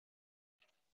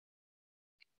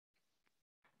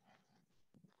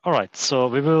All right, so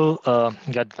we will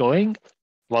get going.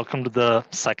 Welcome to the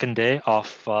second day of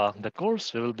the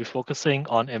course. We will be focusing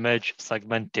on image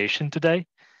segmentation today.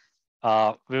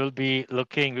 We will be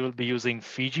using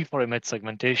Fiji for image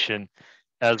segmentation,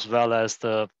 as well as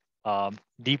the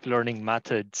deep learning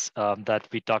methods that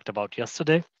we talked about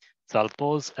yesterday,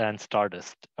 Salpos and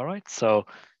Stardust. All right, so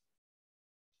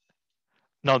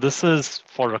now this is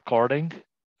for recording.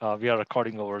 We are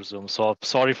recording over Zoom, so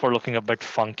sorry for looking a bit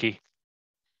funky.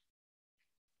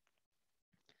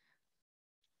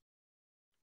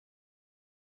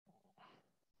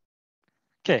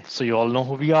 Okay, so you all know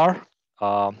who we are,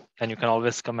 and you can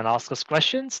always come and ask us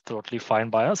questions. Totally fine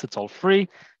by us. It's all free,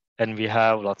 and we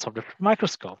have lots of different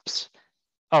microscopes.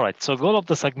 All right, so goal of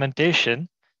the segmentation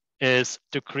is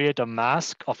to create a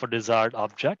mask of a desired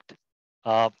object,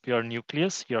 your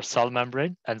nucleus, your cell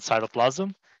membrane, and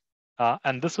cytoplasm.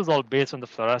 And this is all based on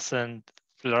the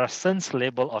fluorescence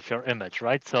label of your image,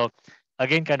 right? So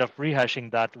again, kind of rehashing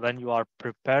that when you are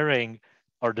preparing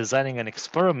or designing an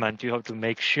experiment, you have to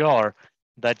make sure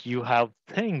that you have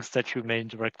things that you may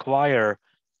require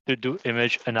to do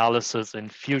image analysis in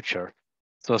future.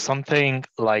 So something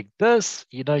like this,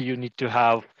 you need to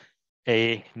have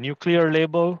a nuclear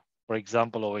label, for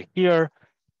example, over here,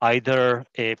 either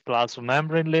a plasma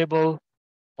membrane label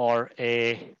or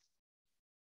either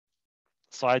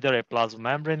a plasma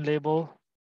membrane label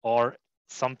or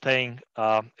something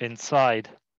inside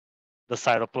the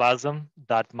cytoplasm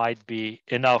that might be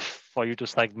enough for you to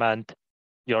segment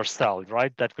your cell,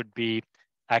 right? That could be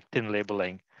actin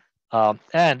labeling.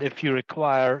 And if you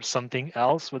require something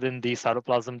else within the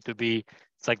cytoplasm to be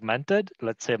segmented,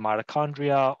 let's say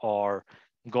mitochondria or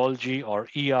Golgi or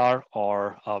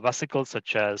or vesicles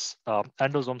such as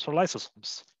endosomes or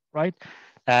lysosomes, right?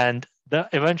 And the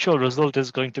eventual result is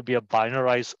going to be a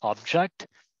binarized object,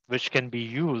 which can be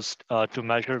used to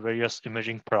measure various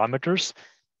imaging parameters.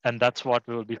 And that's what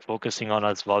we will be focusing on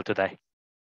as well today.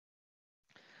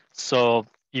 So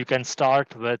you can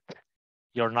start with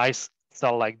your nice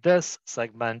cell like this,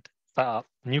 segment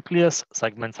nucleus,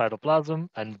 segment cytoplasm,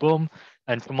 and boom.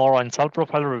 And tomorrow in Cell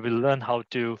Profiler, we will learn how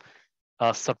to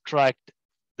subtract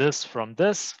this from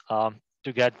this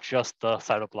to get just the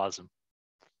cytoplasm.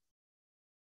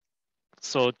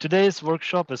 So today's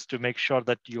workshop is to make sure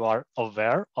that you are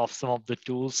aware of some of the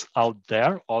tools out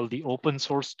there, all the open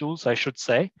source tools, I should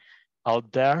say, out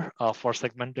there for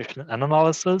segmentation and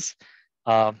analysis.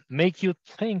 Make you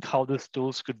think how these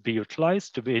tools could be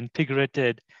utilized to be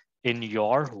integrated in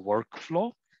your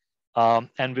workflow.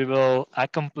 And we will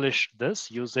accomplish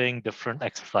this using different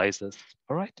exercises.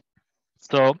 All right.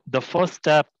 So the first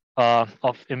step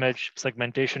of image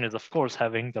segmentation is, of course,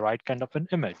 having the right kind of an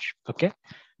image. Okay.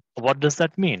 What does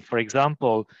that mean? For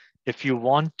example, if you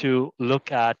want to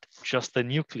look at just the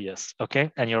nucleus,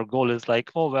 okay, and your goal is like,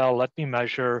 oh, well, let me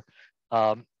measure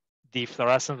the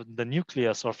fluorescence within the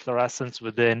nucleus or fluorescence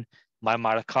within my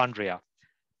mitochondria.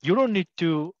 You don't need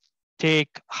to take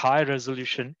high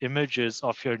resolution images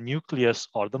of your nucleus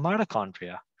or the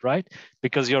mitochondria, right?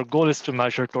 Because your goal is to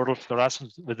measure total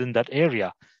fluorescence within that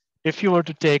area. If you were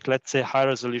to take, let's say, high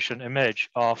resolution image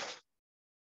of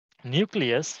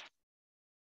nucleus,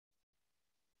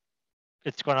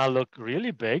 it's gonna look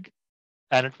really big,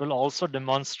 and it will also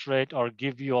demonstrate or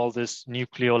give you all this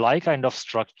nucleoli kind of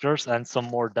structures and some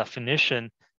more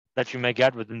definition that you may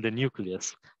get within the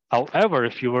nucleus. However,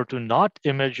 if you were to not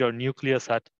image your nucleus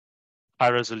at high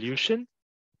resolution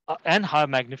and high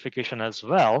magnification as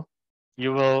well,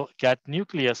 you will get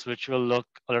nucleus which will look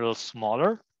a little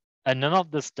smaller, and none of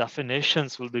these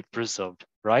definitions will be preserved,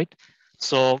 right?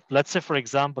 So let's say, for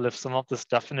example, if some of these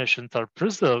definitions are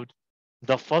preserved,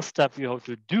 the first step you have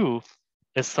to do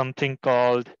is something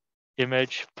called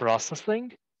image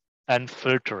processing and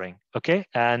filtering, okay?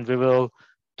 And we will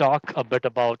talk a bit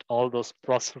about all those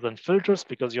processes and filters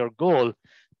because your goal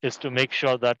is to make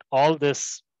sure that all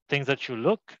these things that you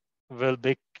look will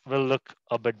look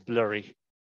a bit blurry.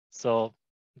 So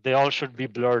they all should be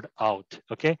blurred out,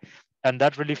 okay? And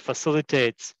that really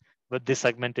facilitates with the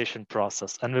segmentation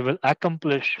process. And we will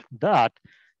accomplish that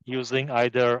using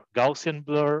either Gaussian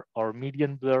blur or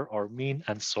median blur or mean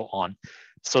and so on.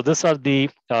 So these are the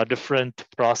different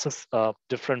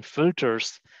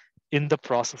filters in the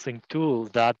processing tool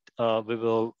that we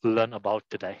will learn about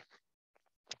today.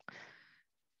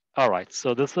 All right,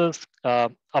 so this is,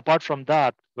 apart from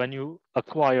that, when you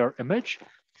acquire image,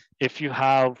 if you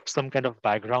have some kind of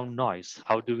background noise,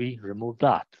 how do we remove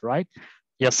that, right?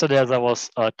 Yesterday, as I was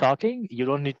talking, you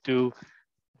don't need to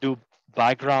do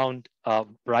background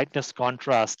brightness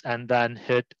contrast and then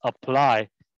hit apply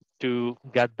to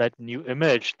get that new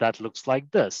image that looks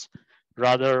like this.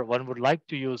 Rather, one would like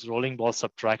to use rolling ball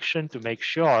subtraction to make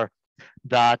sure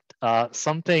that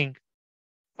something,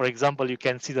 for example, you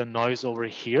can see the noise over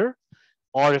here,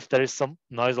 or if there is some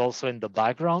noise also in the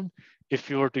background, if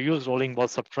you were to use rolling ball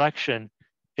subtraction,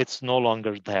 it's no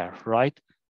longer there, right?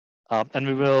 And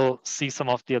we will see some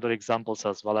of the other examples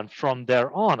as well. And from there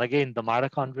on, again, the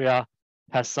mitochondria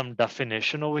has some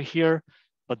definition over here.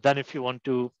 But then if you want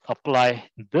to apply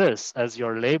this as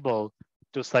your label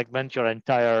to segment your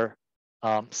entire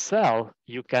cell,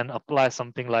 you can apply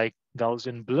something like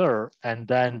Gaussian blur and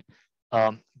then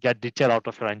get detail out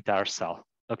of your entire cell.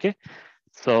 Okay,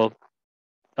 so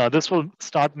this will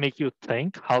start make you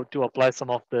think how to apply some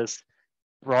of this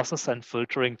process and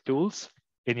filtering tools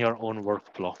in your own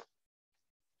workflow.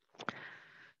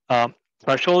 Um,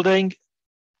 Thresholding,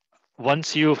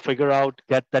 once you figure out,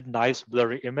 get that nice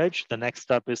blurry image, the next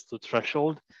step is to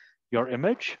threshold your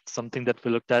image, something that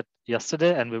we looked at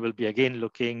yesterday, and we will be again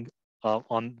looking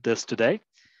on this today.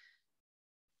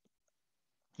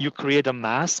 You create a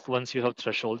mask once you have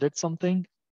thresholded something,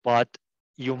 but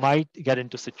you might get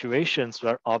into situations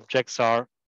where objects are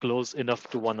close enough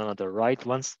to one another, right?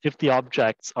 Once, if the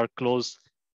objects are close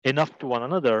enough to one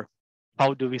another,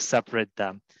 how do we separate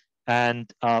them?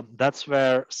 And that's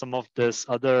where some of this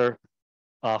other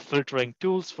filtering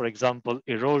tools, for example,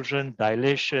 erosion,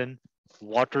 dilation,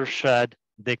 watershed,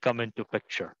 they come into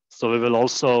picture. So we will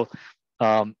also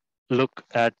look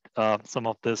at some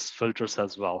of these filters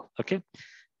as well, okay?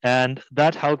 And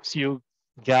that helps you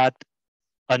get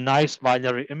a nice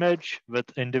binary image with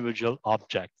individual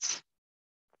objects.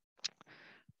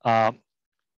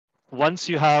 Once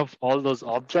you have all those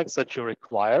objects that you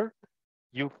require,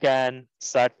 you can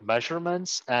set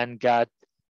measurements and get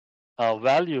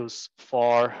values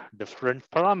for different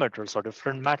parameters or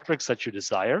different metrics that you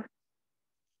desire.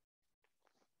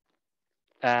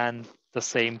 And the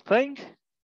same thing.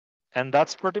 And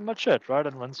that's pretty much it, right?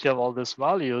 And once you have all these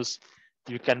values,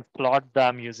 you can plot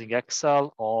them using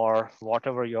Excel or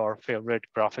whatever your favorite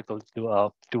graphical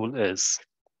tool is.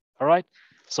 All right.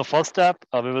 So first step,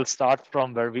 we will start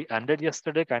from where we ended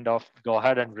yesterday, kind of go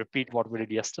ahead and repeat what we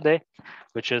did yesterday,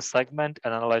 which is segment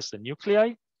and analyze the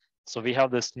nuclei. So we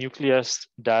have this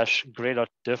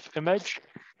nucleus-gray.diff image.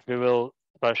 We will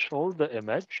threshold the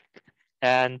image.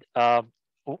 And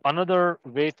another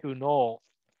way to know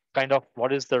kind of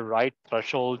what is the right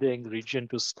thresholding region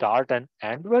to start and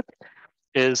end with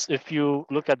is if you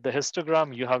look at the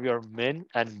histogram, you have your min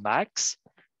and max,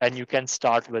 and you can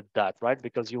start with that, right?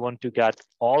 Because you want to get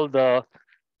all the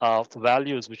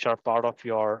values which are part of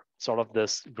your sort of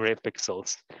this gray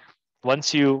pixels.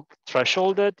 Once you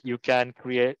threshold it, you can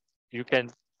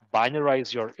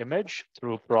binarize your image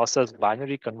through process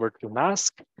binary convert to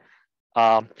mask.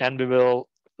 And we will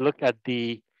look at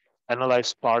the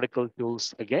analyze particle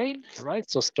tools again, right?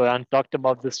 So Stoyan talked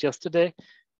about this yesterday.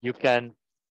 You can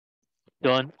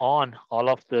turn on all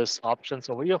of these options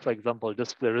over here, for example,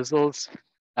 display results,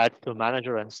 add to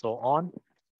manager, and so on.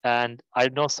 And I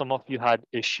know some of you had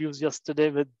issues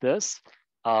yesterday with this.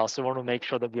 So I want to make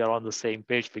sure that we are on the same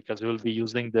page because we will be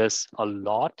using this a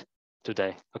lot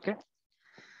today, okay?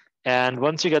 And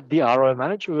once you get the ROI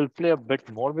manager, we will play a bit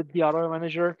more with the ROI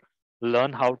manager,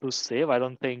 learn how to save. I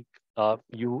don't think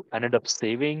you ended up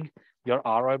saving your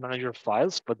ROI manager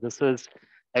files, but this is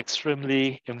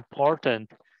extremely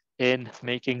important in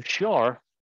making sure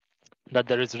that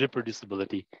there is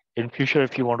reproducibility in future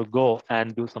if you want to go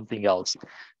and do something else.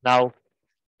 Now,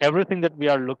 everything that we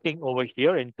are looking over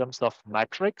here in terms of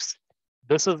metrics,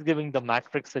 this is giving the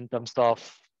metrics in terms of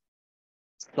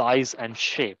size and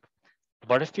shape.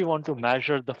 But if you want to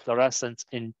measure the fluorescence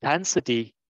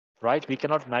intensity, right, we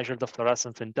cannot measure the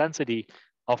fluorescence intensity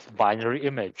of binary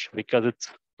image because it's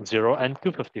 0 and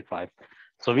 255.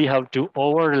 So we have to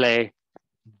overlay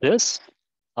this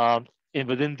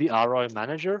within the ROI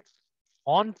manager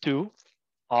onto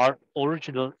our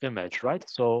original image, right?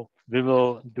 So we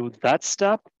will do that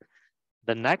step,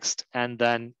 the next, and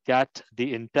then get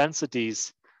the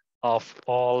intensities of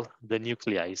all the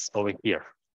nuclei over here.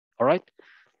 All right.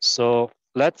 So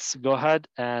let's go ahead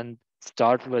and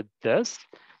start with this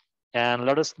and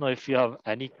let us know if you have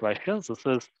any questions. This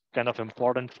is kind of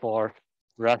important for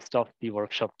rest of the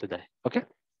workshop today. Okay.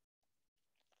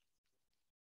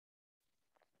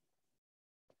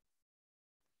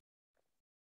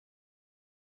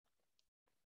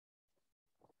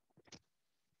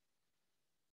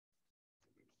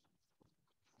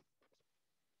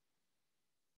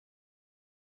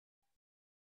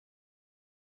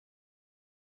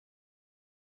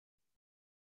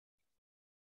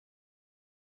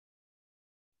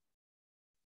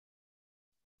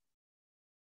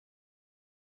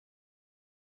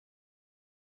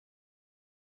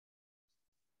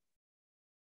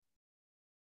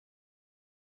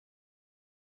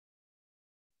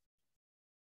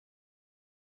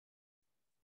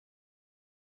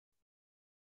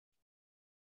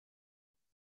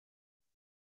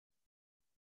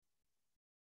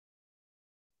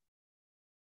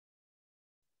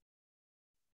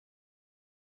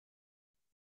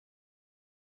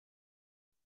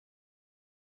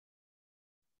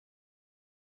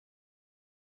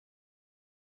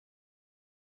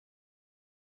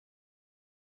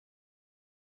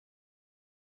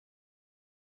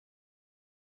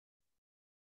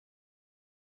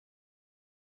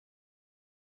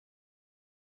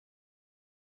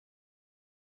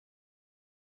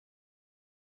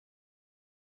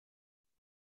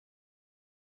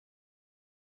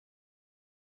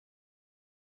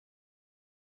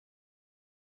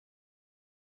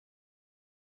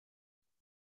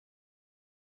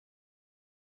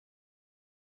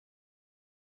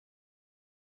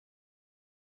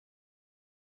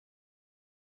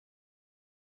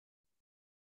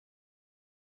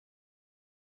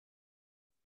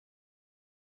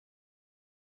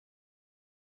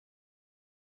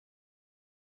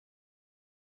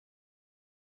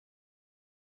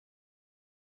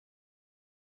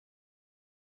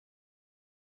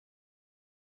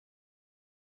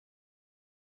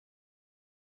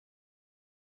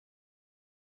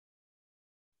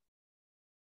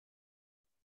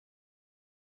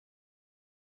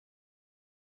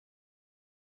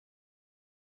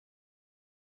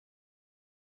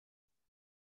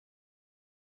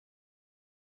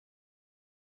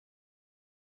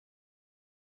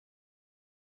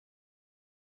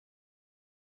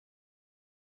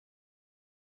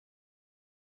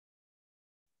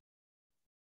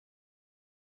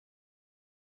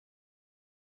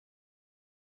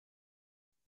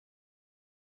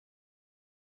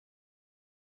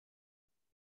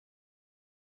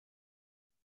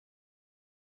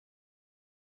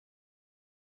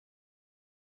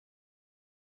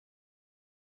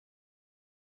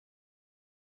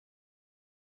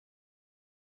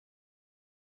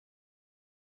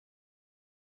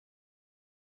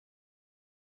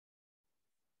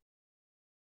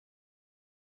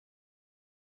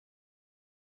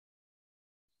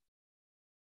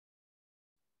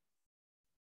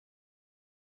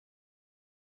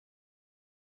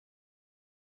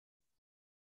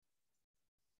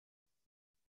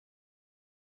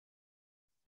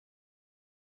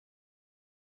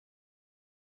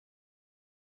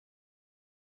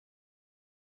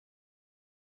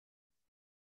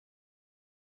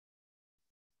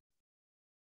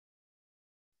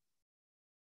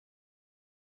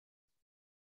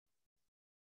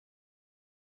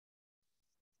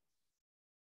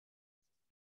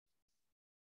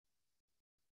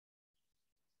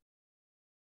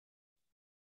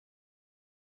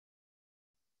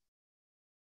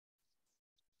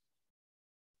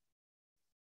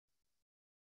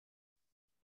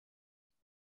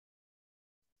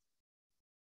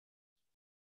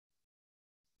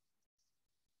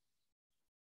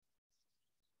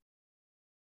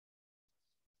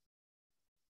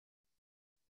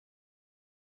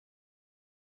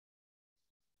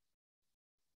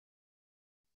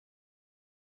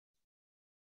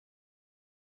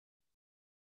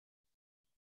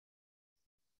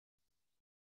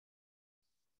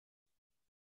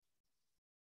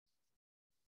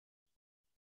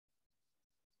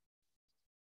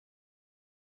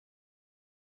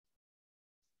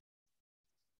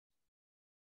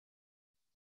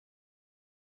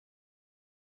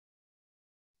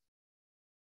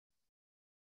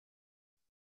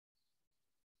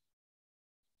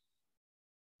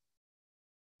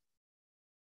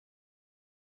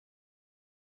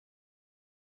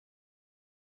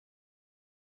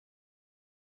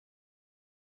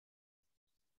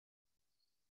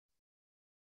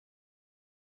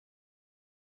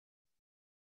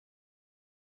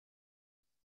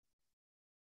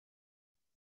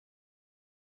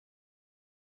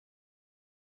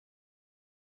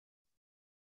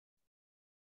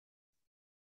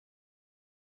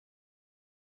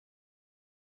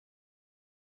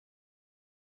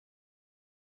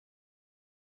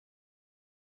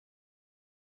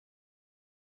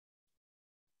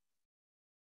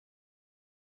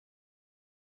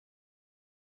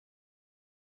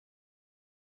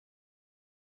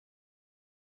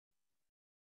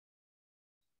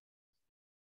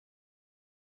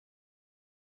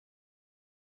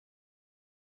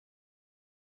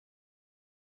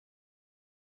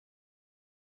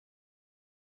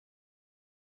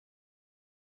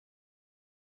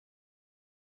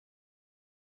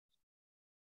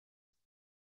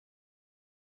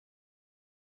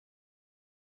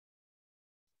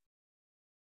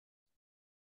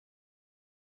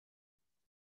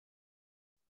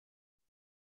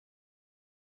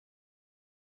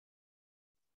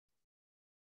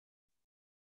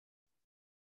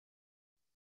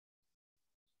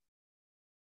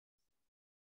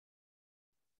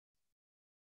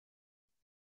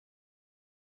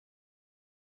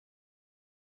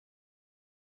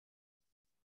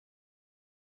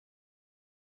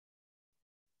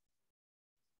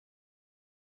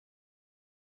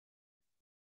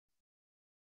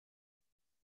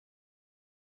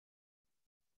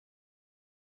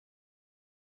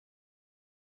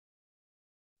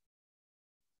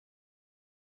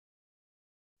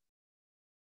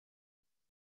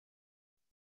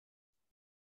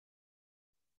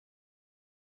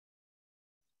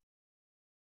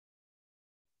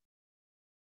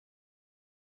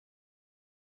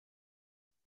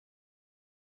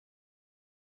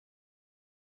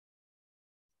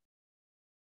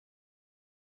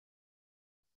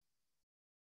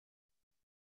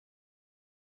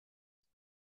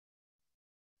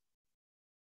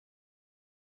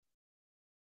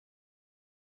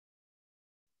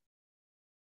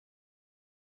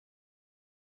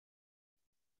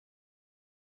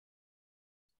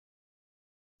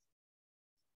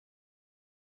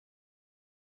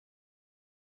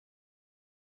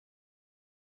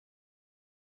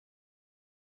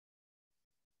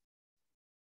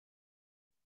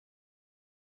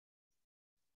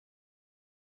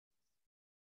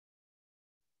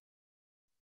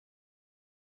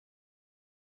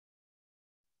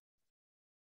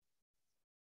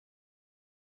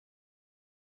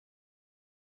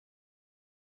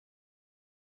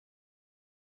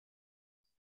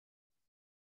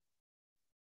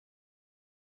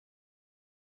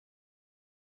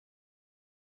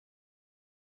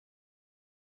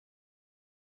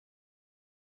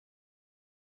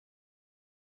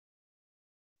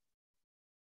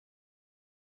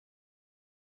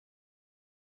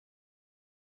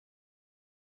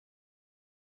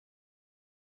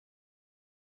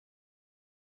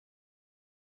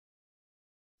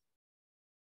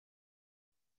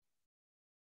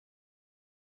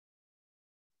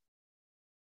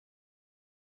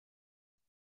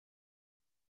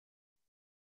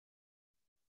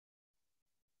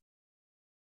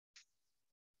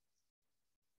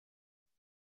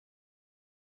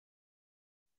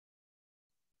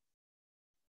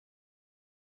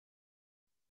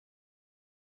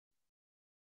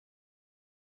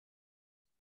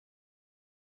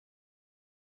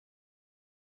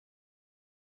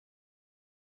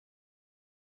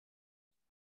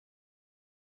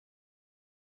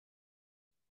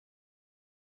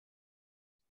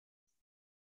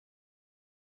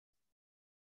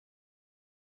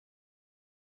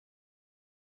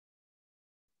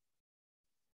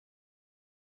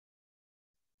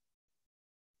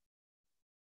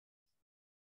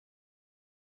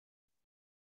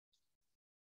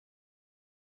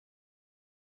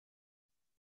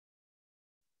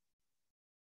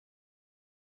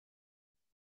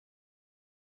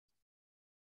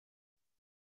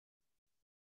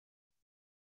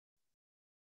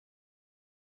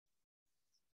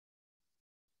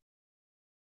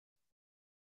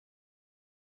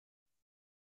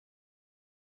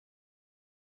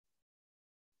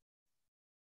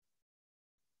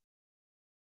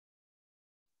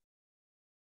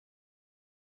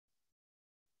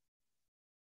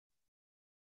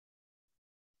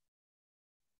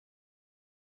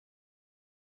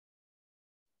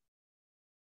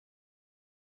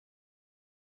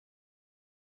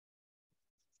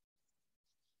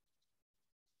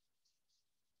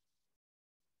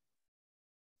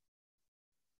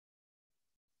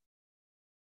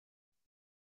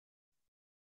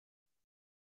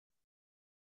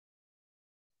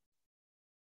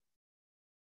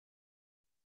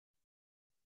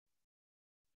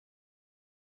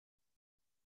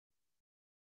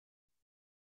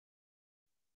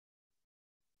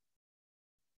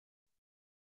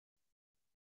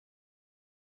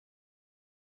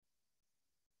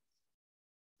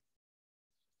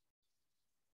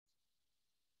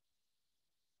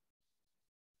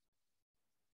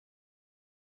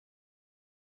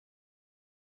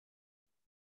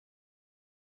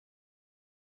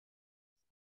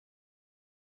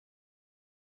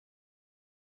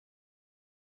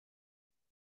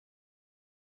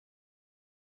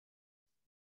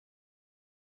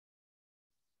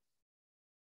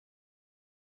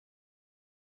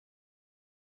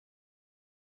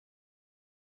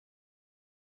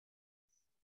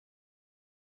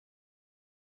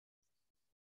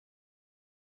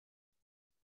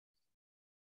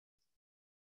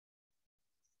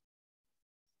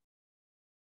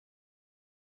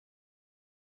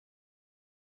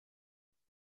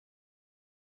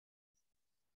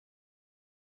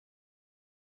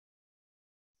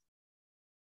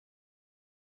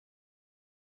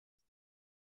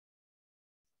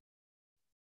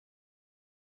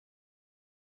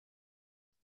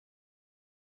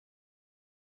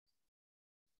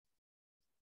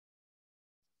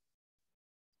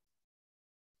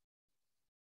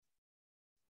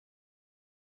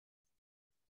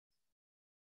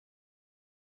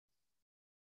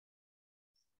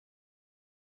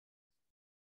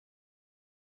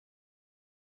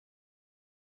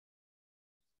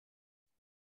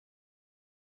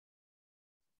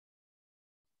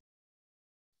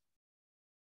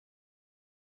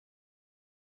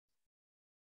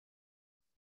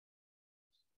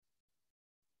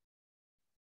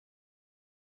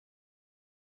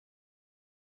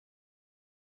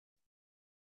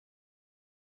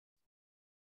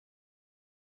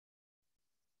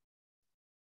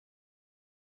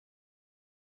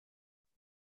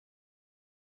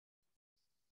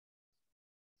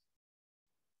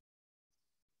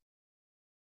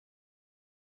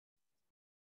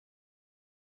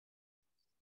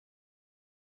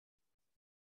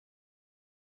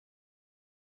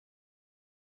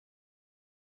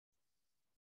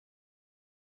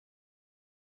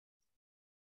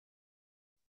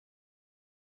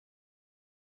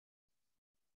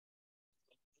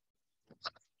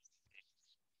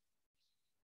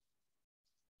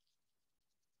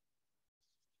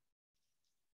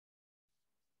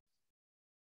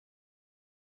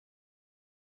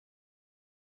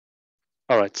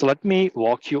 All right, so let me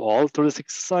walk you all through this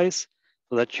exercise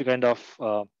so that you kind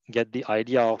of get the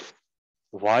idea of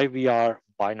why we are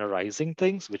binarizing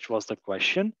things, which was the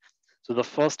question. So the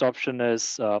first option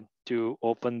is to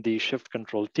open the Shift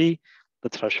Control T, the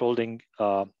thresholding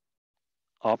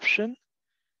option.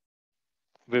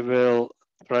 We will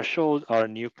threshold our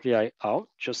nuclei out,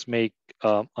 just make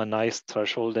a nice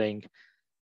thresholding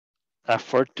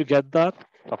effort to get that,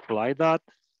 apply that.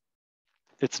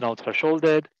 It's now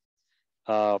thresholded.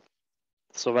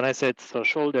 So when I say it's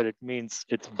thresholded, it means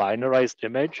it's binarized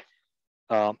image.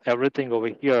 Everything over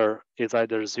here is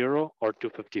either 0 or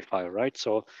 255, right?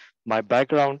 So my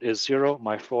background is 0,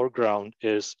 my foreground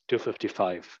is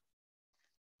 255.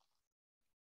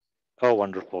 Oh,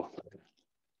 wonderful.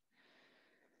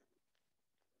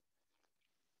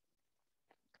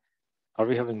 Are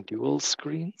we having dual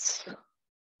screens?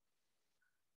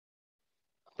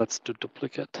 Let's do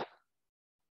duplicate.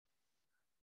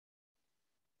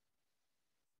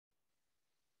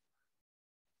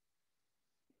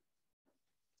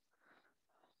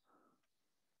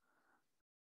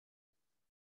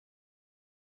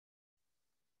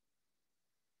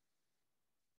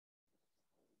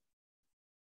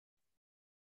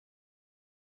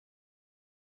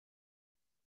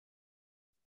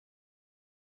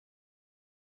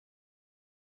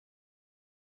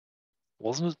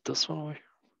 Wasn't it this one over here?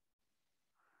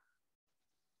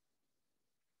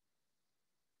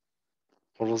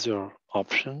 What was your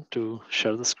option to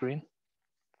share the screen?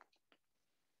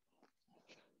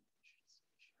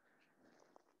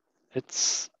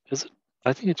 Is it?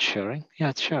 I think it's sharing. Yeah,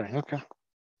 it's sharing. Okay.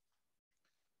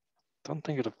 Don't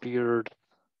think it appeared.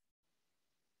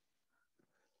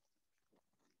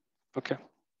 Okay.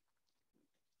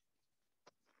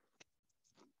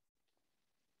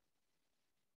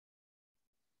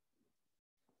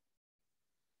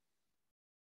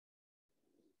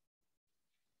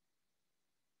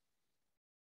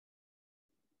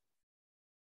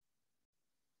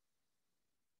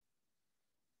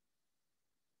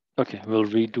 Okay, we'll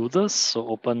redo this. So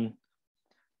open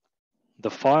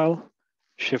the file,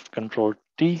 Shift Control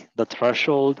T, the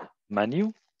threshold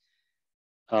menu.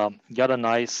 Get a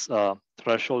nice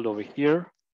threshold over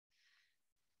here,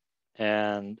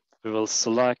 and we will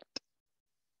select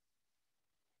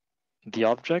the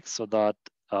objects so that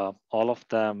all of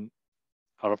them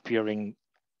are appearing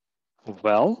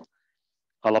well.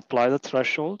 I'll apply the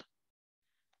threshold.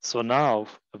 So now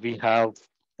we have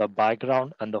the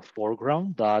background and the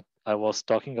foreground that I was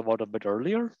talking about a bit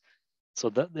earlier.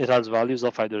 So that it has values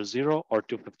of either 0 or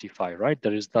 255, right?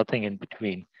 There is nothing in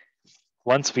between.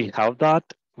 Once we have that,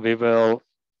 we will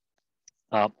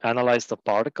analyze the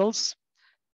particles.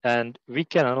 And we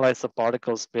can analyze the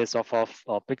particles based off of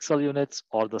pixel units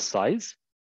or the size.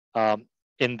 Um,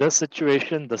 in this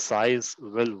situation, the size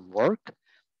will work.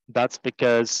 That's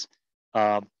because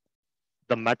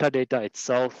the metadata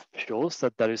itself shows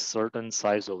that there is certain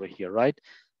size over here, right?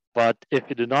 But if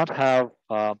you do not have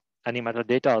any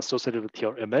metadata associated with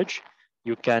your image,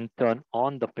 you can turn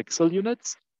on the pixel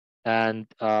units and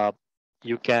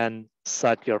you can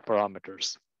set your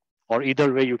parameters. Or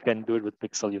either way, you can do it with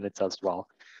pixel units as well.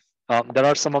 There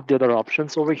are some of the other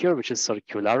options over here, which is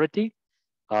circularity.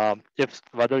 If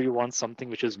whether you want something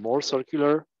which is more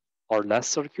circular or less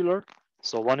circular.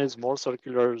 So 1 is more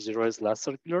circular, 0 is less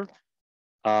circular.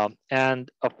 And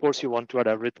of course, you want to add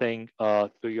everything to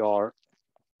your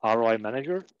ROI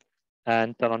manager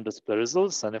and turn on display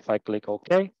results. And if I click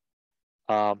OK,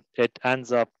 it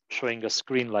ends up showing a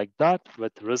screen like that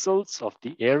with results of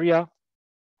the area.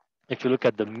 If you look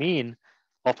at the mean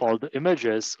of all the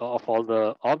images, of all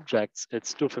the objects,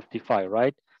 it's 255,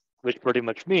 right? Which pretty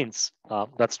much means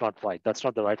that's not right. That's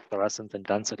not the right fluorescence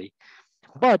intensity.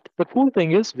 But the cool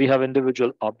thing is we have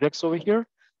individual objects over here.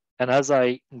 And as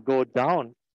I go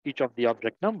down each of the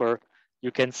object number,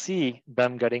 you can see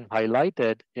them getting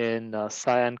highlighted in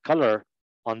cyan color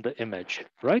on the image,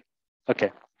 right?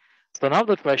 Okay, so now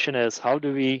the question is, how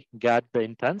do we get the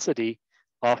intensity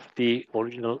of the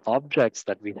original objects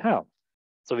that we have?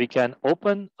 So we can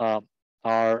open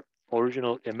our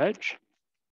original image,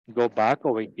 go back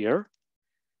over here,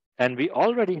 and we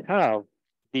already have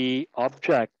the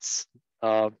objects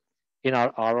in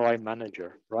our ROI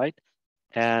manager, right?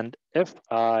 And if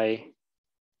I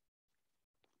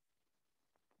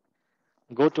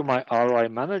go to my ROI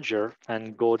manager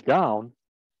and go down,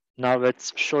 now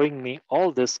it's showing me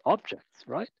all these objects,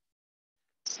 right?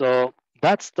 So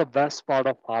that's the best part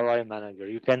of ROI manager.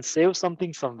 You can save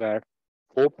something somewhere,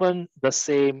 open the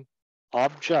same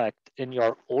object in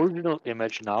your original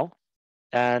image now,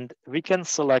 and we can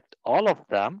select all of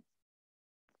them.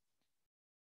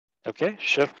 Okay,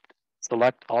 shift,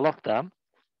 select all of them.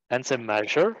 and say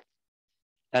measure.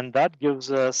 And that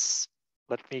gives us,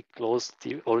 let me close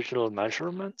the original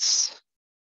measurements.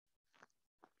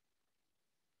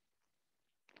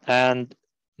 And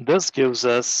this gives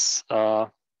us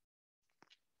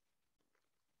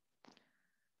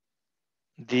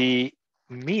the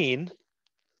mean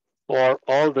for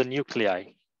all the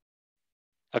nuclei.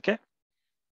 Okay.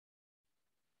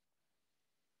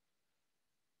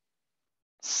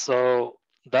 So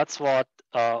that's what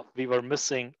we were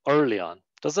missing early on.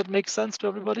 Does that make sense to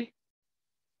everybody?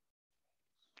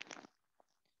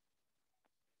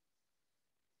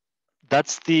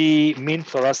 That's the mean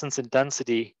fluorescence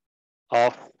intensity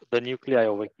of the nuclei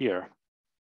over here.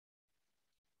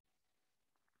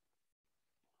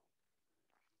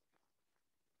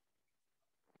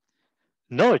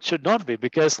 No, it should not be,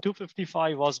 because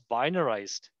 255 was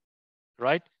binarized,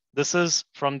 right? This is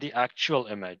from the actual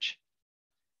image.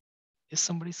 Is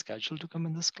somebody scheduled to come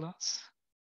in this class?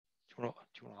 Do you want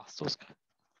to ask those guys?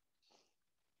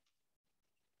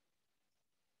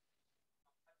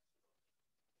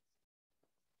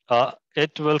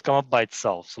 It will come up by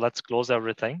itself. So let's close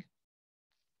everything.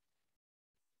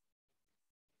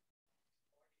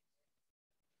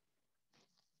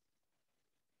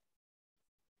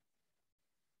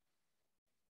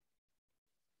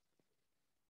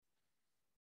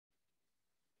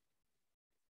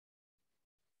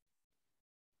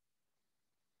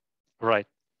 Right.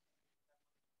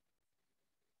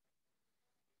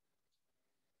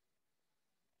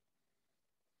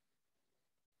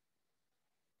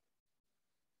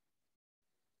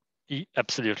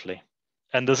 Absolutely.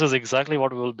 And this is exactly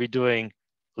what we will be doing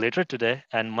later today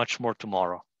and much more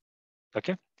tomorrow.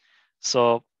 Okay.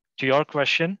 So to your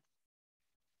question,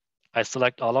 I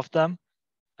select all of them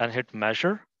and hit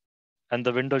measure, and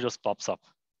the window just pops up.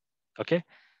 Okay.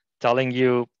 Telling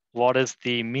you what is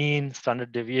the mean,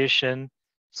 standard deviation,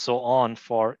 so on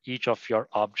for each of your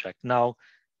object. Now,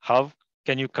 how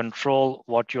can you control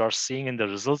what you are seeing in the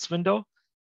results window?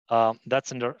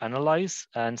 That's under analyze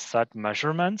and set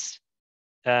measurements.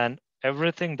 And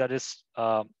everything that is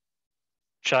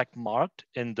check marked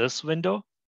in this window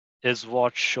is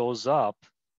what shows up.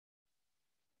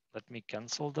 Let me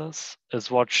cancel this,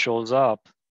 is what shows up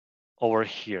over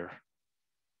here.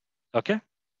 Okay.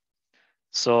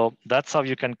 So that's how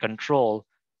you can control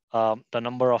the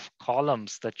number of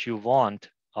columns that you want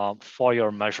for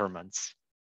your measurements.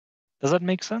 Does that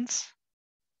make sense?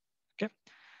 Okay.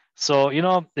 So,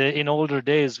 in older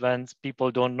days when people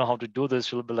don't know how to do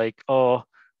this, you'll be like, oh,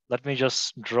 let me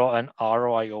just draw an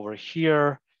ROI over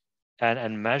here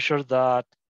and measure that.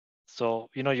 So,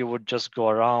 you would just go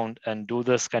around and do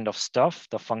this kind of stuff,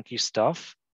 the funky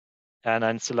stuff, and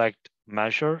then select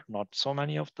measure, not so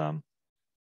many of them.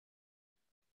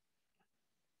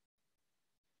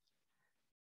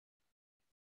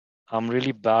 I'm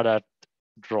really bad at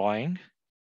drawing.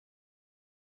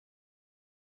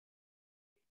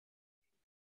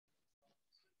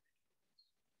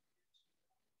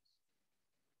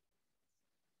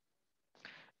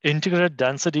 Integrated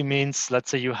density means, let's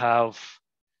say you have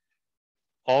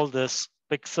all this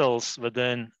pixels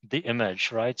within the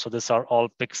image, right? So these are all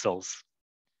pixels.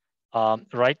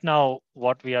 Right now,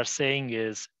 what we are saying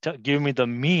is give me the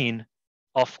mean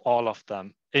of all of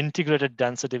them. Integrated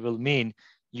density will mean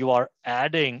you are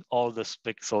adding all these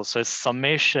pixels. So it's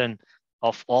summation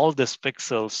of all these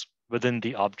pixels within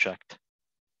the object.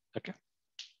 Okay.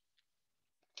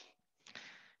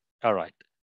 All right.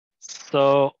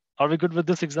 So are we good with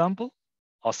this example?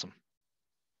 Awesome.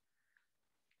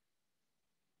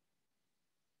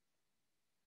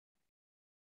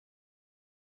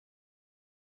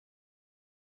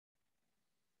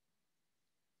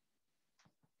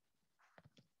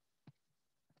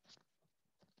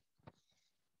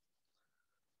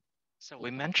 So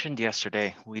we mentioned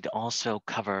yesterday we'd also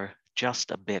cover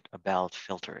just a bit about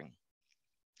filtering.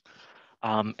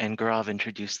 And Gaurav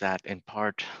introduced that in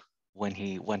part when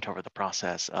he went over the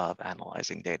process of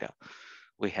analyzing data.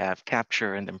 We have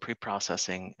capture and then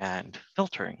pre-processing and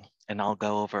filtering. And I'll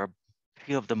go over a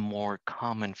few of the more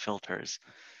common filters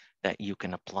that you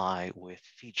can apply with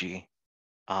Fiji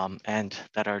and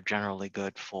that are generally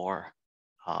good for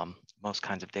most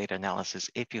kinds of data analysis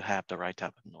if you have the right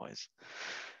type of noise.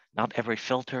 Not every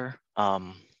filter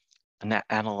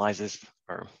analyzes,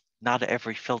 or not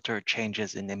every filter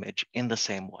changes an image in the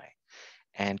same way.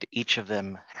 And each of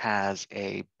them has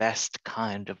a best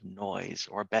kind of noise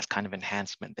or best kind of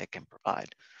enhancement they can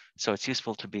provide. So it's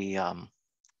useful to be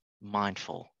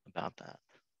mindful about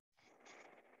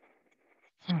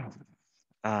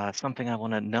that. Something I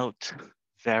want to note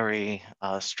very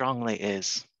strongly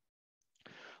is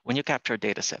when you capture a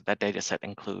data set, that data set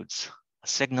includes a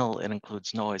signal, it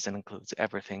includes noise, it includes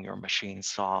everything your machine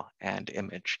saw and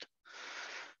imaged.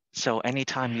 So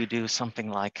anytime you do something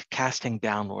like casting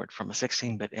downward from a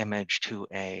 16-bit image to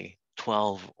a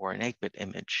 12 or an 8-bit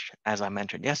image, as I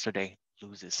mentioned yesterday,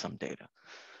 loses some data.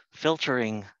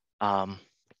 Filtering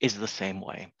is the same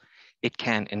way. It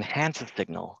can enhance a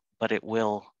signal, but it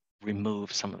will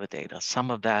remove some of the data.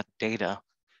 Some of that data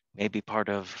may be part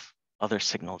of other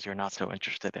signals you're not so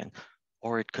interested in,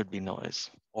 or it could be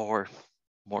noise, or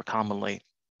more commonly,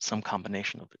 some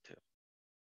combination of the two.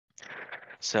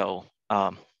 So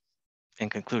in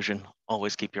conclusion,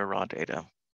 always keep your raw data,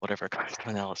 whatever kind of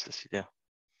analysis you do.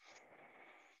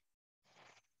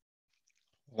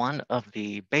 One of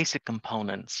the basic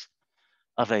components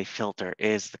of a filter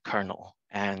is the kernel.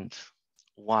 And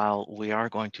while we are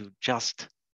going to just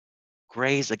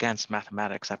graze against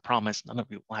mathematics, I promise none of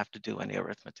you will have to do any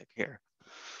arithmetic here.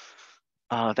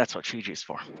 That's what Fiji is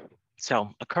for.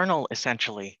 So a kernel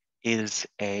essentially is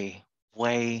a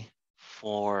way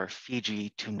for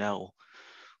Fiji to know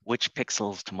which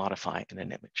pixels to modify in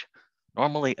an image.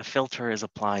 Normally, a filter is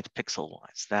applied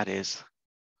pixel-wise. That is,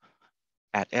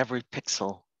 at every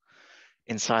pixel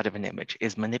inside of an image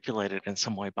is manipulated in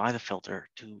some way by the filter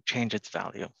to change its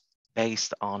value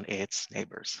based on its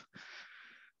neighbors.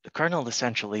 The kernel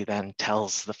essentially then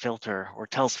tells the filter or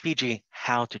tells Fiji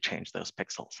how to change those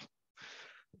pixels.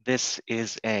 This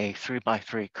is a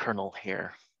 3x3 kernel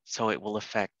here, so it will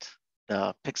affect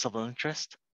the pixel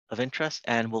of interest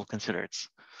and will consider its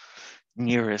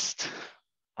nearest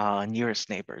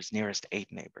neighbors, nearest 8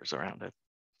 neighbors around it.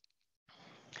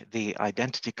 The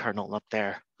identity kernel up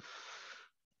there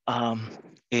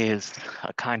is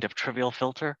a kind of trivial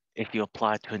filter. If you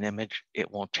apply it to an image, it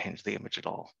won't change the image at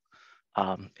all.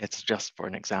 It's just for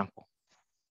an example.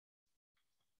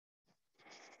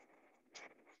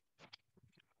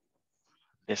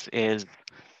 This is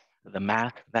the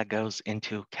math that goes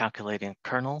into calculating a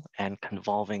kernel and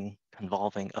convolving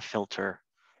a filter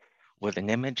with an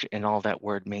image. And all that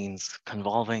word means,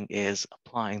 convolving, is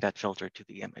applying that filter to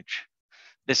the image.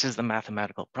 This is the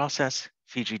mathematical process.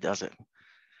 Fiji does it.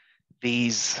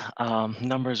 These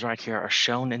numbers right here are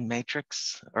shown in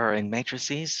matrix or in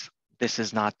matrices. This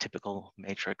is not typical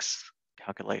matrix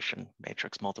calculation,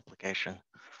 matrix multiplication.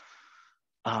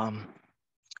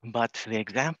 But the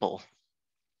example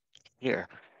here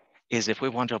is if we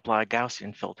want to apply a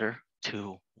Gaussian filter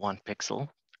to 1 pixel.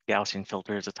 Gaussian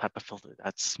filter is a type of filter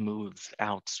that smooths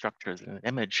out structures in an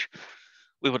image.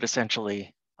 We would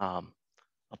essentially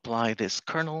apply this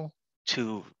kernel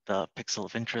to the pixel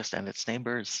of interest and its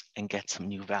neighbors and get some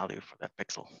new value for that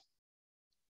pixel.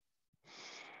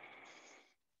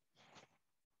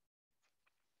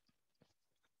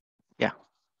 Yeah.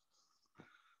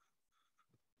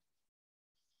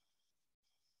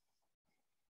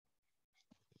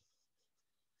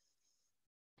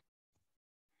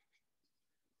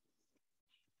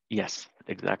 Yes,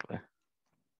 exactly.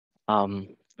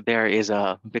 There is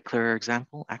a bit clearer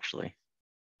example, actually.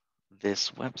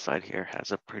 This website here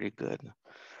has a pretty good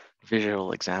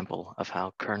visual example of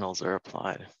how kernels are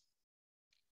applied.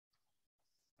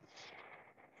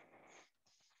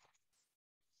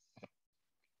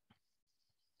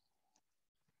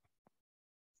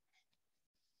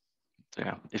 So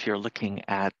yeah, if you're looking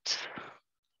at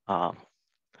the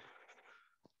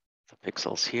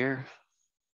pixels here,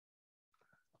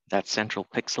 that central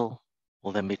pixel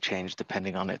will then be changed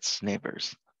depending on its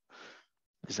neighbors.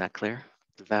 Is that clear?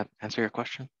 Does that answer your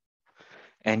question?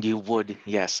 And you would,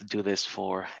 yes, do this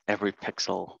for every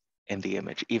pixel in the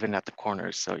image, even at the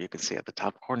corners. So you can see at the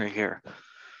top corner here,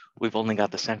 we've only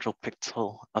got the central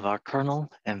pixel of our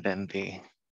kernel and then the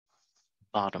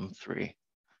bottom 3,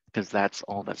 because that's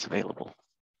all that's available.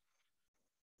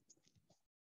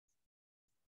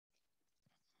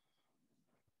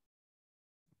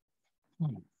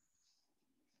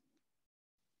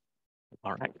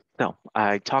 All right, so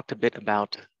I talked a bit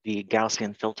about the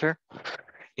Gaussian filter.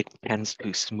 It tends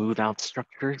to smooth out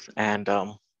structures and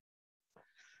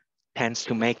tends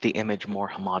to make the image more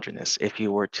homogeneous. If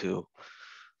you were to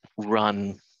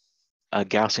run a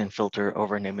Gaussian filter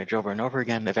over an image over and over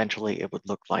again, eventually it would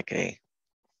look like a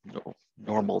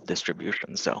normal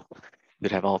distribution. So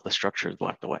you'd have all the structures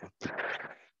wiped away.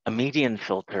 A median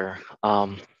filter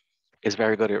is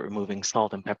very good at removing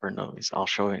salt and pepper noise. I'll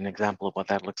show you an example of what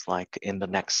that looks like in the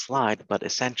next slide, but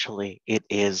essentially it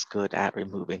is good at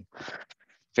removing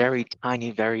very tiny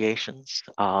variations,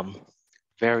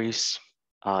 various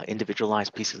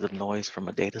individualized pieces of noise from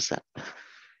a data set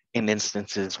in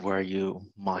instances where you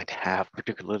might have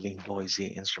particularly noisy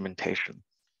instrumentation.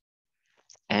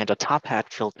 And a top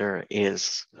hat filter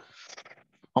is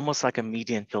almost like a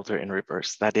median filter in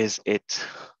reverse. That is, it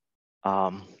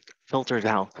filters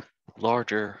out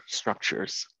larger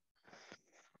structures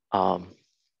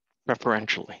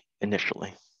preferentially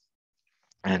initially.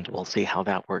 And we'll see how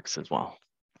that works as well.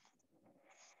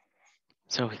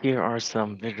 So here are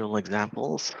some visual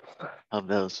examples of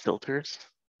those filters.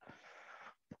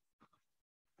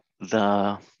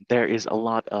 There is a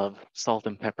lot of salt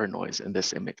and pepper noise in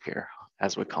this image here,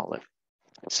 as we call it.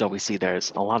 So we see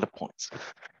there's a lot of points.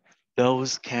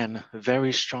 Those can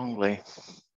very strongly,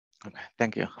 okay,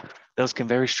 thank you. Those can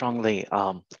very strongly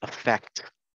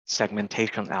affect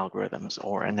segmentation algorithms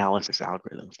or analysis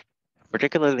algorithms,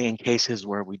 particularly in cases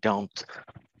where we don't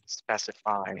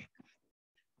specify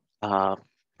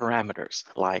parameters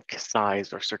like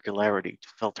size or circularity to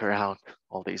filter out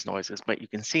all these noises. But you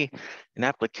can see an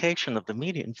application of the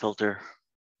median filter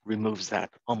removes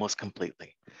that almost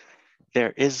completely.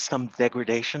 There is some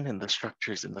degradation in the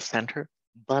structures in the center,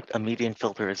 but a median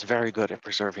filter is very good at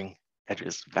preserving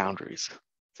edges, boundaries,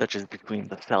 such as between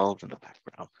the cells and the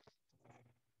background.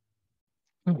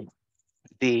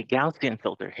 The Gaussian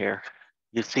filter here,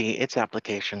 you see its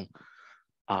application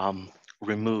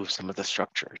removes some of the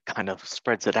structure, it kind of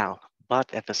spreads it out,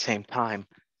 but at the same time,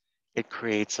 it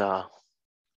creates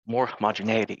more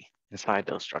homogeneity inside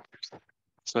those structures.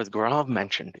 So as Gaurav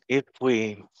mentioned, if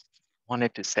we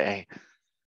wanted to say,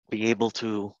 be able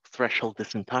to threshold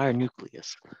this entire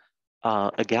nucleus,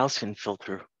 a Gaussian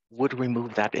filter would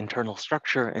remove that internal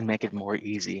structure and make it more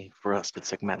easy for us to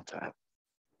segment that.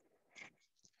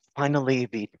 Finally,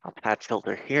 the top hat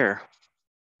filter here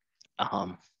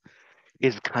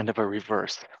is kind of a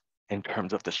reverse in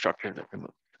terms of the structure that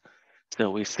removed. So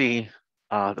we see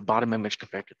the bottom image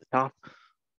compared to the top.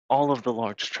 All of the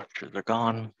large structures are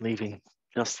gone, leaving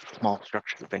just small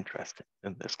structures of interest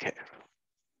in this case.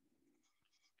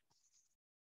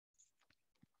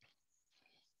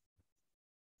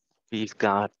 We've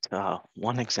got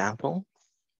one example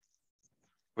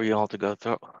for you all to go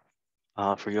through.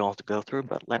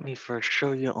 But let me first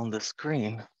show you on the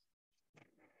screen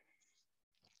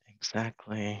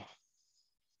exactly.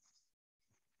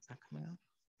 Is that coming up?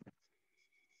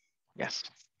 Yes.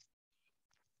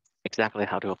 Exactly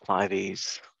how to apply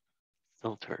these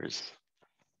filters.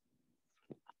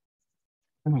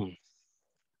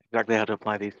 Exactly how to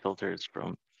apply these filters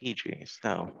from Fiji.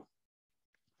 So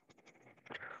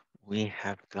we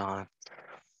have got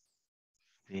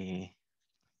the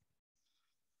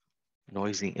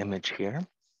noisy image here.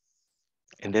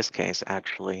 In this case,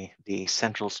 actually, the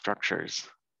central structures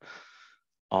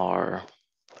are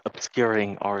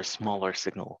obscuring our smaller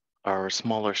signal, our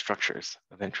smaller structures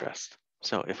of interest.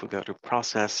 So if we go to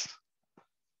Process,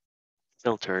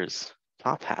 Filters,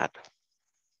 Top Hat,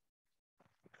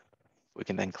 we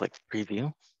can then click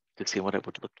Preview to see what it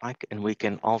would look like, and we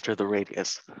can alter the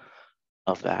radius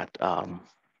of that,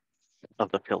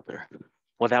 of the filter.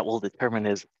 What that will determine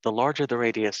is the larger the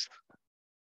radius,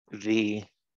 the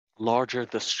larger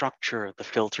the structure the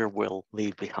filter will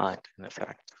leave behind in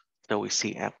effect. So we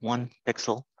see at 1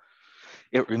 pixel,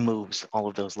 it removes all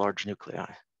of those large nuclei.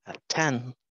 At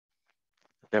 10,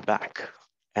 they're back.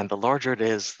 And the larger it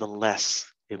is, the less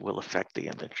it will affect the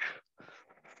image.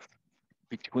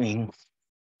 Between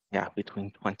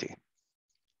 20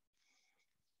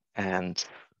 and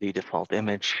the default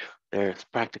image, there's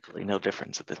practically no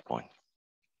difference at this point.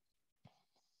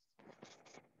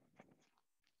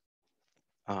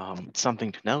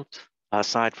 Something to note,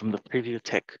 aside from the preview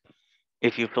tick,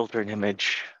 if you filter an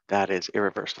image, that is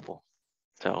irreversible.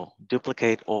 So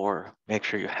duplicate or make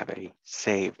sure you have a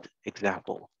saved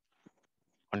example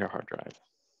on your hard drive.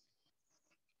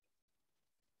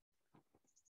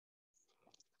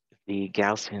 The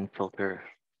Gaussian filter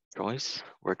choice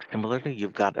works similarly.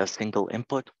 You've got a single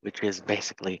input, which is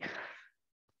basically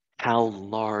how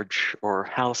large or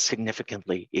how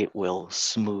significantly it will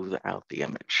smooth out the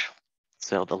image.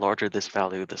 So the larger this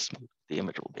value, the smoother the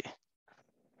image will be.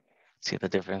 See the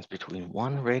difference between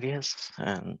 1 radius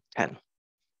and 10.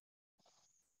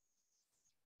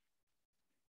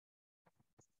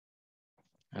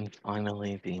 And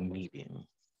finally, the median.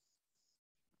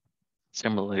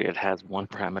 Similarly, it has 1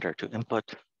 parameter to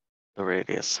input, the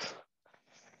radius.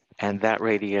 And that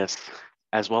radius,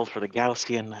 as well for the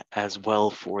Gaussian, as well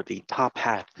for the top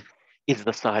hat, is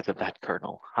the size of that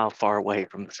kernel. How far away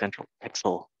from the central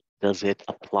pixel does it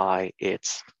apply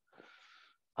its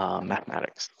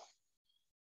mathematics?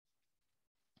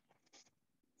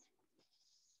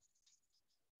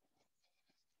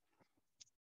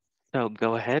 So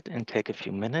go ahead and take a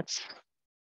few minutes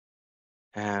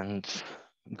and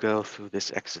go through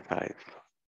this exercise.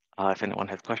 If anyone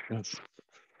has questions,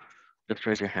 just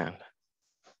raise your hand.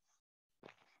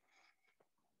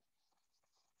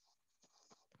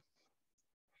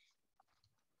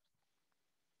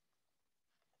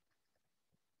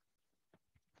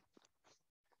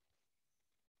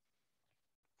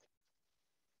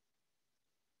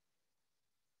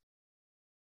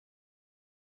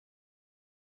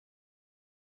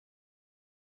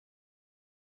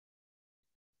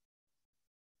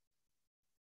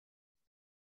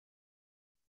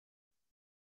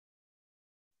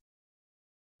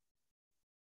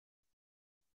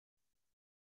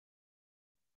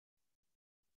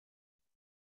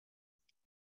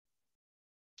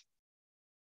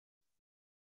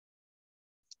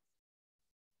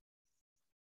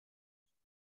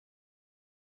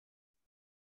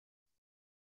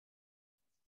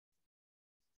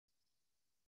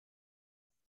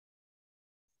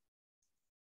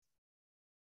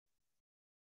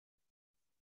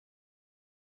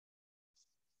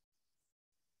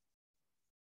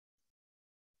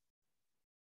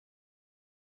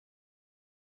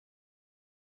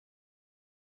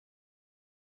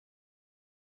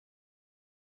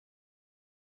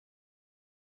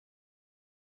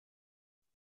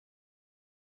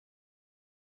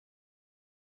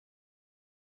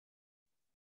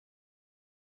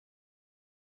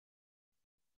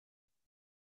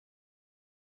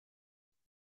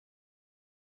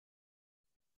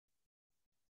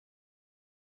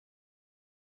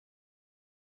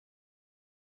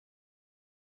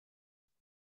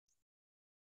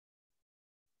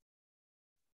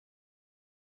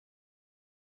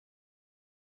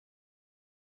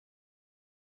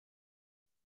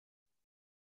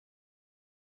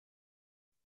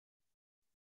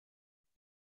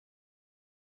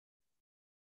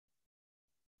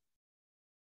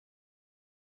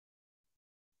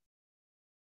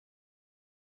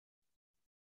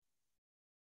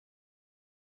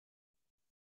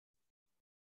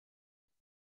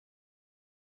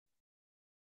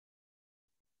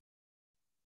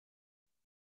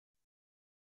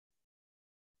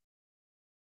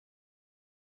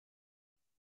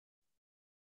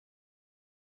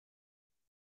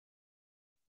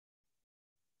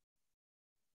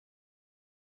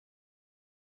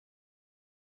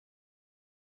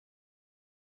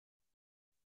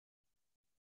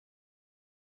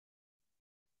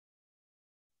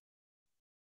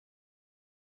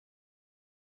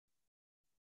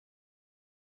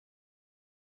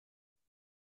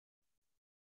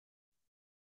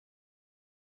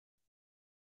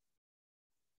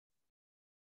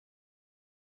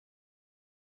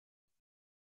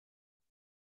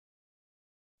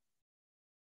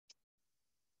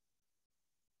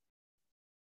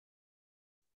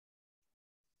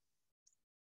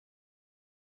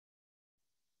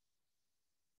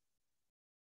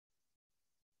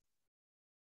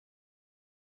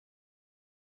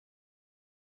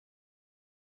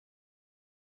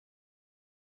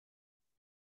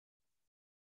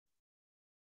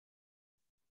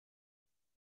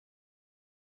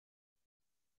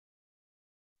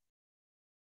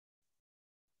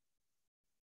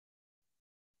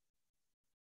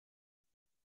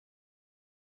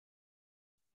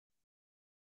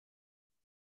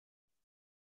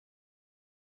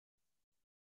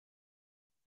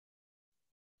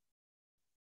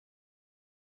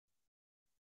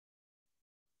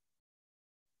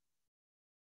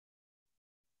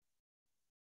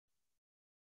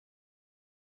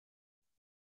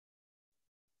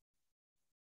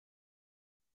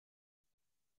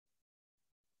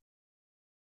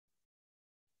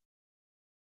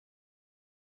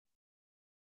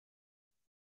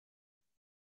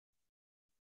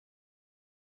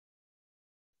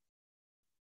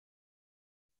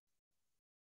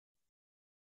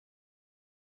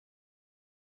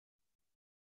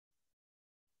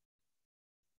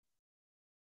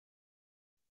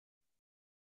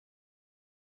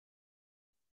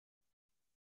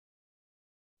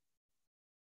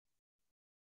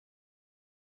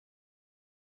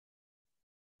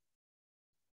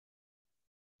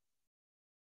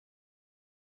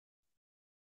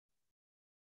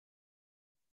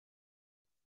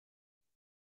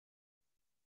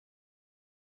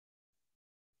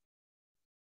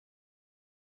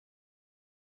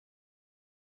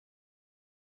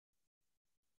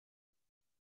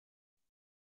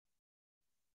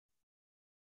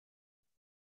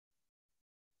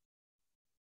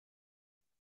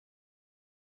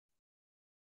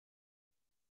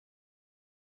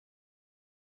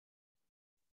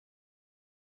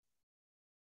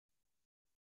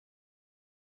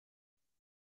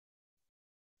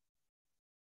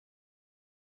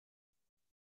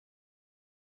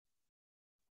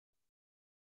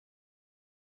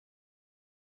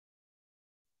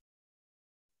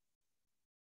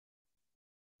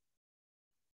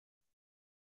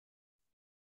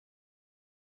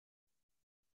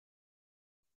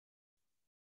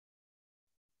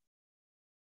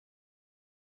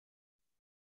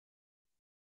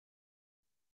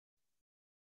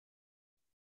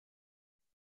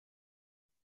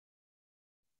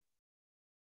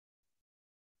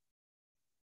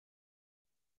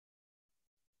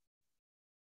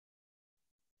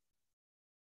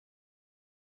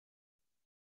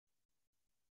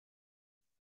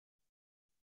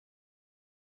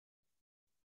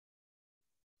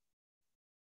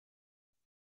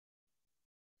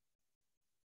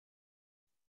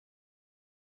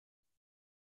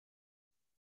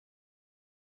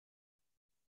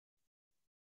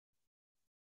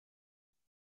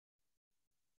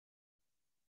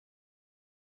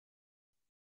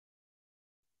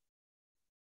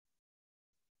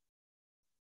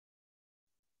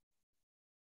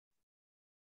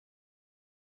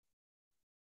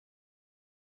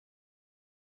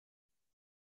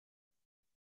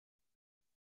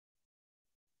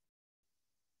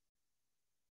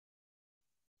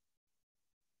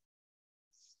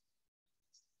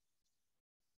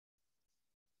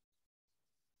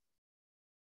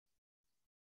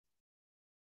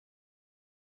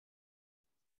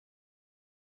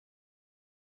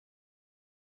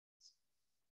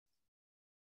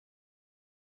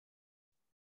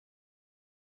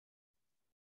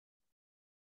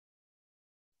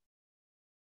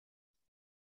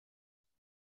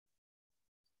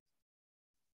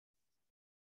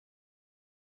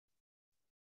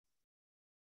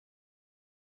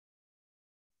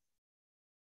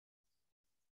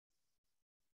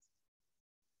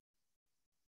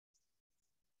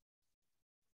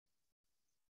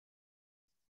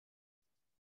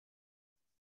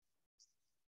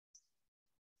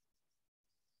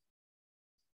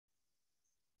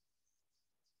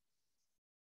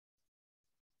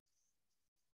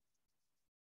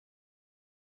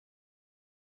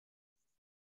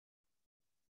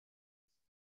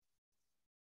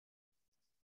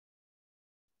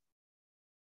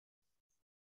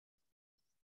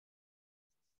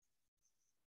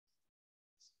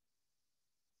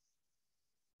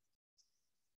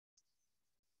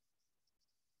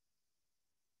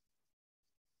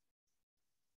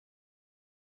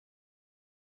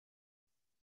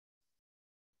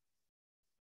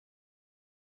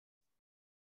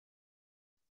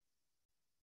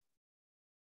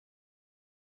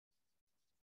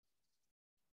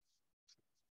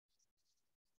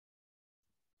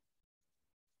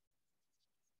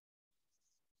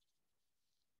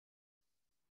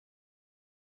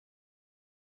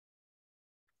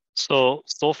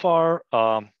 So far,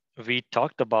 we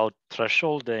talked about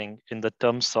thresholding in the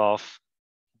terms of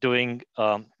doing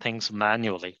things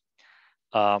manually.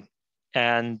 Um,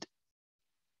 and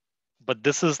but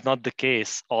this is not the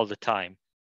case all the time.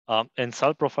 In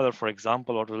Cell Profiler, for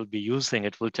example, what we'll be using,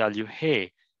 it will tell you,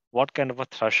 hey, what kind of a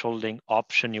thresholding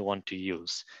option you want to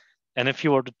use. And if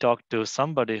you were to talk to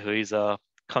somebody who is a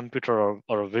computer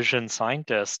or a vision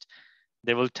scientist,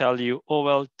 they will tell you, oh,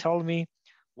 well, tell me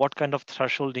what kind of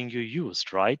thresholding you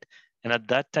used, right? And at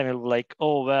that time, you'll be like,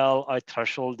 oh, well, I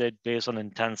thresholded based on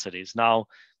intensities. Now,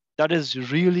 that is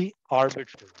really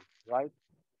arbitrary, right?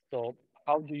 So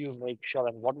how do you make sure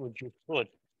and what would you put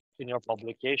in your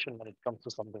publication when it comes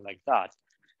to something like that?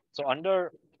 So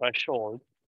under threshold,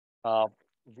 uh,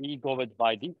 we go with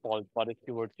by default, but if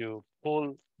you were to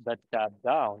pull that tab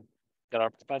down, there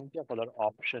are plenty of other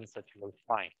options that you will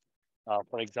find.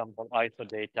 For example, ISO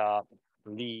data,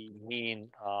 Lee, mean,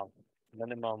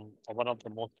 minimum, or one of the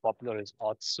most popular is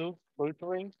OTSU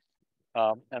filtering.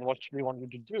 And what we want you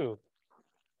to do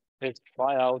is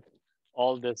try out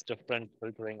all these different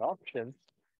filtering options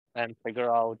and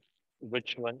figure out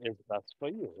which one is best for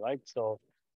you, right? So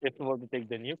if we were to take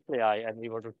the nuclei and we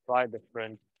were to try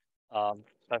different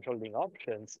thresholding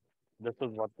options, this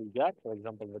is what we get. For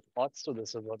example, with POTS2,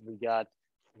 this is what we get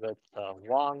with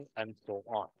Wang and so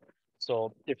on.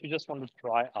 So if you just want to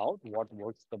try out what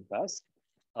works the best,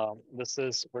 this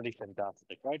is pretty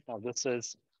fantastic, right? Now, this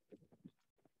is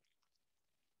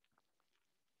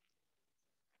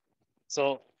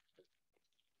so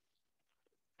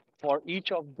for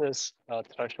each of these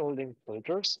thresholding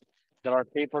filters, there are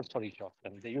papers for each of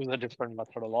them. They use a different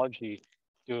methodology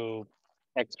to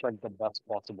extract the best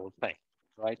possible thing,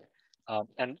 right? Um,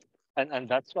 and and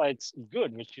that's why it's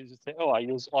good, which is to say, oh, I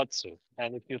use Otsu.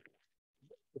 And if you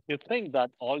think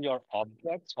that all your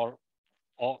objects or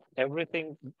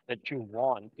everything that you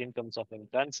want in terms of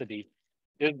intensity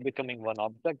is becoming one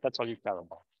object, that's all you care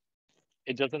about.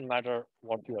 It doesn't matter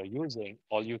what you are using.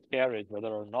 All you care is whether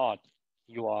or not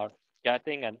you are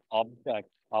getting an object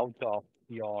um,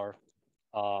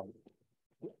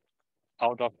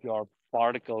 out of your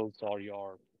particles or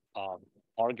your um,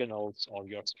 organelles or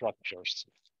your structures.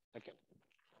 Okay.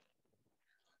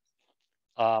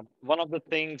 One of the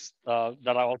things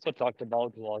that I also talked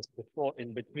about was before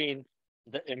in between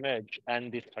the image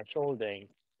and the thresholding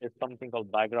is something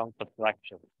called background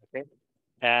subtraction. Okay.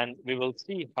 And we will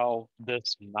see how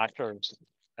this matters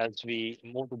as we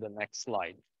move to the next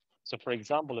slide. So for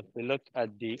example, if we look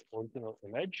at the original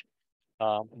image,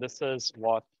 this is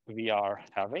what we are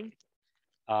having.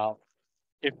 Uh,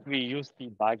 if we use the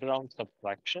background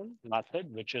subtraction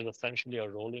method, which is essentially a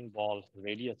rolling ball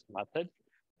radius method,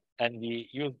 and we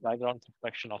use background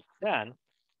subtraction of 10,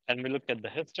 and we look at the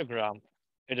histogram,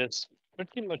 it is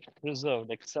pretty much preserved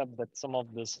except that some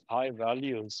of these high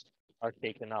values are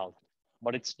taken out.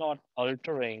 But it's not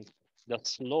altering the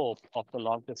slope of the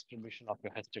log distribution of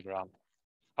your histogram.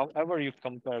 However, you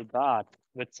compare that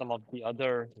with some of the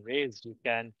other ways you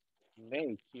can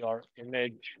make your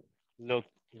image look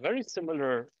very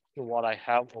similar to what I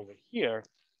have over here.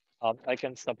 I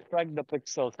can subtract the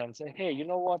pixels and say, hey, you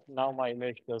know what? Now my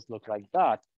image does look like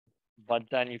that. But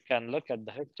then you can look at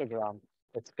the histogram,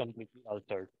 it's completely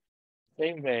altered.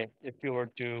 Same way, if you were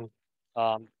to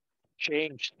um,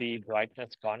 change the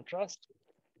brightness contrast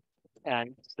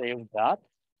and save that,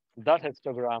 that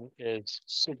histogram is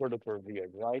super duper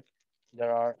weird, right?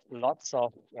 There are lots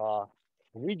of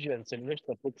regions in which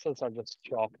the pixels are just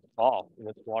chalked off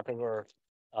with whatever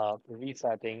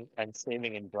resetting and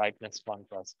saving in brightness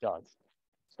contrast does.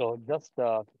 So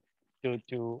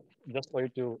to just for you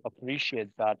to appreciate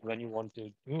that when you want to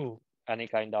do any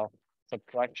kind of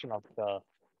subtraction of the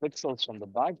pixels from the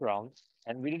background,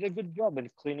 and we did a good job in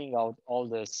cleaning out all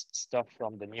this stuff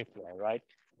from the nuclei, right?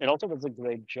 It also does a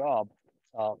great job,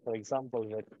 for example,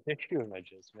 with tissue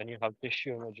images. When you have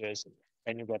tissue images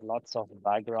and you get lots of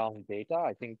background data,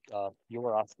 I think you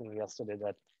were asking me yesterday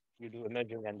that you do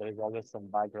imaging and there is always some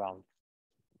background.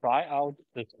 Try out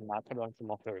this method on some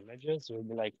of your images. You'll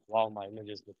be like, wow, my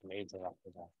images look amazing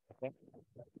after that. Okay.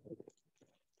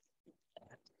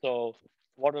 So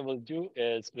what we will do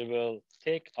is we will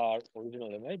take our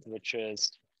original image, which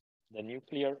is the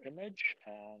nuclear image,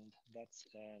 and that's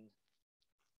in.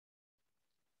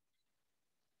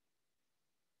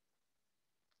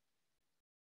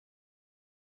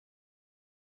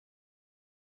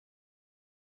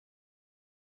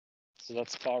 So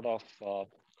that's part of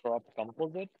crop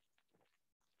composite,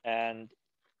 and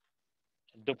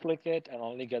duplicate and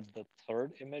only get the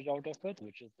third image out of it,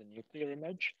 which is the nuclear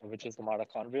image, which is the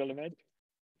mitochondrial image.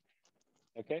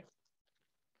 Okay.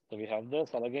 So we have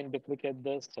this. I'll again duplicate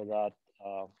this so that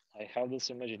Uh, I have this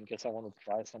image in case I want to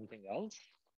try something else.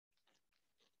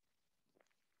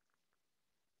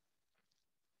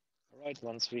 All right,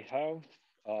 once we have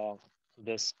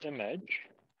this image,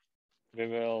 we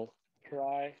will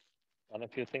try, and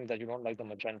if you think that you don't like the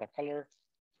magenta color,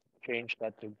 change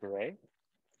that to gray.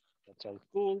 That's all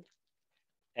cool.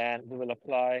 And we will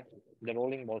apply the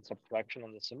rolling ball subtraction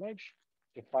on this image.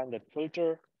 To find that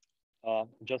filter,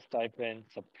 just type in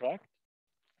subtract,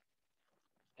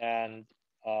 and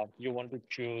you want to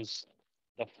choose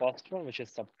the first one, which is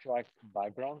subtract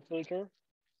background filter.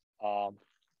 Um,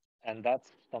 and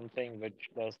that's something which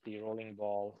does the rolling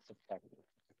ball subtraction.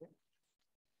 Okay?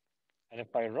 And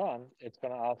if I run, it's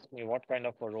going to ask me what kind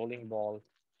of a rolling ball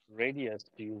radius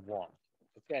do you want.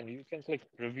 Okay, and you can click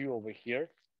preview over here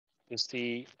to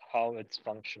see how it's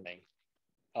functioning.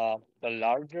 The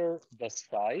larger the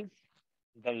size,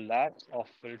 the less of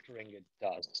filtering it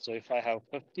does. So if I have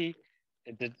 50,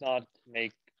 it did not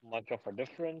make much of a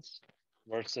difference,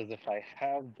 versus if I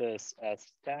have this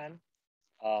as 10,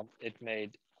 it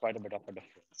made quite a bit of a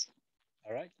difference.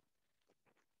 All right.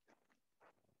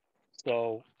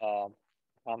 So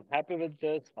I'm happy with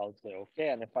this. I'll say okay.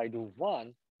 And if I do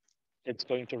one, it's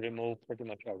going to remove pretty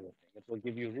much everything. It will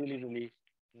give you really, really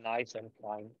nice and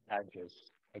fine edges.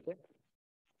 Okay.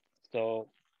 So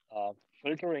uh,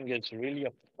 filtering is really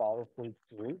a powerful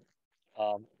tool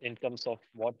in terms of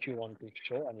what you want to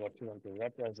show and what you want to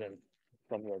represent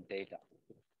from your data.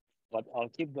 But I'll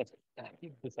keep this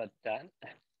at 10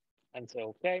 and say,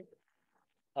 okay,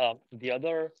 the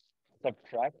other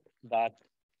subtract that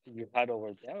you had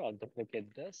over there, I'll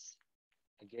duplicate this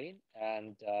again,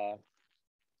 and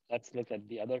let's look at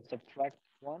the other subtract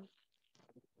one.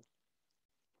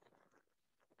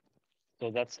 So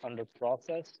that's under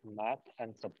process, math,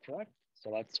 and subtract.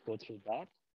 So let's go through that.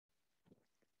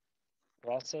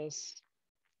 Process,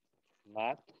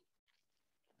 math,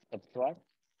 subtract,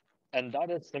 and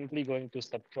that is simply going to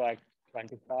subtract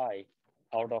 25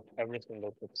 out of every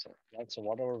single pixel, right? So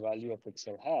whatever value a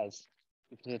pixel has,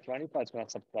 if it's a 25, it's going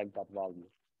to subtract that value.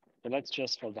 So let's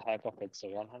just, for the heck of it,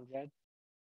 say 100.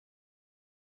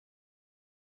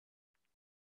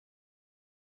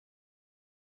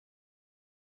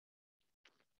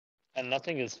 And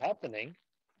nothing is happening.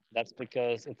 That's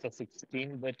because it's a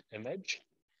 16-bit image.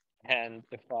 And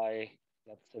if I,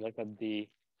 let's look at the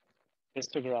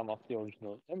histogram of the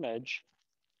original image,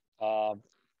 uh,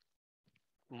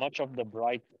 much of the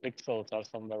bright pixels are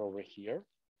somewhere over here.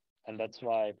 And that's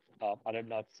why I did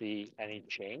not see any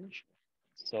change.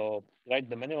 So, right,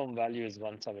 the minimum value is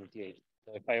 178.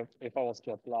 So if I was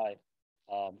to apply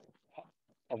um,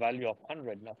 a value of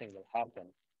 100, nothing will happen.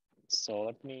 So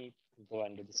let me go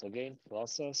and do this again.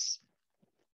 Process,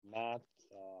 math,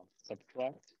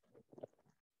 subtract,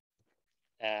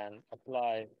 and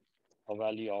apply a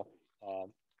value of uh,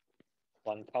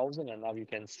 1000. And now you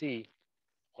can see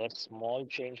a small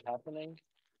change happening.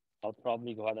 I'll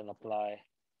probably go ahead and apply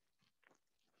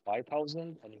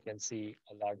 5000, and you can see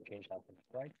a large change happening,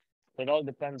 right? So it all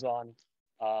depends on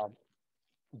um,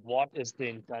 what is the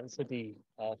intensity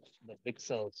of the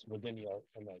pixels within your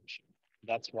image.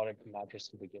 That's what it matters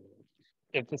to begin with.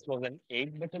 If this was an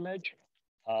 8-bit image,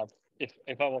 uh,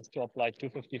 if I was to apply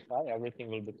 255, everything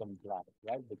will become black,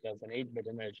 right? Because an 8-bit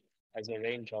image has a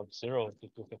range of 0 to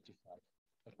 255.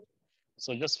 Okay.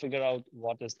 So just figure out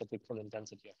what is the pixel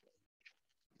intensity of it.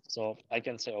 So I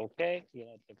can say, okay,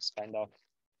 it's kind of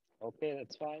okay,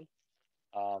 that's fine.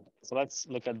 So let's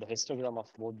look at the histogram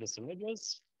of both these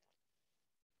images.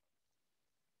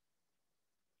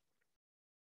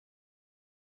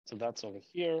 So that's over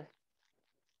here.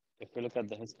 If we look at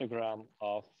the histogram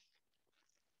of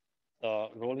the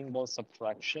rolling ball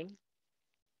subtraction,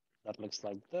 that looks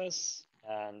like this.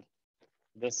 And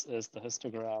this is the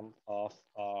histogram of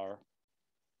our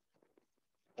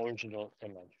original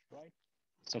image, right?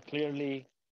 So clearly,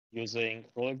 using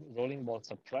rolling ball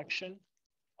subtraction,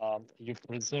 you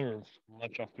preserve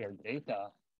much of your data,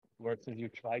 versus you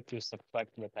try to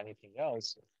subtract with anything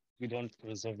else, you don't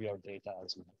preserve your data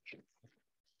as much.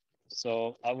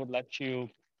 So I would let you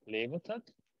play with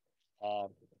it, uh,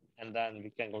 and then we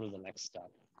can go to the next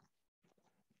step.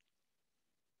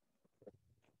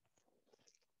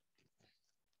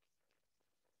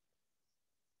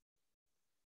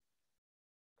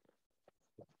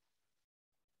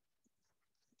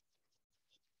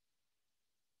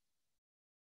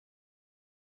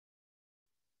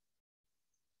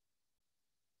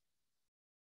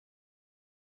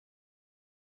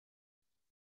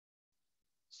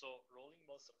 So rolling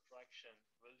ball subtraction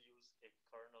will use a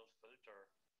kernel filter,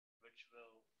 which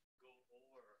will go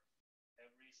over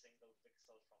every single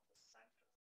pixel from the center.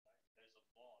 Right? There's a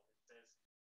ball. It says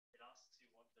it asks you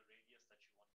what the radius that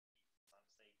you want to keep. So I'm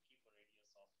saying keep a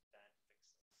radius of 10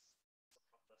 pixels. So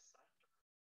from the center,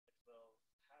 it will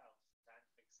have 10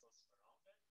 pixels around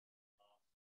it,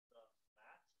 the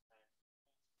mat, and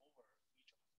move over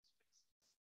each of those pixels.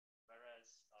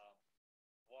 Whereas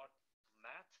what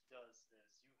math does is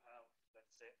you have,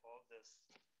 let's say, all this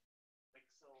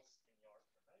pixels in your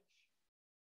image,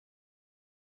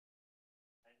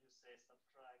 and you say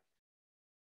subtract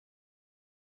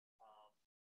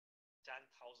 10,000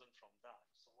 from that.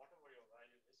 So whatever your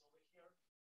value is over here,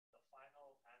 the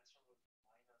final answer will be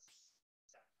minus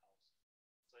 10,000.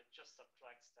 So it just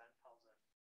subtracts 10,000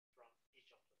 from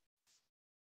each of them.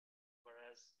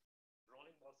 Whereas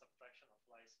rolling ball subtraction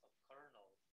applies a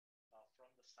kernel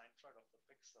from the centroid of the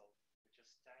pixel, which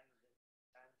is 10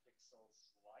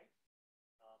 pixels wide,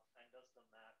 and does the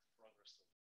math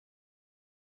progressively.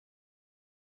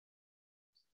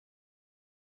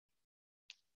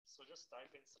 So just type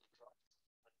in subtract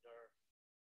under,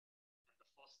 and the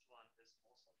first one is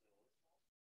most of the original.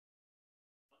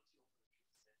 Once you open it,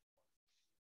 you say just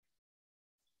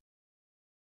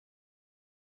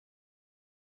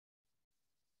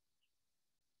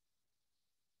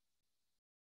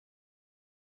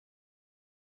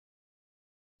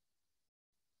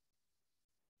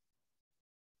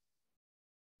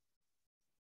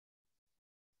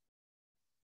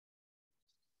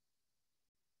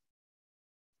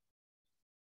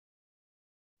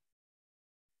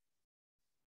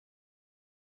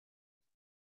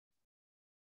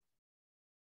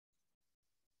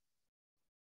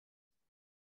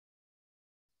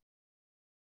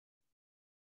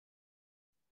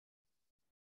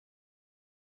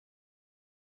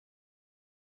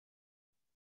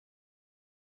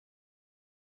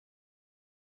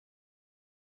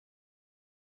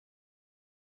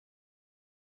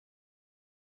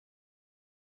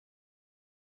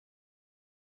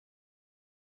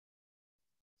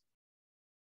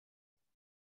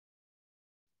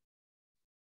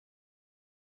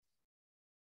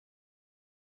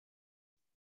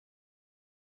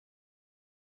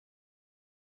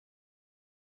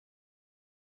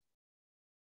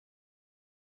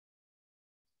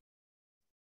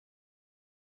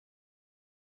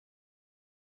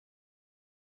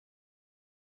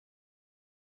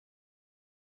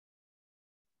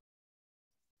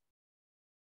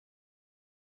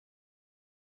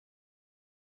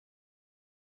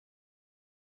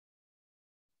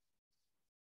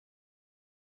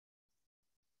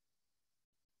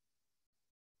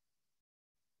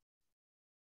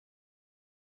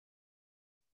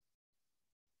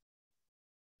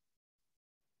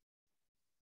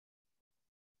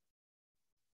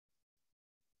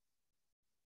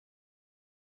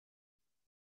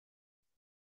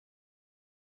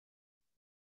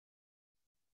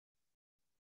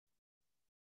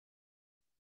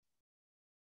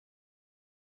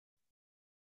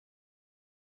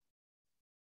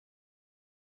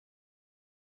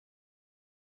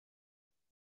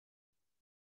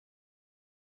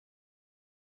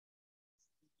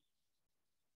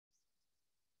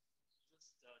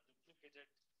duplicated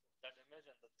that image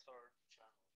in the third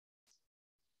channel. It's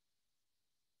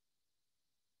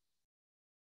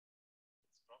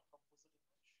from composite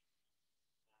image,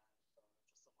 and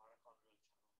just a mitochondrial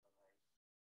channel that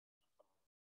I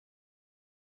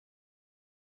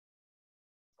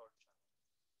third channel.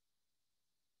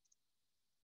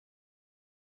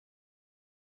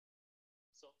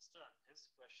 So Stan, his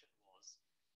question was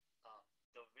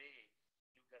the way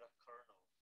you get a kernel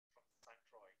from the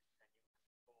centroid and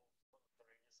you go with the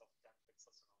radius of 10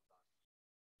 pixels around that.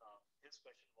 His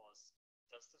question was,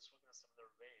 does this work in a similar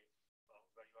way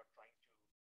where you are trying to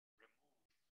remove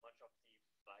much of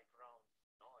the background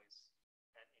noise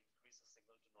and increase the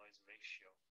signal to noise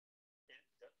ratio?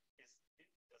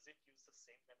 Does it use the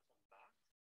same kind of math?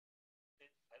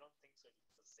 I don't think so. It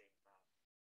uses the same math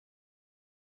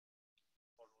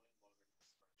for rolling ball radius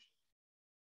correction.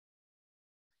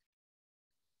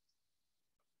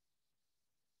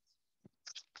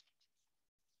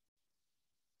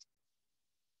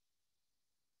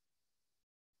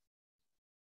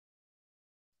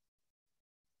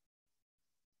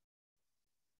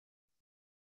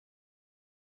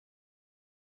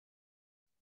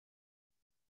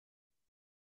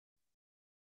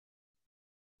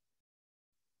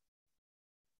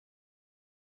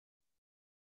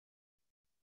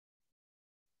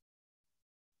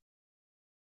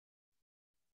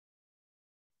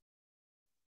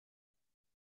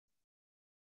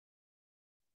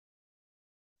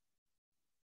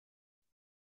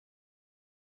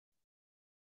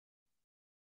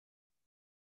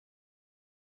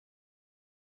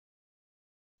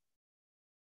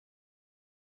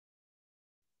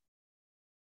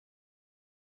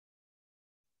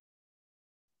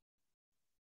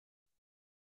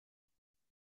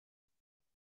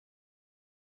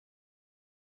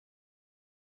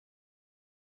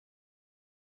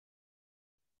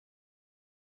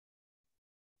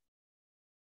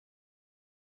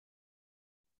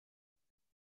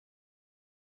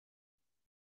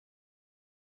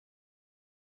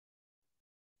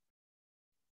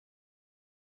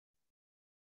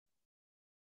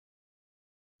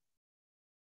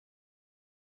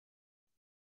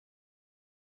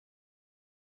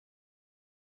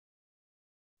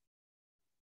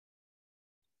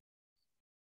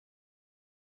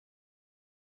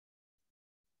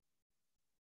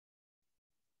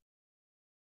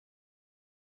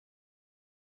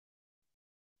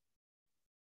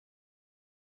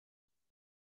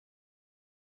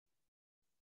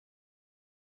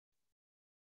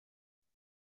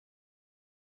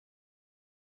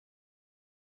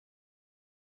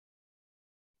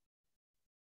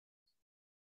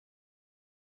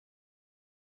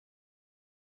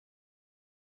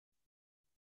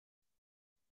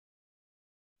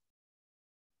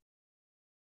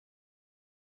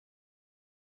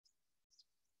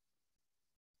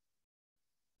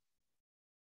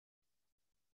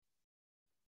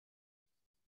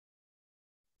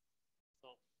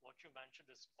 what you mentioned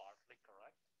is partly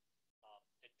correct.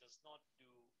 It does not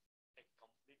do a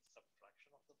complete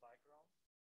subtraction of the background,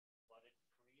 but it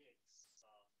creates. So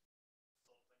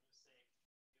when you say give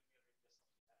me a radius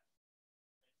of 10,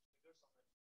 it triggers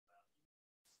on the value,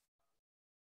 subtracts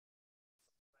 10 value,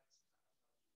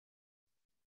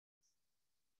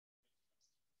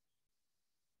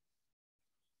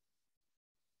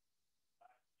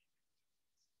 back into the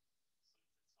radius.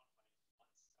 So it's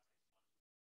not like one static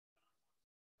value,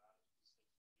 and I want value to say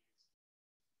creates.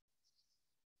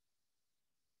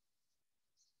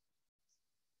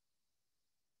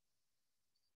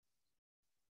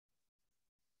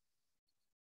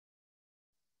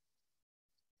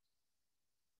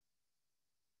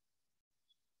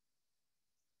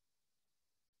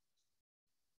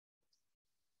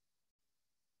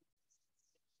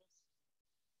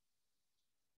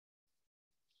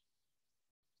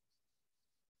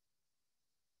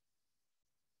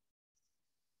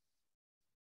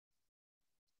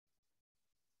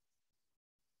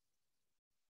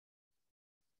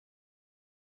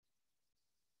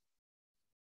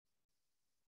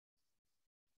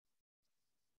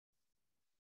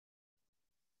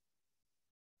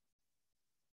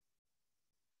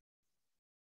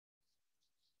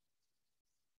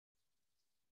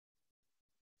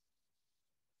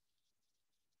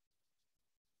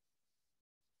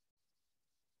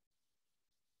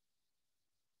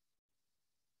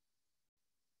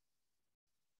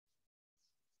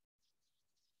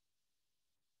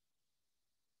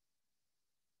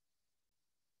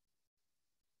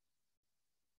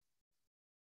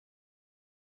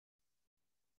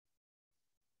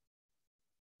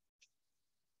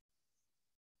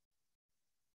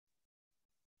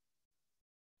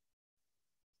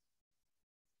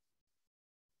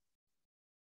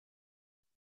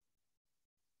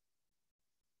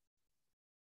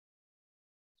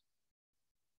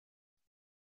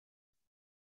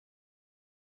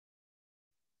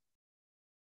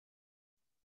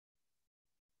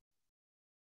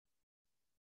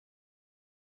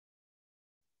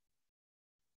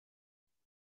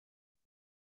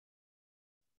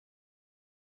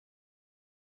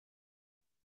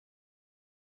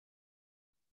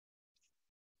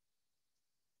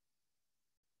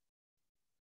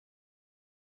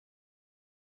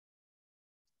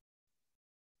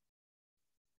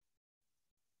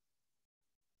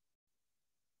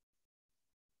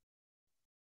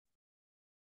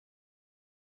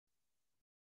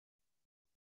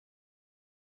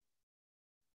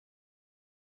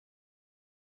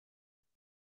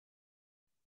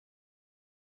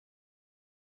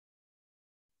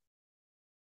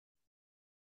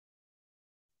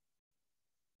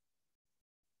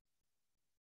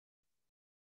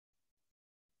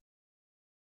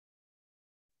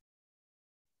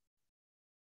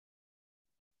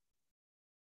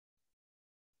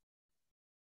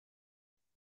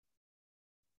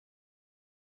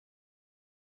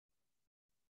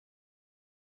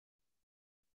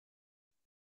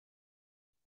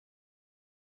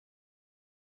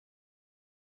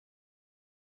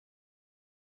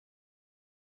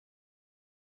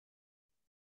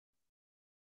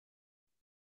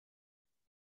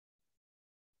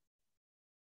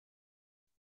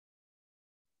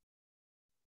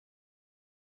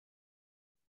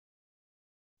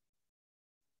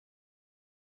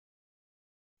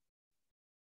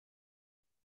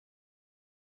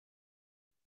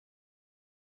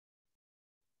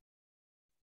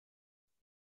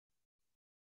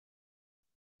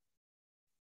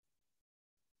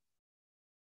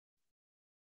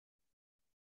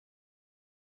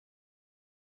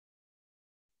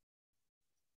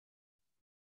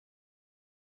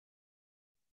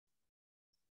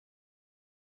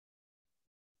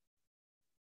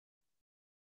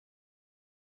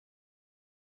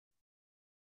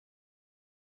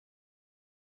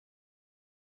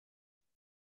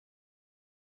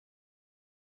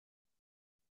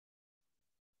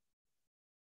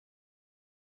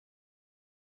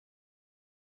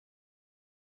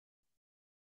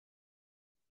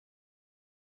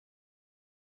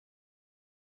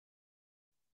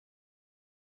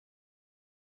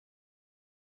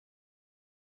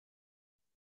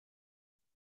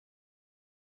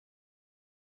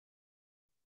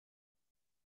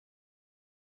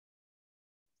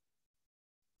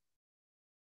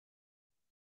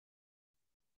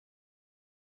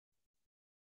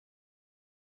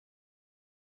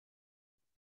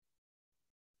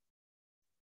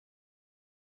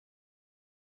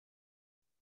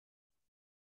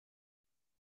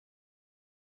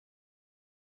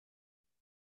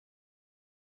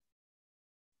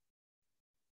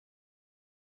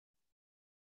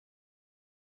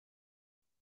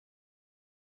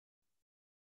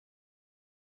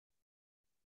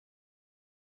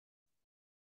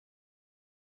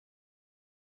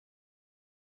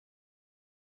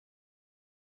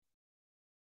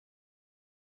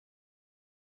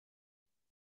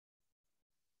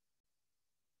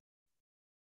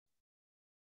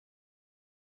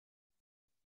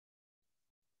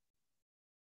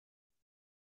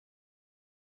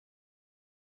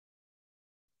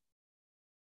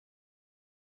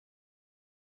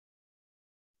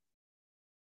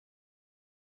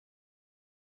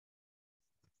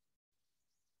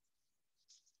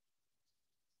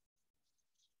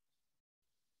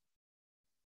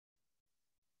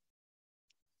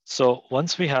 So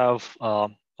once we have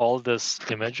all these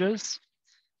images,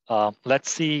 let's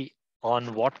see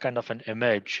on what kind of an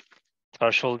image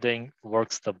thresholding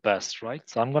works the best, right?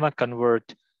 So I'm going to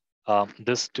convert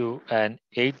this to an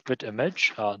 8-bit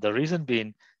image. The reason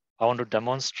being, I want to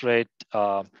demonstrate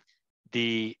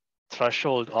the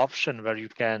threshold option where you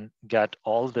can get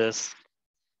all this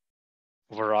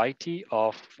variety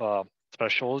of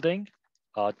thresholding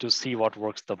to see what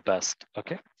works the best.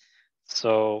 Okay,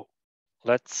 so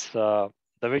let's the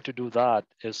way to do that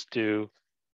is to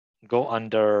go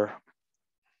under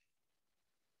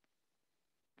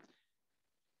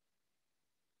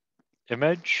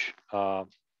image,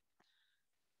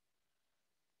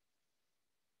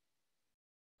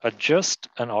 adjust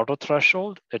an auto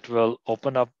threshold. It will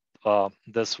open up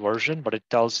this version, but it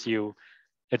tells you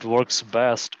it works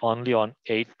best only on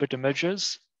 8-bit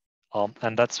images.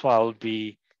 And that's why I'll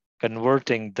be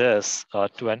converting this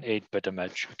to an 8-bit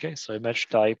image. Okay, so image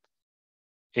type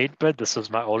 8-bit. This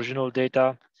is my original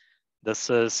data.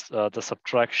 This is the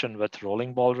subtraction with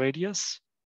rolling ball radius.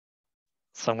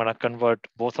 So I'm going to convert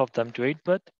both of them to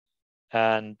 8-bit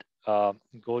and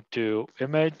go to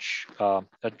image,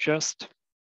 adjust,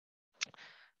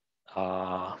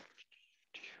 uh,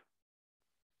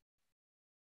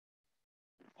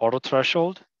 auto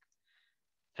threshold,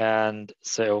 and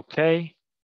say OK.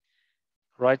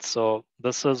 Right, so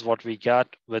this is what we get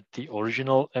with the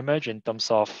original image in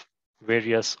terms of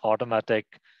various automatic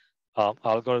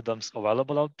algorithms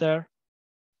available out there.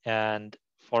 And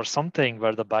for something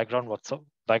where the background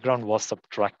was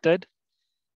subtracted,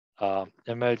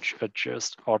 image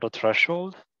adjust auto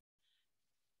threshold.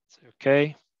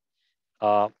 Okay,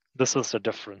 this is the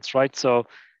difference, right? So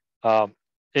um,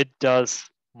 it does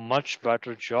much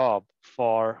better job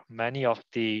for many of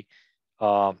the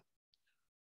uh,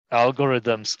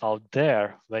 algorithms out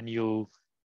there when you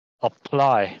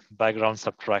apply background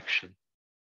subtraction.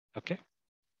 Okay.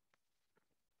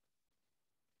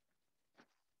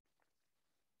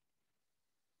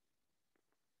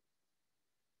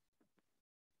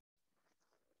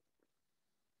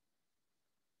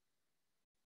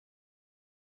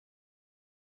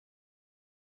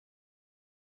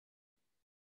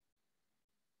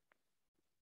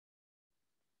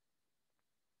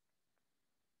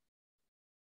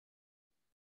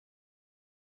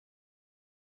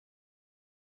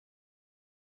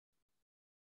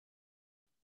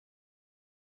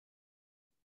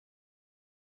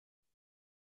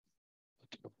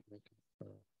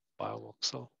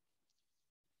 BioVoxel.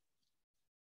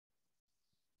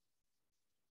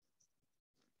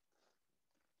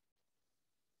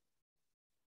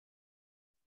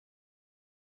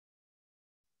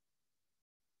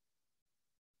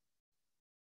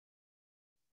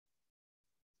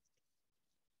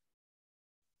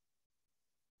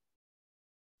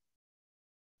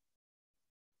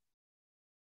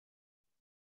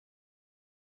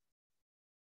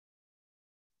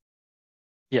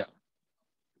 Yeah,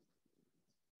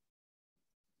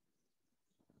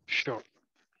 sure.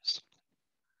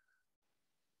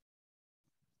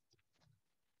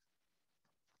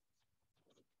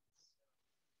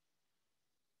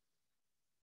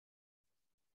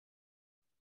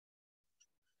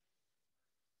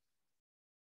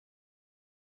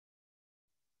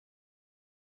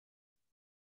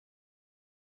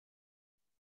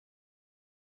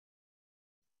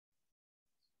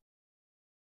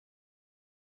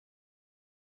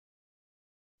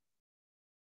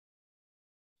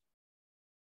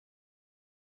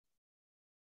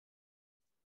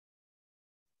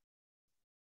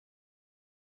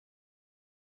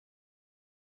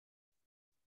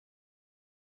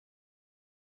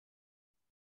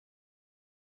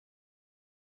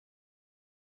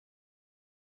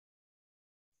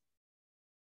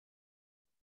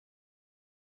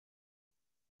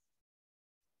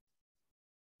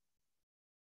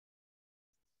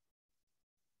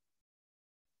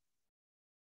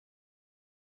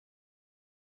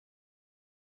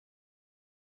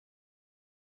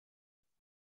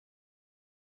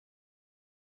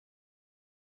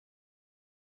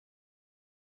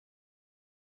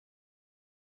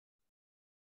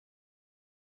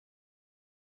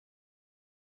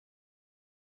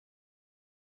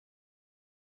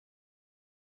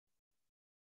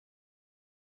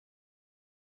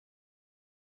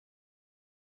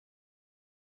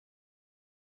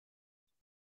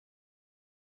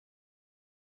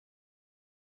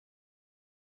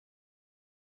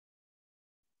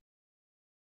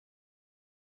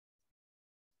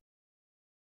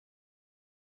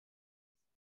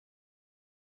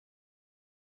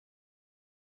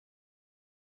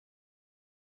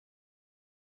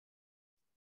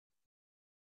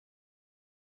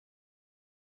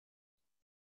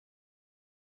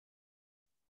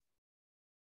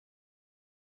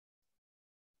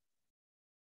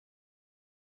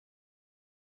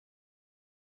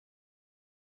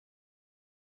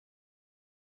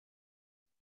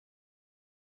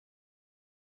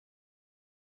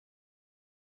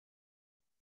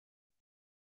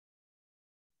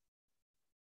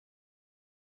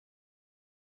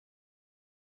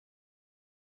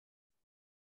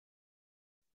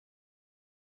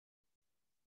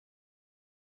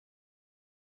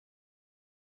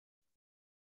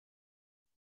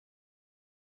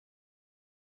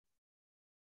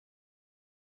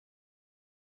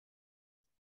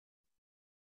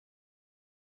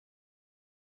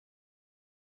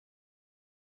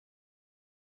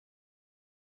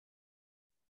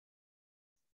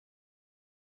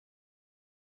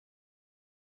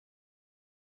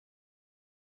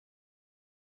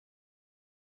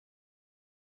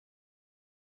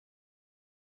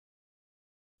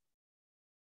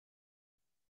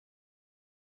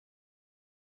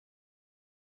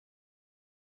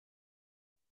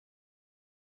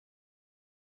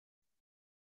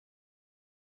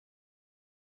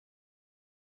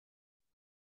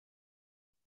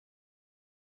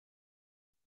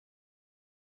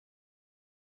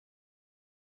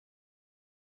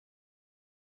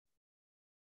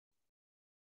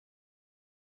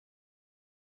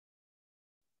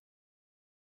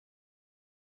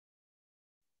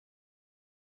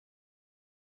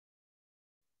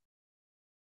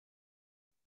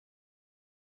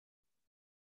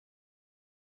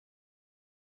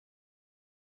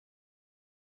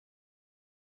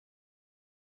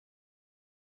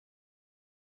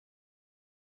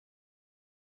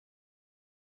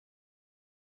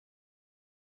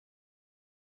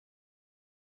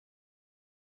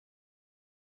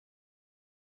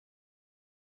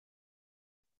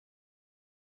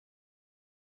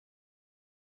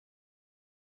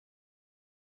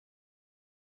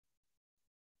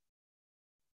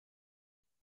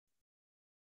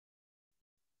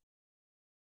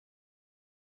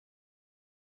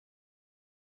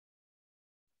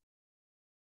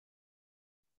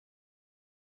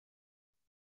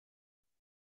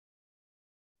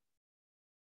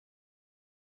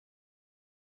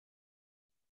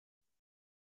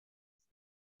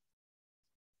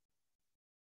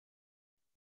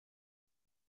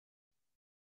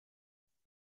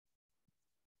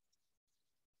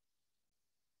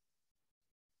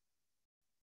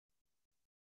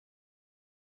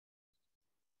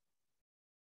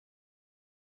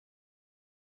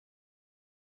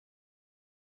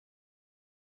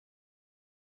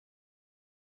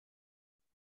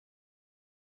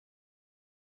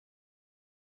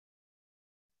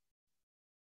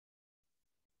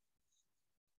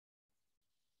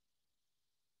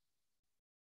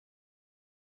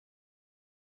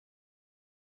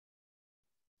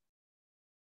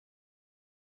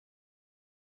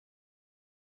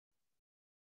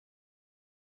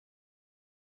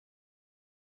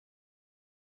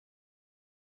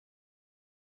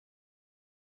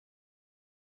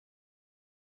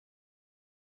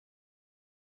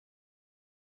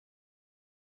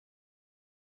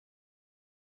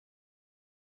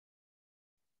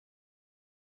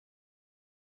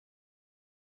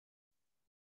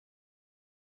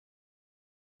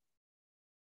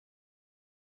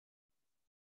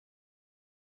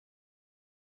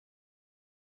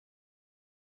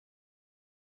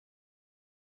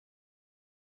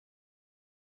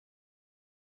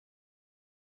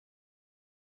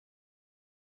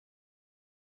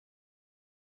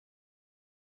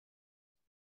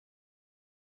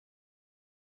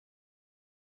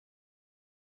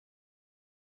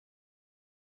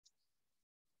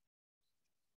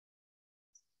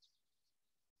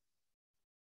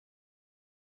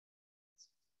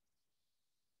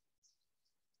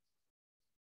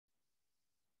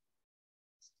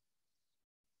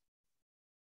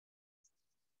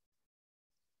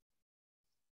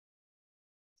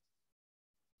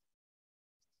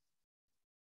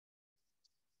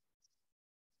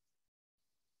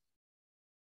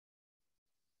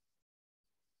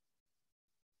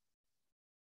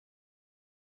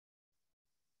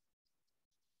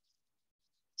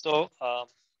 So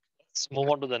let's move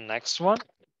on to the next one,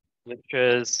 which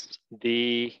is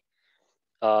I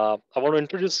want to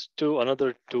introduce to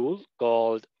another tool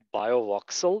called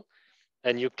BioVoxel,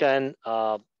 and you can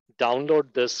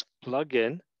download this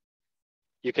plugin.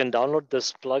 You can download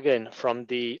this plugin from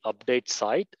the update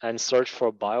site and search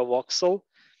for BioVoxel.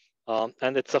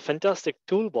 And it's a fantastic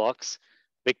toolbox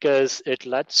because it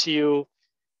lets you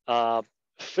uh,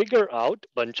 figure out a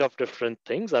bunch of different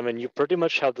things. I mean, you pretty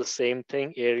much have the same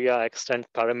thing, area, extent,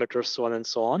 parameters, so on and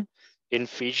so on in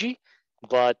Fiji,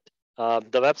 but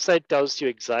the website tells you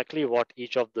exactly what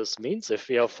each of this means if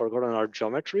we have forgotten our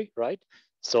geometry, right?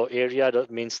 So area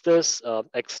means this,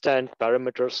 extent,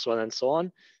 parameters, so on and so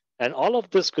on. And all of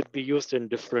this could be used in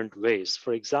different ways.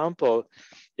 For example,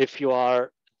 if you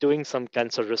are doing some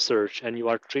cancer research and you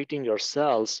are treating your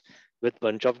cells with a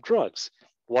bunch of drugs,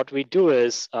 what we do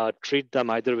is treat them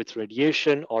either with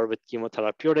radiation or with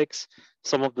chemotherapeutics.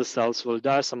 Some of the cells will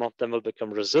die, some of them will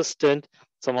become resistant,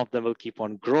 some of them will keep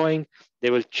on growing. They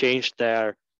will change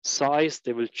their size,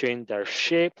 they will change their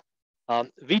shape.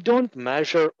 We don't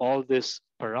measure all these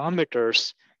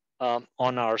parameters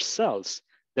on our cells.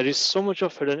 There is so much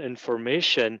of hidden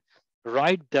information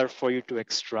right there for you to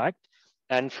extract.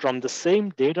 And from the same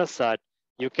data set,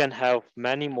 you can have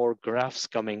many more graphs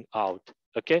coming out.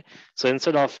 Okay, so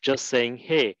instead of just saying,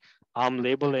 "Hey, I'm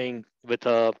labeling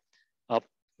a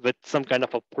with some kind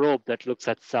of a probe that looks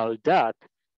at cell death,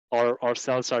 or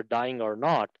cells are dying or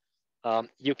not,"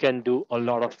 you can do a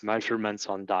lot of measurements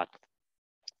on that.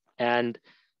 And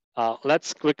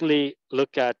let's quickly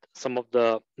look at some of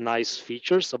the nice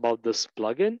features about this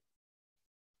plugin.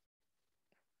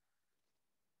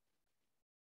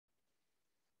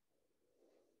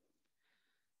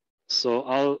 So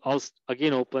I'll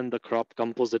again open the crop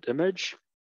composite image.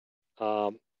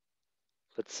 Um,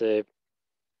 let's say,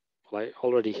 well, I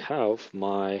already have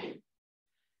my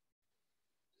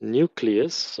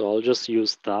nucleus, so I'll just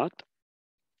use that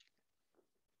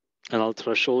and I'll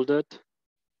threshold it.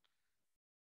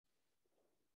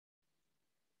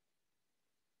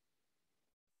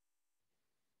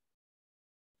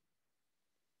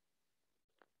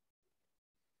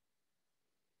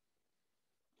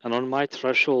 And on my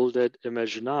thresholded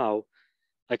image now,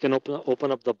 I can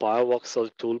open up the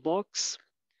BioVoxel toolbox.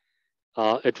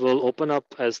 It will open up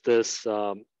as this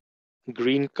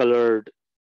green colored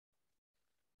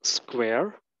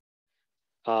square.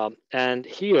 And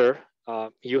here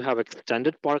you have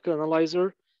extended Parker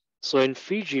analyzer. So in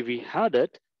Fiji, we had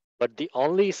it, but the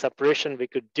only separation we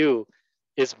could do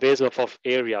is based off of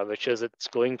area, which is it's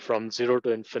going from 0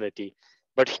 to infinity.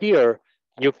 But here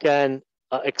you can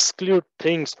exclude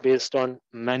things based on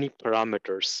many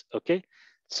parameters. Okay,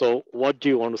 so what do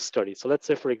you want to study? So let's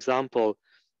say, for example,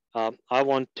 I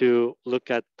want to look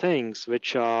at things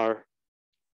which are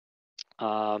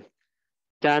uh,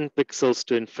 10 pixels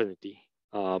to infinity,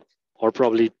 or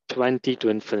probably 20 to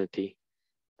infinity.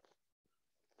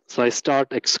 So I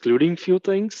start excluding few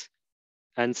things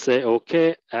and say,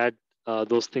 okay, add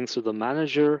those things to the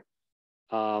manager,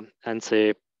 and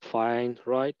say, fine,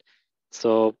 right?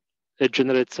 So it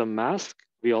generates a mask.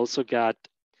 We also get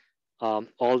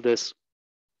all this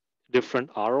different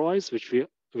ROIs, which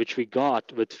we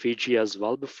got with Fiji as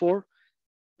well before.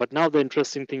 But now the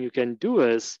interesting thing you can do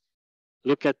is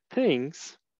look at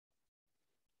things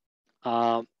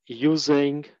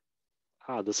using,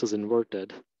 this is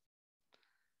inverted.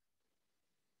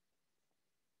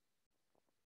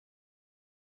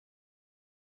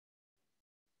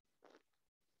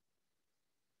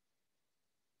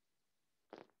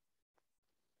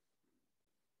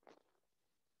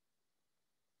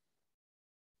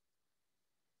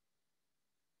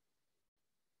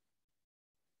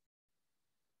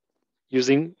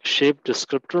 Using shape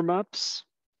descriptor maps.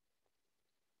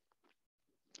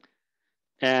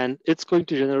 And it's going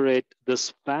to generate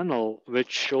this panel which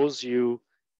shows you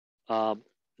uh,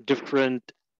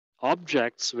 different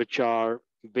objects which are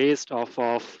based off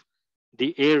of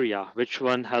the area, which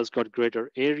one has got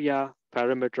greater area,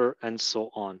 parameter, and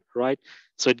so on, right?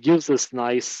 So it gives this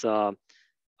nice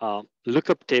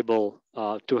lookup table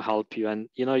to help you. And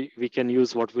we can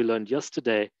use what we learned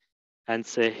yesterday and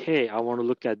say, hey, I want to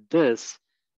look at this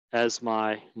as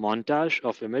my montage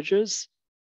of images,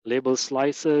 label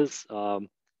slices,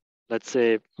 let's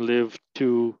say live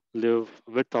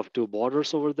width of two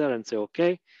borders over there, and say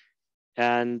okay.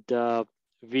 And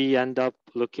we end up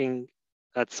looking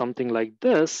at something like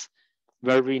this,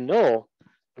 where we know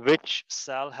which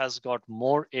cell has got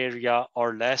more area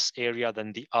or less area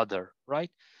than the other,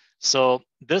 right? So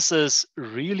this is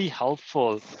really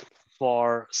helpful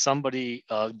for somebody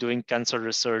doing cancer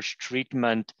research,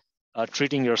 treatment,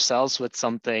 treating your cells with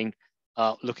something.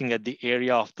 looking at the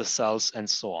area of the cells and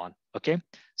so on. Okay,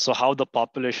 so how the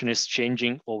population is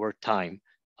changing over time.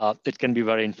 It can be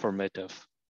very informative.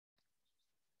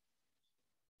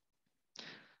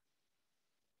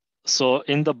 So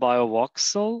in the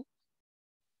biovoxel,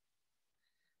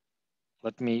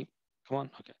 let me, come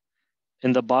on, okay.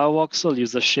 In the biovoxel,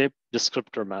 use the shape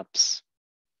descriptor maps.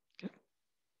 Okay.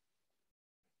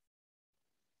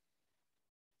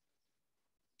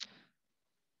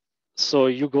 So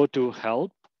you go to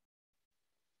help,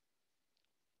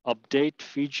 update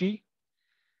Fiji,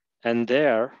 and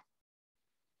there,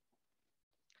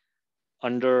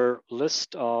 under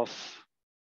list of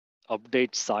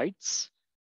update sites,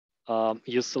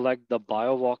 you select the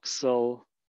biovoxel.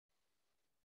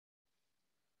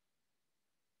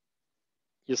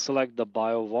 You select the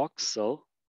biovoxel,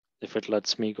 if it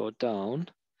lets me go down.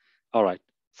 All right,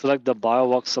 select the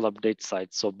biovoxel update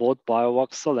site. So both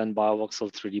biovoxel and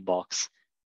biovoxel 3D box.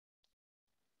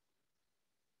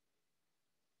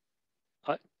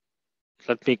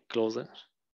 Let me close it.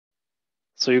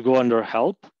 So you go under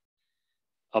help,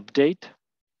 update.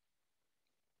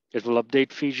 It will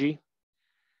update Fiji.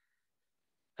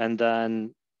 And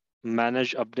then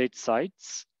manage update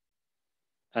sites.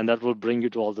 And that will bring you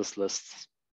to all these lists.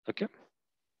 Okay.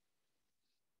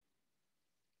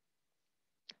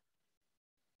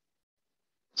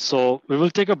 So we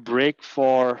will take a break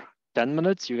for 10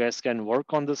 minutes. You guys can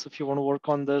work on this if you want to work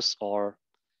on this, or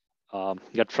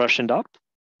get freshened up.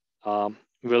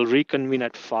 We'll reconvene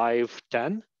at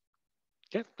 5:10.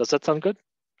 Okay, does that sound good?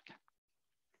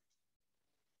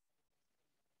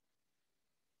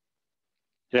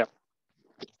 Yeah.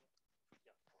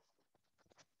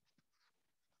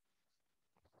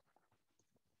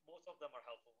 Both of them are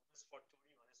helpful. One is for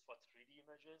 2D, one is for 3D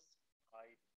images.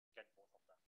 I get both of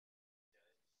them.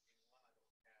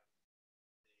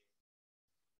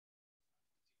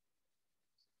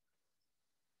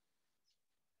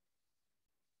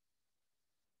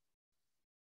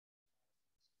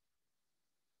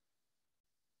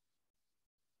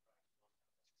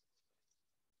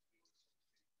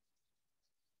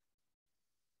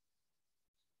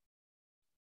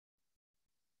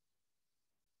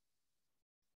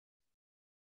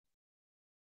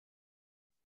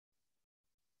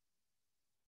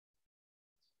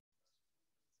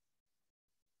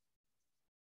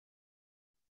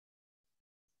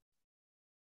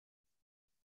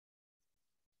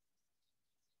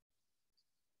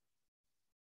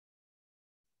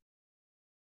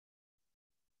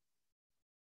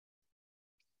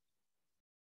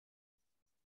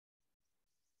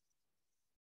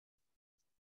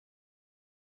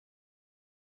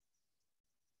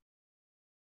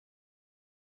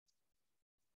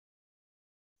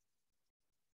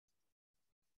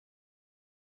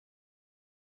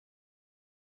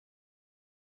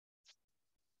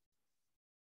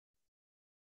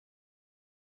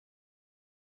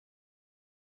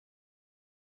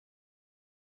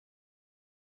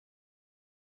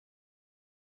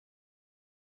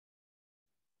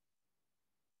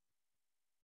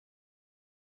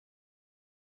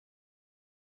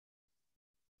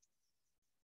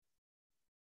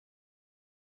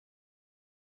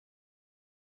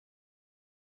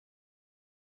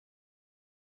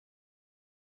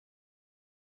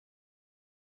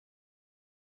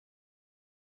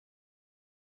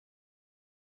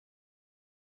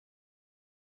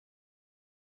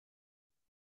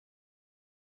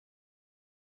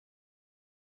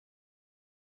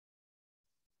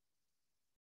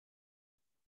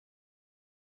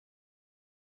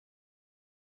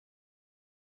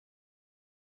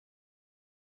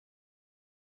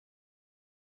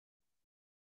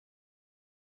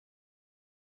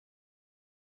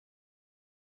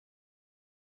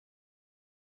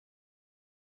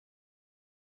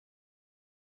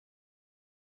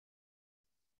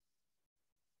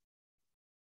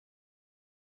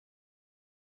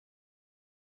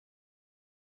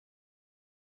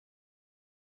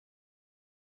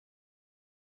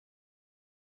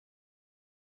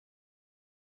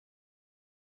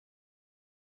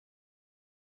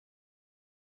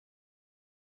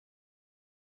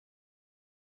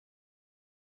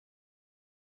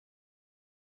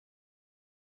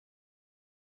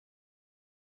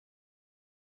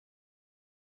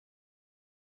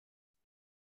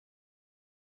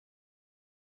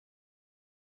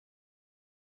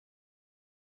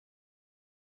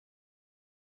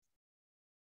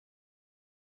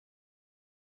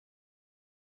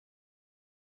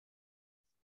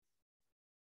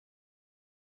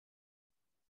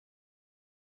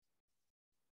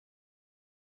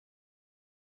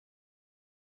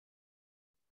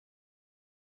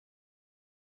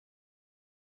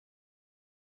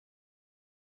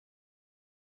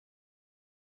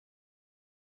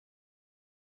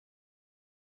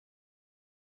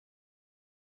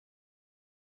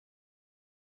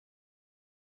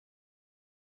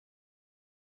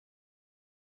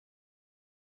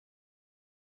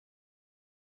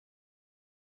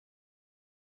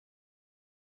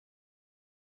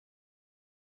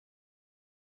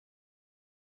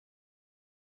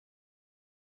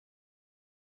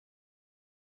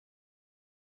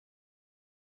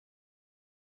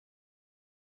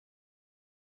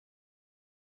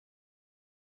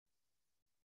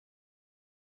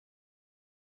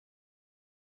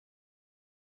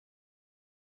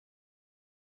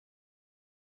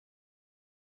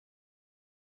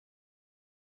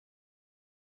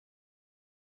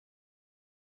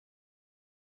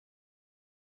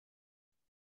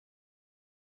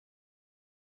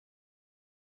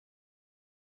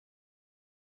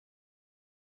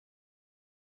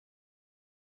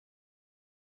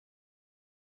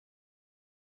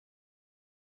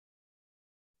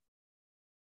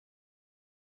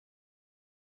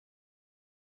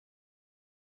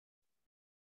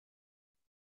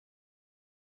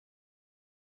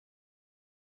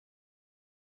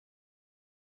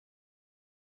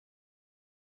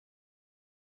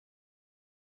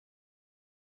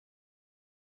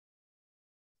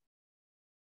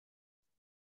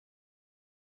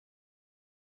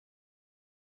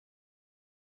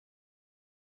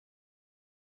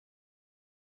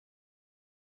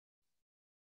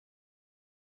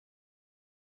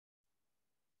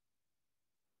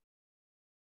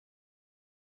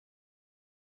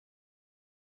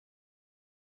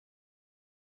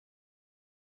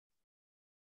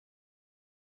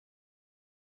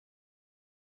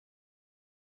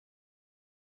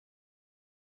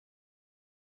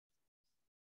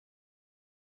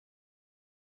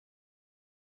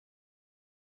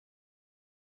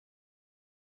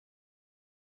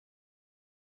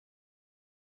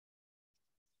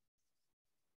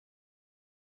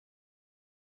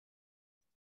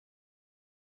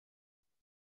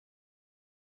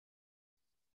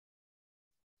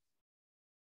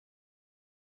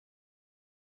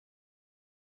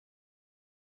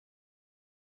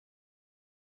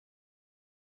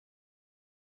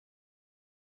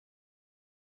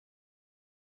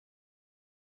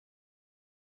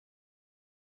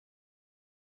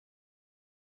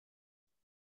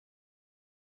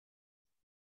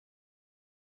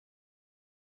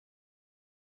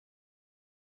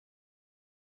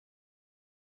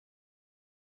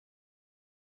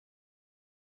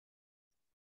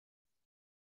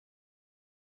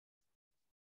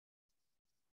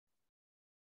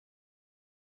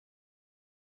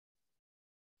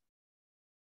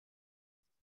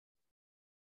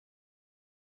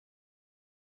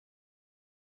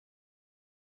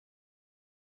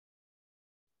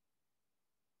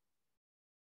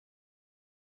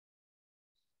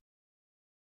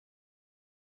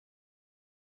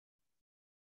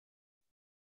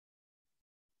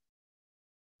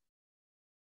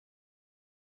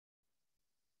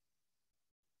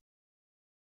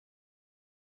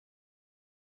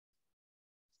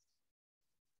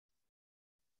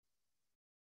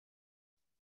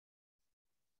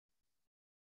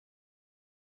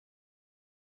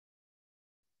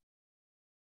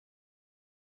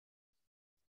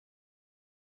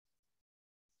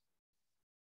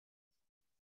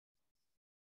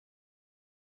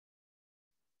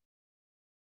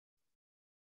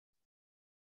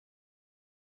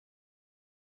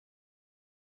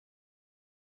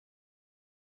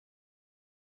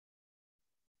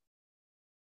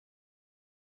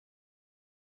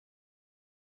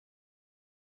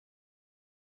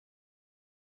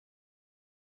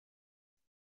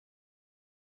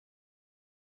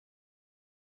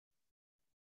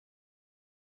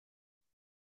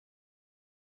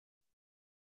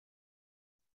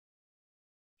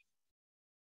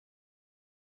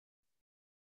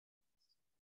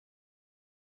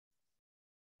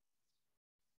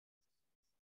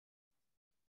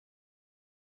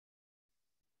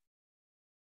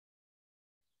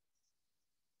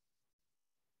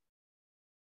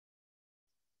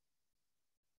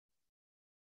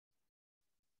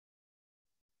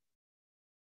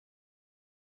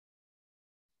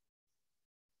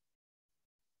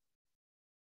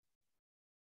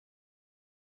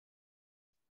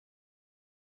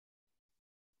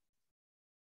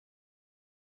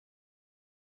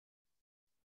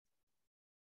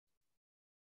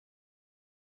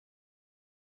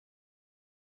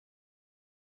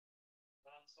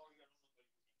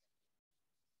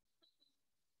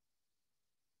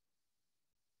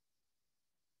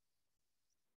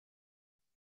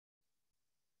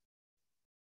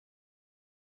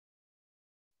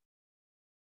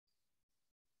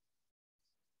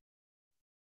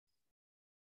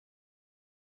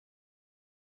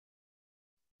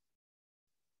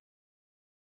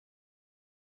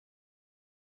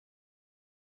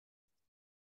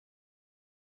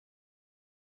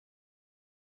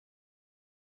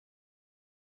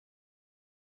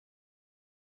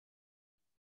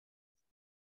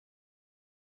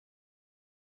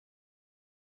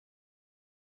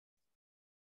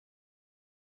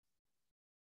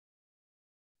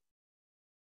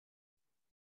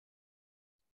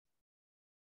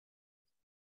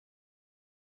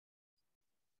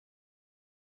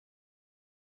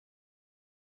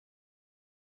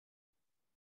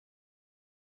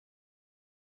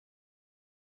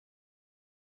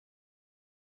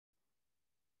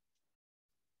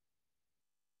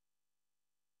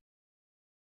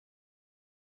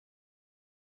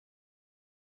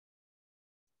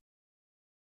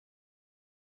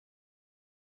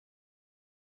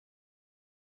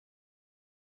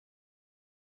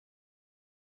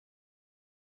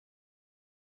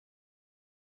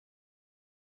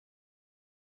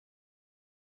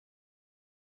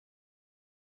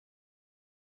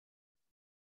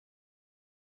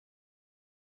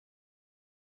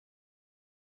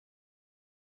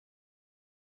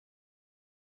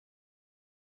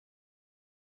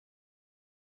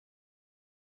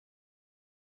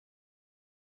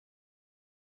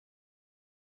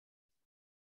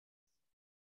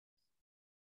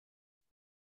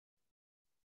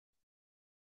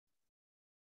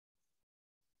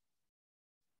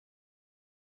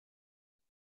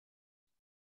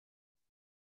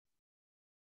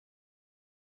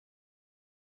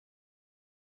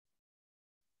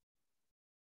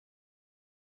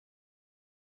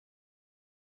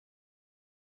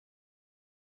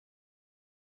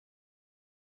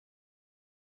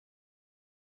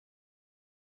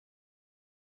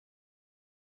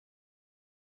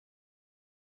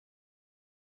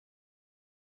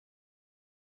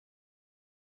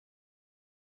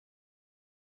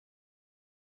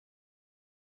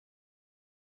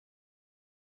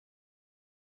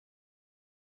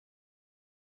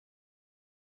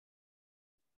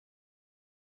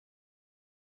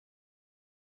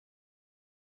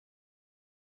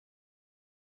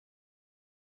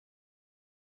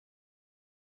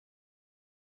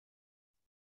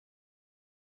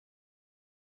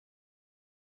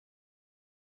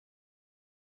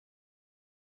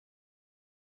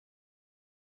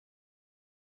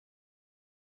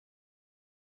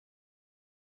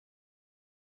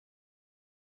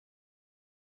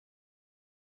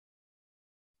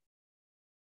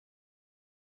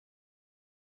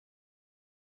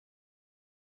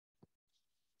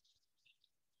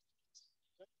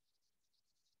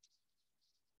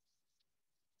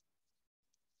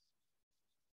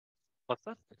 What's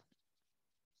that?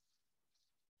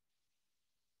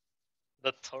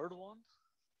 The third one?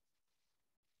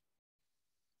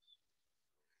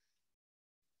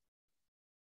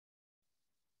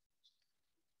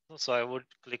 No, so I would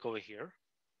click over here.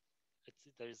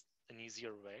 There's an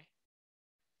easier way.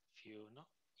 If you know,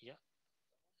 yeah,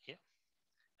 yeah,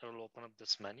 it will open up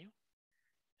this menu,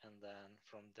 and then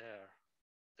from there,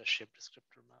 the shape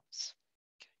descriptor maps.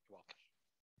 Okay, you're welcome.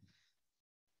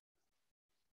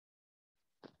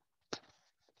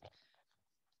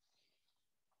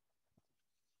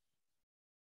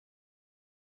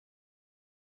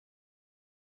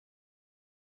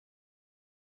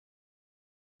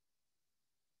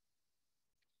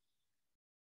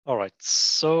 All right,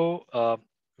 so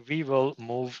we will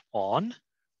move on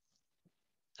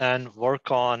and work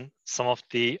on some of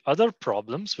the other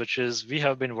problems, which is we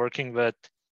have been working with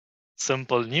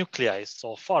simple nuclei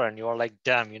so far, and you are like,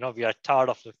 damn, we are tired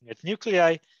of looking at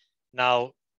nuclei.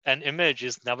 Now, an image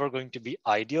is never going to be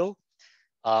ideal.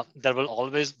 There will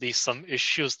always be some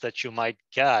issues that you might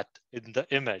get in the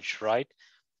image, right?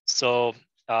 So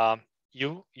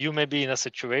you may be in a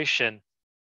situation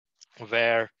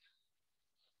where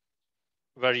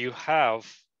you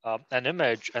have an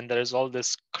image and there is all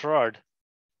this crud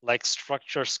like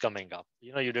structures coming up.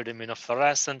 You did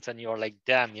immunofluorescence and you're like,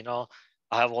 damn,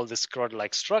 I have all this crud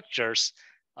like structures.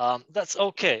 That's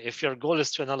okay. If your goal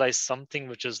is to analyze something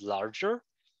which is larger,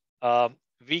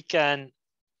 we can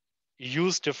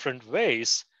use different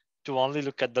ways to only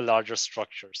look at the larger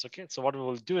structures. Okay, so what we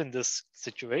will do in this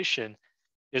situation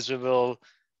is we will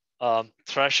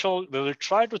we will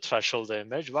try to threshold the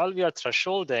image. While we are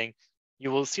thresholding, you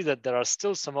will see that there are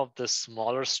still some of the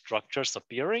smaller structures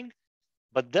appearing,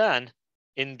 but then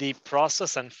in the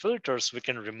process and filters, we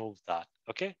can remove that.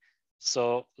 Okay,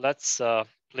 so let's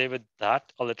play with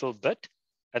that a little bit.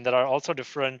 And there are also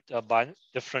different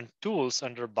tools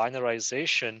under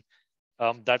binarization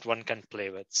that one can play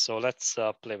with. So let's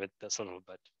play with this a little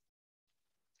bit.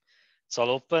 So I'll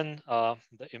open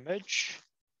the image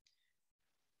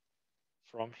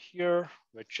from here,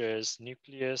 which is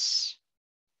nucleus.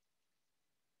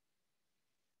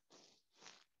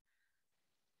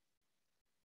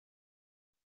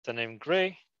 The name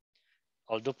gray.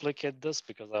 I'll duplicate this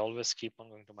because I always keep on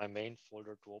going to my main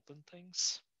folder to open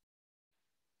things.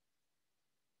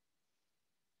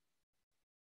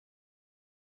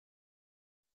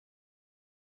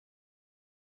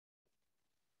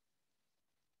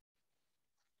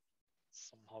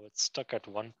 Somehow it's stuck at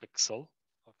 1 pixel.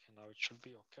 Okay, now it should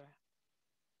be okay.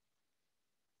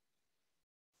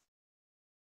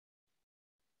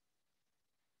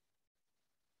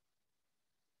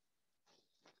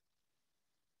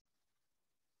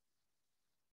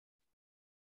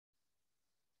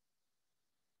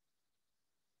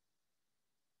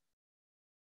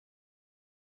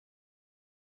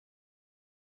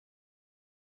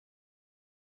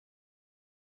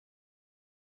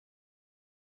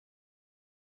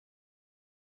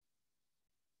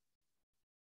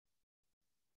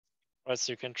 Right,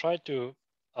 so you can try to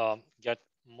get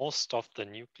most of the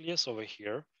nucleus over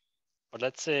here, but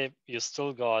let's say you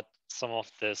still got some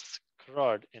of this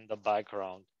crud in the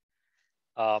background,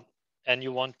 and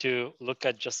you want to look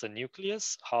at just the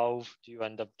nucleus. How do you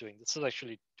end up doing? This is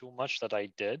actually too much that I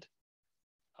did.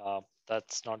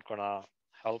 That's not gonna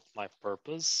help my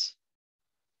purpose.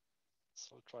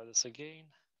 So I'll try this again.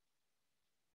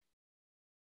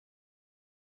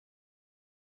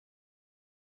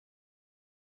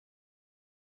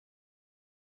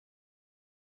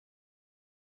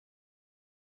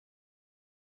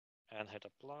 And hit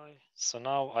apply. So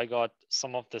now I got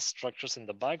some of the structures in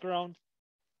the background.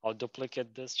 I'll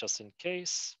duplicate this just in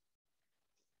case.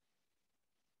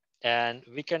 And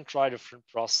we can try different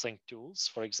processing tools.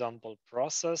 For example,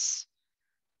 process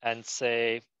and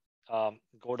say,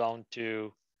 go down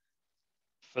to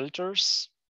filters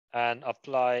and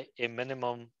apply a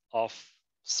minimum of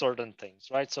certain things,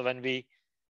 right? So when we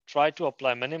try to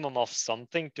apply minimum of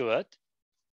something to it,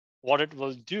 what it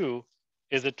will do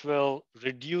is it will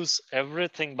reduce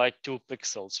everything by 2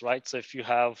 pixels, right? So if you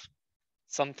have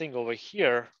something over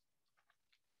here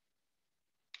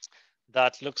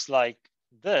that looks like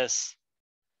this,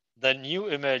 the new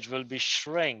image will be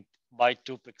shrinked by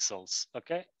 2 pixels,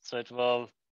 okay? So it will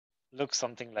look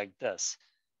something like this.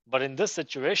 But in this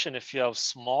situation, if you have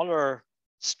smaller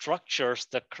structures,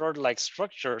 the crud-like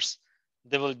structures,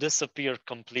 they will disappear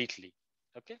completely,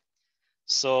 okay?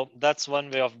 So that's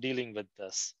one way of dealing with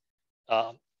this.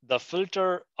 The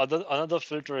filter, another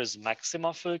filter is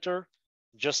maxima filter.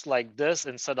 Just like this,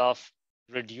 instead of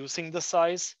reducing the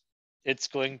size, it's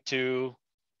going to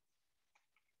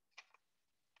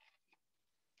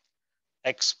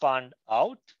expand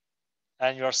out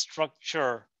and your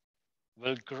structure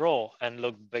will grow and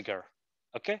look bigger.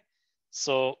 Okay.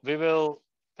 So we will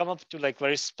come up to like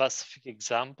very specific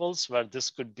examples where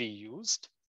this could be used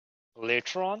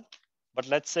later on. But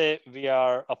let's say we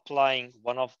are applying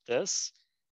one of this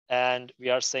and we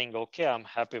are saying, okay, I'm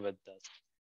happy with this.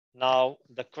 Now,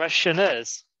 the question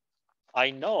is,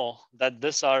 I know that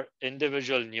these are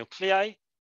individual nuclei,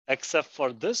 except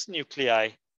for this nuclei,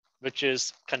 which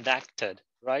is connected,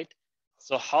 right?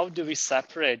 So how do we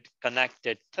separate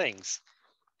connected things?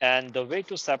 And the way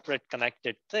to separate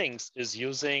connected things is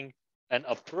using an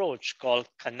approach called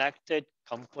connected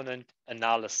component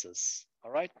analysis,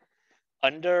 all right?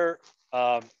 Under,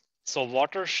 so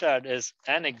watershed is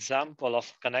an example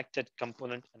of connected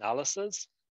component analysis.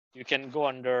 You can go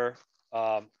under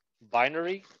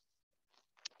binary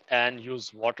and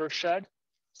use watershed.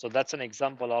 So that's an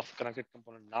example of connected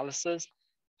component analysis.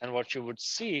 And what you would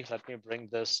see, let me bring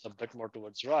this a bit more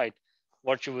towards right.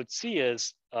 What you would see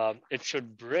is it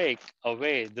should break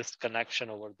away this connection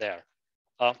over there.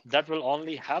 That will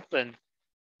only happen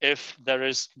if there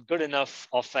is good enough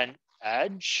of an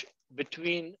edge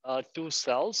between two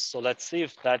cells. So let's see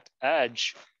if that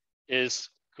edge is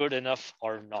good enough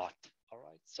or not. All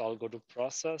right, so I'll go to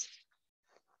process,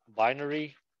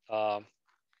 binary, um,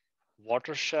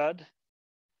 watershed,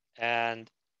 and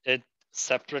it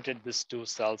separated these two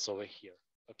cells over here.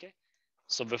 Okay,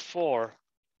 so before,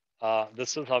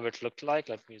 this is how it looked like.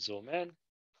 Let me zoom in.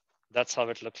 That's how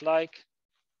it looked like.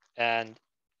 And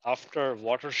after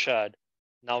watershed,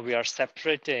 now we are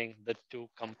separating the two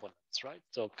components, right?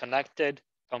 So connected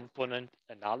component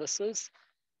analysis,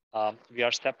 we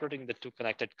are separating the two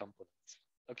connected components.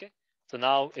 Okay, so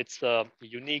now it's a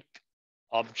unique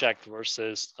object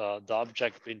versus the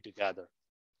object being together.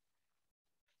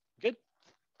 Good.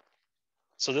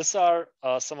 So these are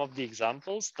some of the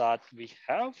examples that we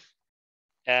have,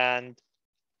 and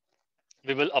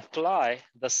we will apply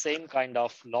the same kind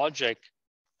of logic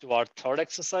to our third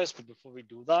exercise. But before we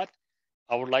do that,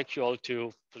 I would like you all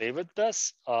to play with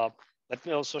this. Let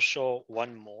me also show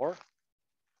one more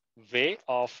way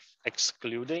of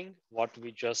excluding what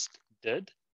we just did.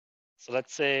 So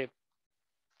let's say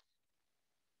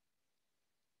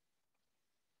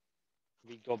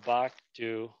we go back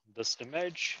to this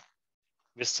image.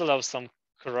 We still have some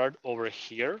crud over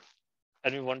here,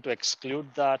 and we want to exclude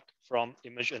that from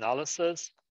image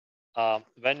analysis.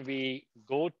 When we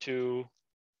go to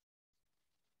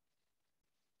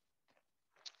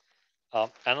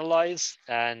analyze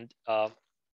and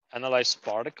analyze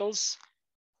particles,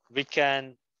 we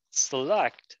can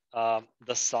select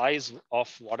the size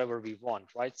of whatever we want,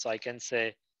 right? So I can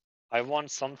say, I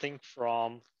want something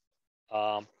from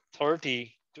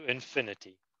 30 to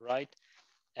infinity, right?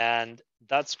 And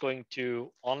that's going to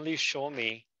only show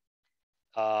me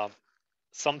uh,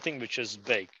 something which is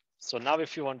big. So now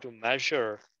if you want to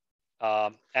measure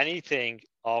anything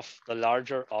of the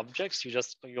larger objects, you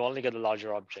only get the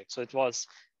larger object. So it was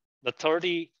the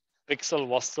 30 pixel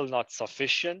was still not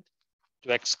sufficient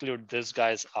to exclude this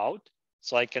guys out.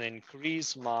 So I can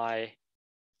increase my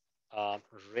uh,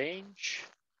 range.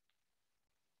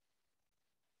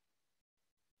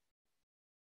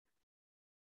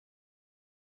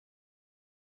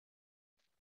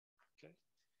 Okay.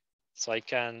 So I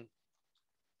can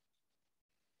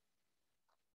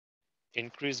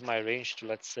increase my range to,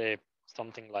 let's say,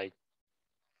 something like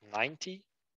 90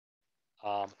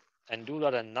 um, and do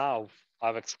that. And now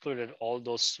I've excluded all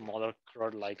those smaller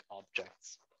crud-like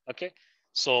objects. Okay.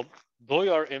 So though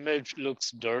your image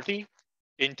looks dirty,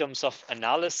 in terms of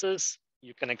analysis,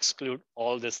 you can exclude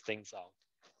all these things out.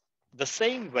 The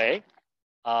same way,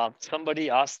 somebody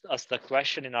asked us the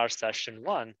question in our session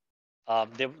one.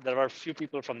 There were a few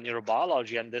people from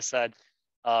neurobiology, and they said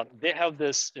they have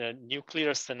this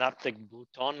nuclear synaptic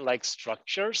Bhutan-like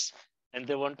structures, and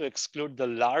they want to exclude the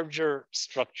larger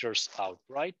structures out,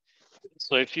 right?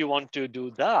 So if you want to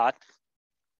do that,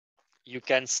 you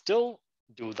can still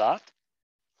do that.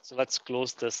 So let's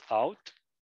close this out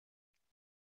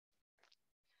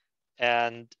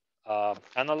and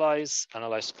analyze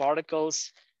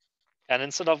particles. And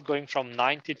instead of going from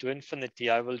 90 to infinity,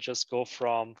 I will just go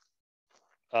from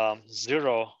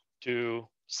 0 to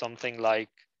something like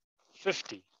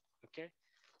 50. Okay.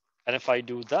 And if I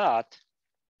do that,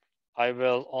 I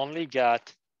will only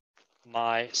get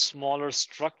my smaller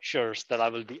structures that I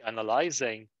will be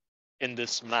analyzing in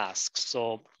this mask.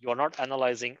 So you're not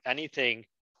analyzing anything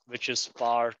which is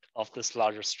part of this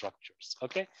larger structures.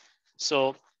 Okay.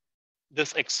 So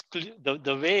this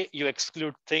the way you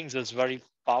exclude things is very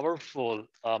powerful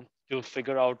to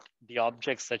figure out the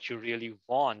objects that you really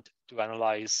want to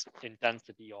analyze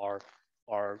intensity or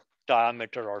or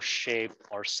diameter or shape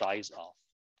or size of.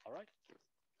 All right.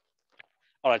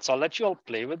 All right. So I'll let you all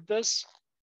play with this.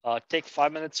 Take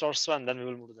 5 minutes or so, and then we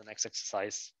will move to the next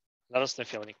exercise. Let us know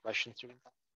if you have any questions during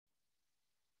that.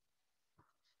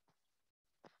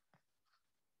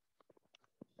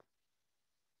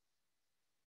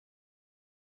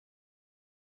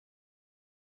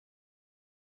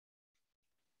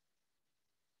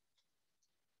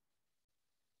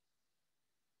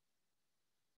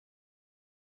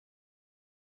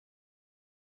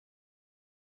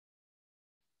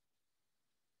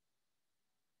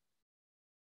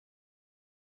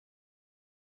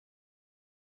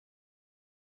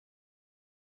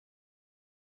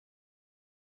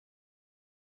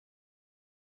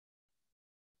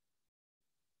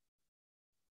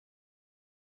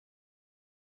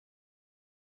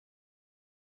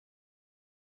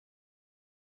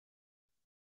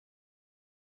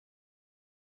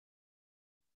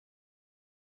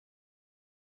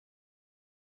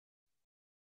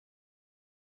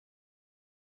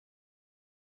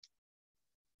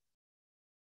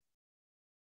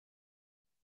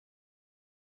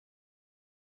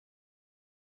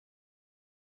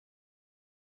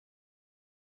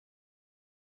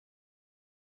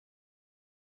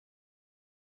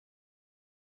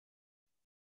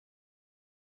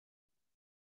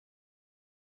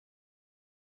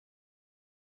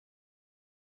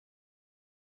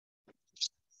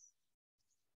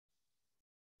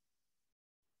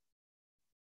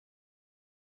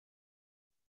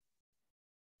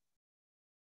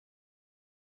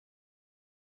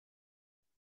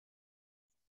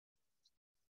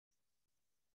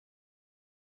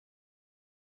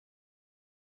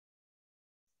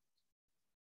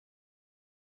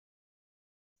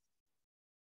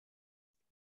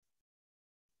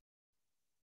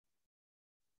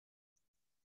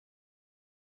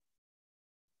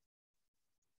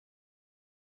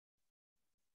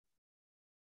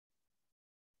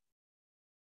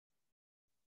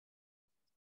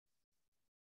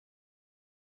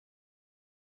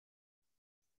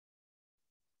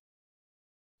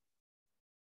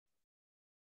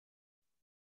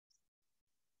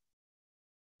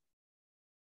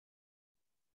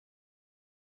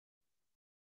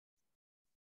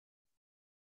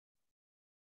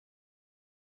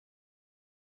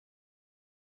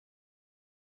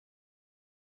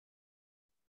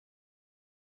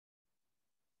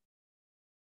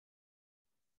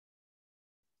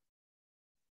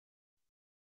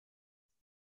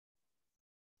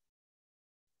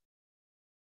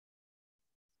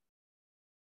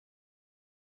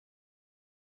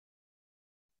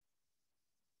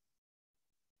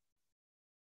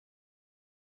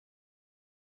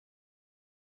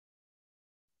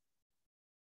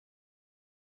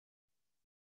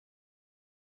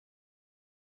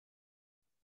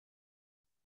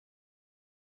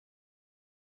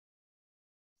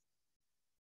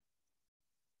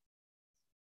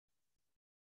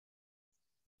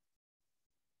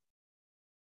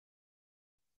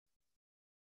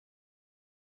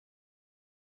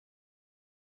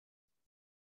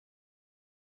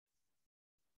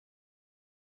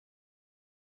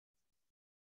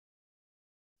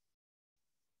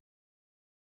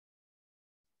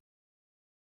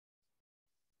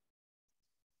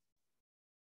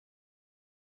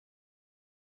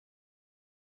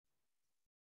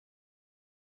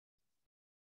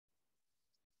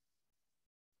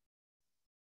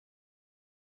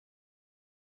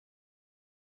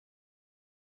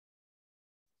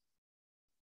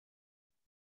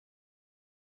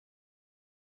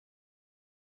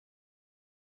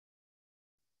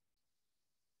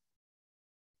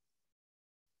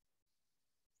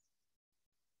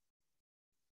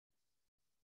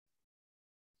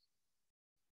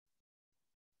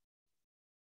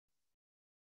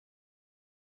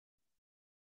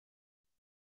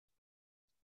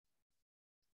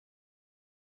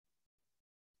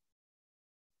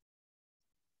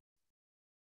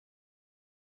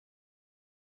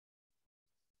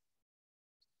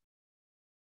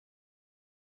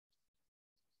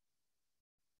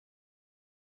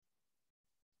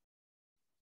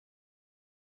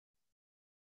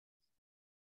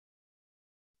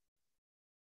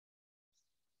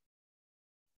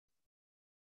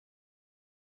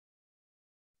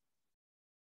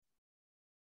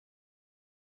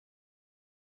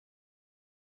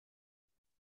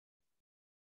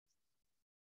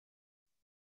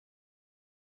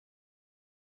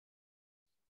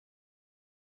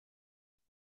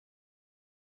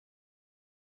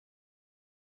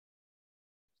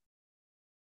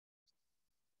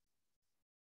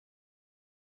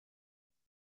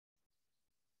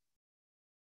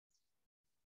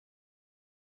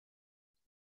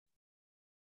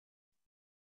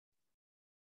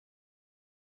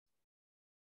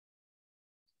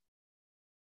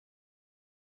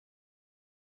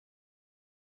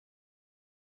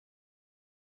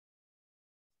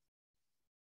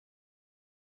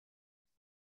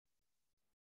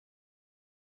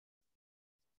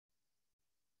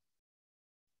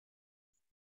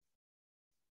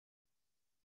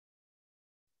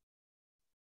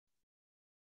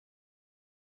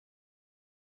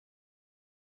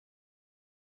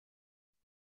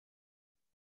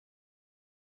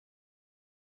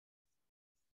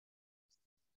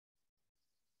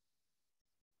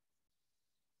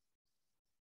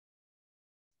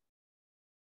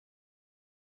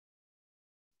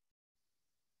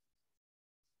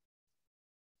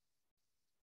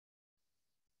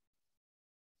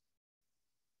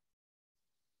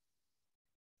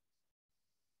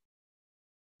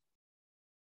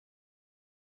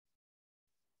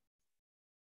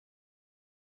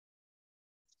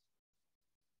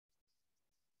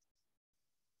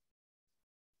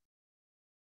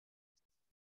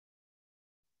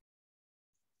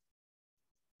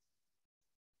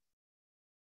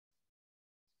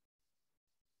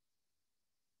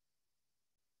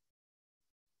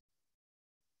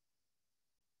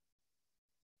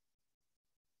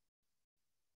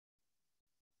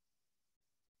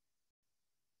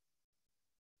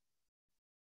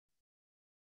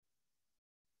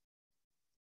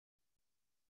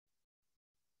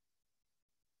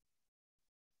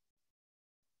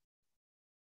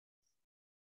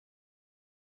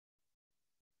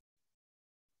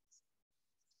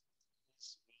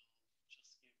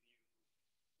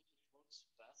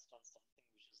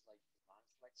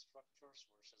 cube-like structures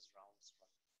versus round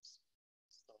structures.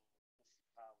 So if you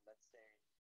have, let's say,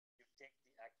 you take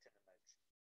the actin image,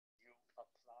 you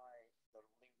apply the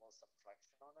ruling mole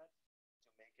subtraction on it to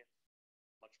make it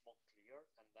much more clear,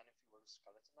 and then if you were to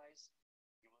skeletonize,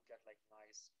 you will get like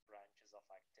nice branches of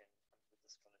actin with the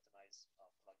skeletonized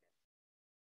plugin.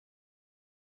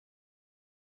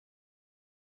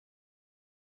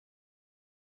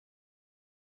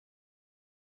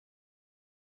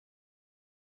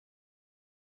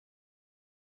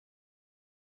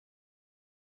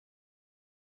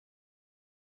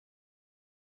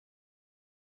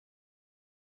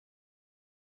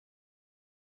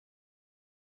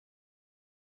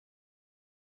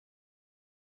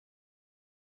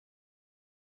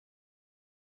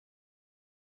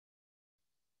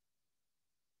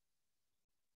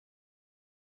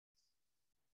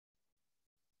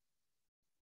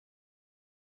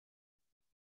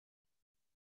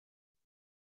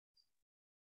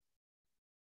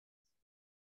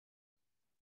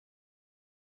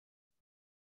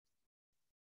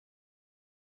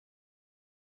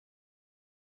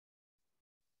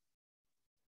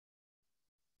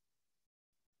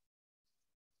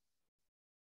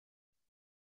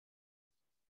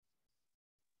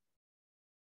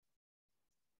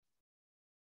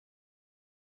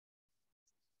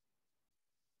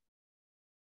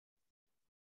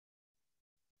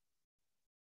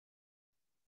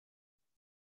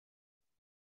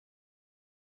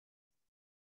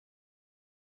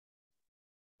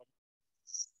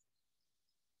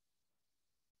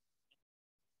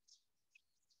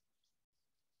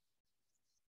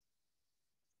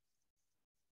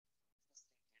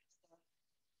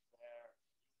 Where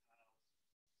you have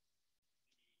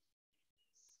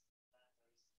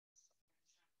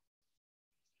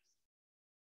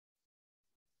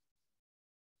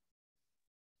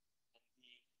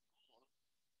and the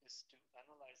goal is to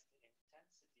analyze the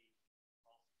intensity of the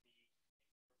nuclear like,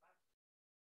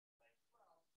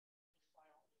 well, if I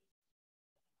only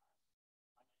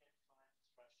I can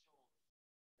try and threshold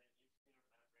the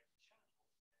nuclear membrane channel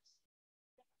and see.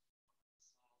 So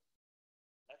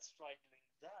let's try doing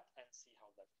that and see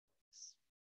how that works.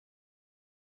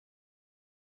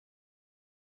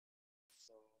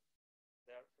 So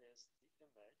there is the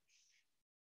image,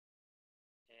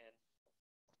 and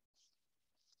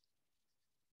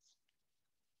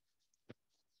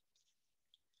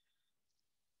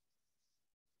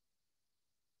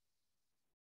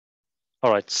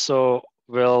all right, so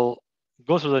we'll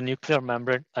go through the nuclear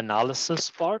membrane analysis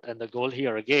part, and the goal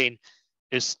here again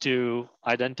is to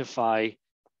identify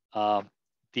uh,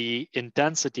 the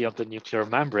intensity of the nuclear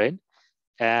membrane.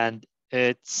 And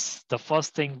it's the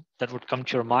first thing that would come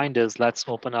to your mind is let's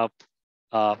open up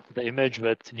the image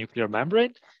with nuclear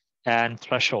membrane and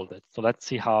threshold it. So let's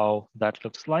see how that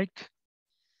looks like.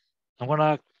 I'm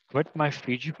gonna quit my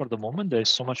Fiji for the moment. There's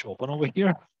so much open over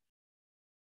here.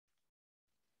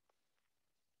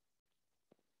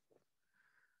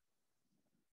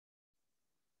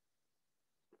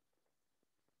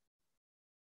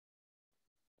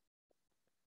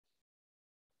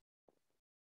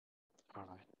 All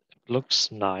right, it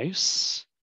looks nice.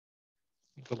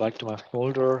 Go back to my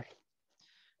folder.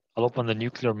 I'll open the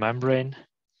nuclear membrane.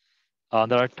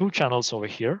 There are two channels over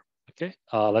here. Okay,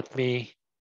 let me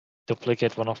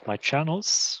duplicate one of my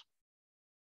channels.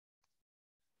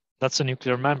 That's a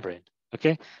nuclear membrane.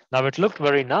 Okay, now it looked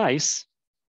very nice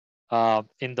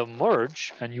in the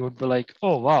merge, and you would be like,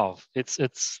 oh wow,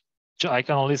 it's I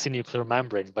can only see nuclear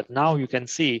membrane, but now you can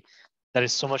see there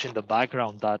is so much in the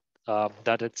background that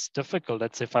that it's difficult.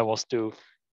 Let's say if I was to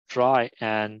try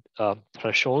and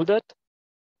threshold it,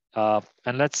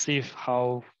 and let's see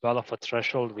how well of a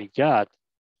threshold we get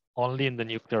only in the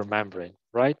nuclear membrane,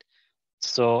 right?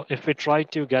 So if we try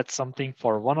to get something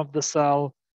for one of the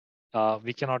cell,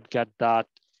 we cannot get that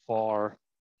for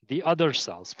the other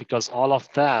cells because all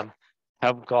of them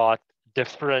have got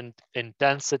different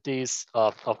intensities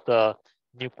of the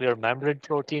nuclear membrane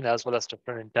protein as well as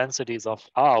different intensities of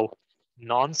how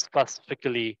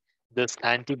non-specifically this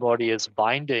antibody is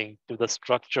binding to the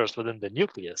structures within the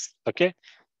nucleus. Okay,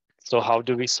 so how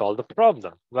do we solve the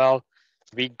problem? Well,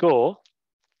 we go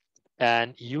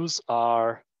and use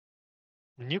our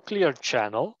nuclear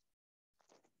channel,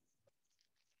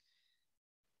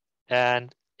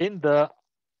 and in the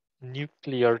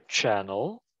nuclear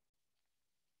channel,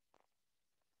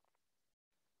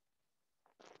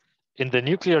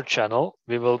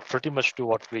 we will pretty much do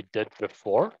what we did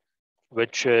before,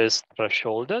 which is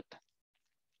threshold it.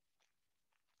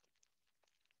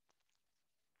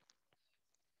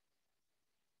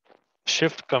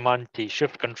 Shift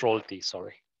Control T,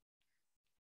 sorry.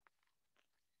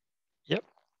 Yep.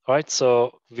 All right,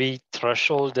 so we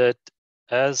threshold it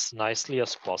as nicely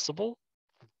as possible,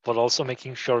 but also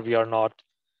making sure we are not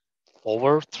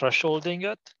over thresholding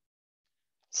it.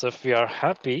 So if we are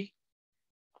happy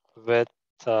with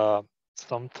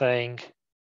something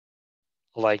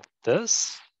like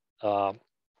this,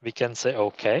 we can say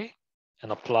OK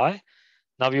and apply.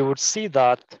 Now you would see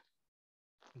that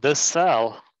this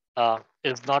cell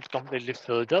is not completely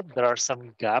filled up. There are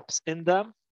some gaps in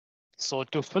them. So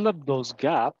to fill up those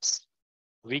gaps,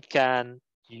 we can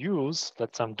use,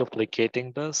 I'm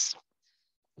duplicating this.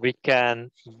 We can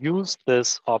use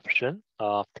this option,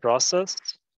 process,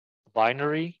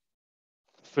 binary,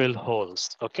 fill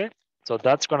holes, okay? So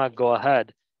that's gonna go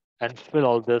ahead and fill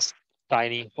all these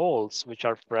tiny holes which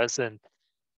are present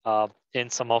in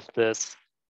some of this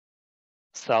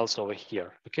cells over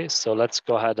here, okay? So let's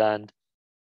go ahead and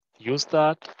use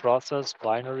that, process,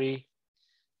 binary,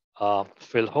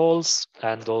 fill holes,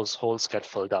 and those holes get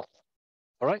filled up,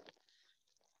 all right?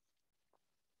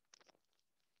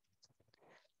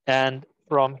 And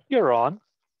from here on,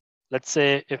 let's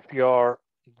say if your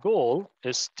goal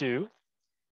is to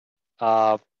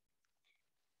I'm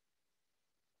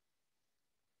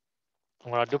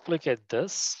going to duplicate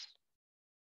this.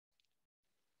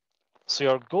 So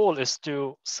your goal is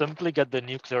to simply get the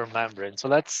nuclear membrane. So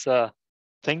let's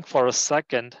think for a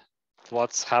second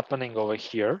what's happening over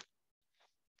here.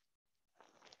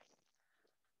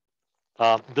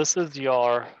 This is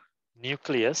your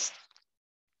nucleus.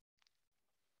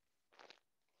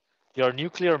 Your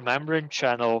nuclear membrane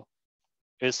channel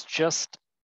is just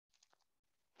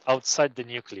outside the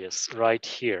nucleus right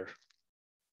here.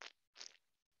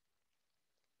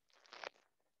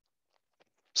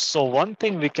 So one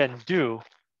thing we can do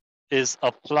is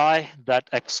apply that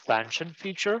expansion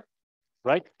feature,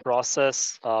 right?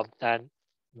 Process and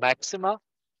maxima.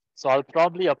 So I'll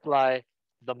probably apply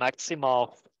the maxima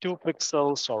of 2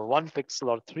 pixels or 1 pixel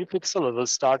or 3 pixel. We'll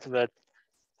start with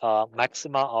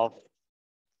maxima of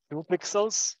 2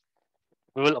 pixels.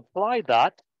 We will apply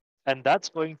that, and that's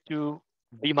going to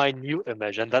be my new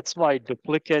image. And that's why I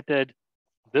duplicated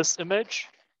this image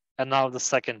and now the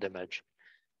second image.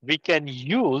 We can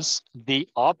use the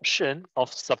option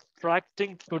of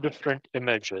subtracting two different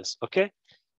images, okay?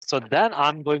 So then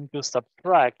I'm going to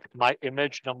subtract my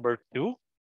image number 2,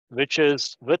 which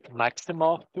is with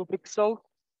maxima of 2 pixel.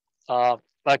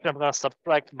 Like I'm going to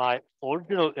subtract my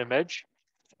original image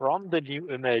from the new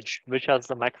image, which has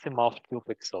the maxima of 2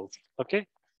 pixels, okay?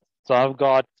 So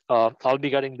I'll be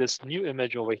getting this new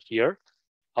image over here.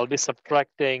 I'll be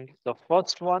subtracting the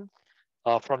first one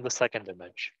from the second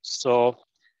image. So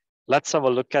let's have a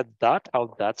look at that,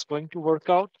 how that's going to work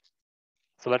out.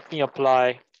 So let me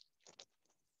apply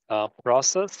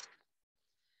process,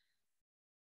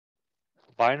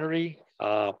 binary,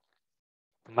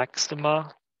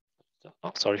 maxima,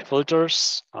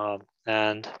 filters,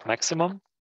 and maximum.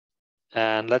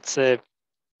 And let's say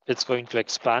it's going to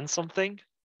expand something.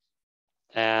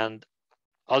 And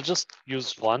I'll just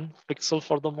use 1 pixel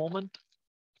for the moment.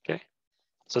 Okay.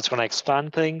 So it's going to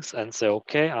expand things and say,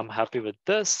 okay, I'm happy with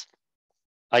this.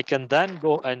 I can then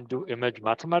go and do image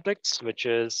mathematics, which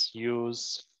is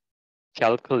use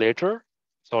calculator,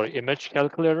 image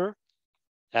calculator.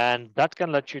 And that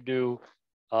can let you do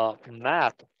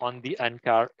math on the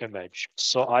entire image.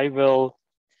 So I will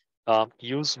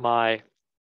use my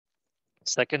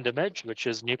second image, which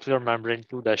is nuclear membrane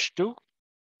 2-2,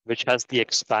 which has the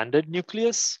expanded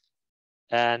nucleus.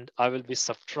 And I will be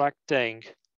subtracting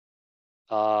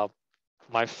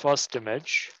my first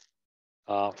image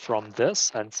from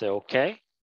this and say, okay.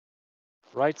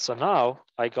 Right, so now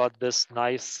I got this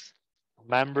nice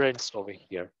membranes over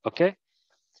here, okay?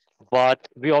 But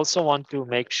we also want to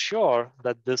make sure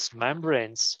that this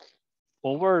membranes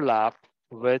overlap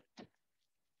with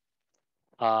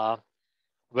uh,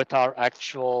 with our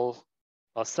actual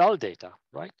cell data,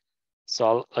 right? So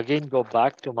I'll again go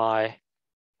back to my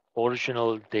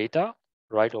original data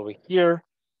right over here,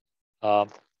 um,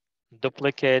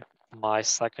 duplicate my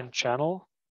second channel,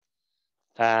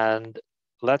 and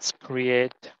let's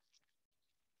create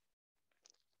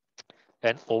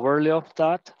an overlay of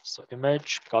that. So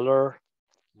image, color,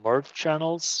 merge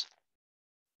channels.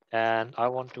 And I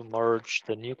want to merge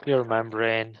the nuclear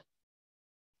membrane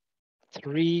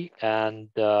 3 and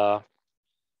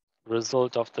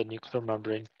result of the nuclear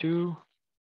membrane 2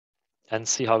 and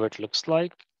see how it looks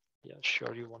like. Yeah,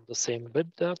 sure, you want the same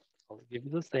bit depth. I'll give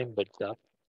you the same bit depth.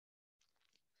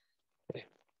 Okay.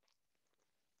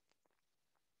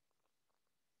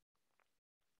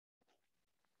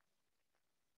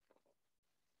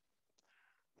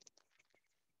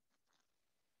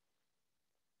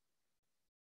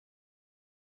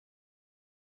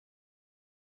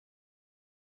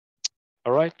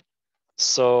 All right.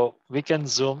 So we can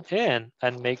zoom in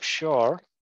and make sure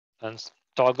and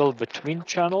toggle between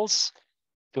channels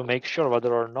to make sure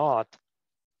whether or not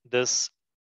this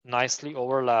nicely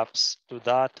overlaps to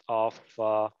that of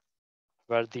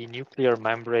where the nuclear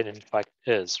membrane in fact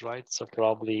is, right? So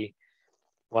probably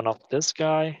one of this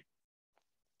guy.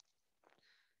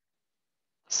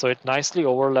 So it nicely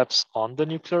overlaps on the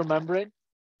nuclear membrane,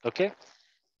 okay?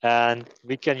 And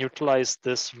we can utilize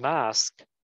this mask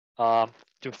um,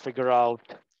 to figure out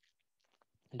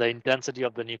the intensity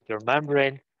of the nuclear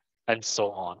membrane and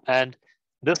so on. And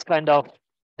this kind of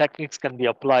techniques can be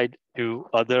applied to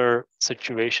other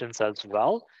situations as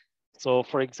well. So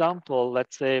for example,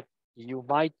 let's say you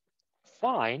might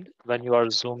find when you are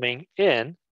zooming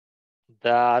in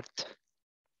that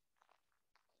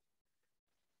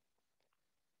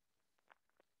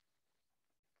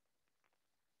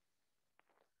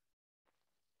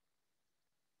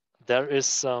there is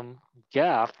some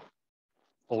gap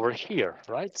over here,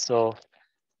 right? So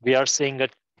we are seeing a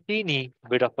teeny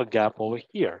bit of a gap over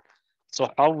here. So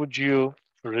how would you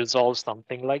resolve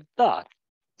something like that?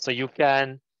 So you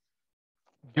can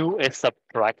do a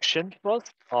subtraction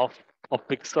first of a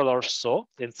pixel or so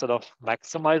instead of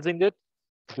maximizing it,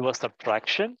 do a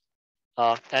subtraction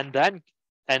and then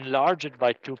enlarge it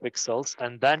by 2 pixels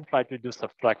and then try to do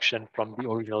subtraction from the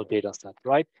original data set,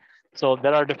 right? So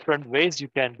there are different ways you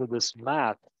can do this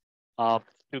math uh,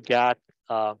 to get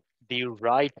uh, the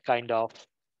right kind of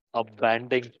a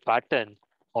banding pattern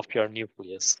of your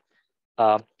nucleus.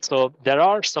 So there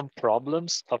are some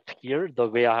problems up here, the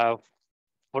way I have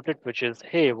put it, which is,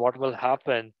 hey, what will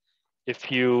happen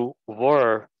if you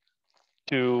were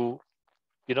to,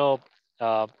 you know,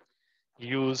 uh,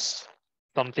 use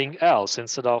something else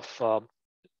instead of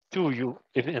two, you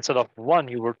if instead of one,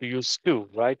 you were to use two,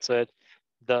 right? So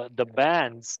the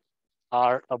bands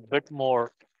are a bit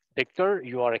more thicker.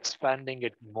 You are expanding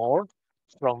it more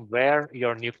from where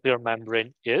your nuclear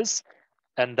membrane is,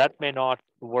 and that may not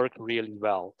work really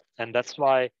well. And that's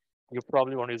why you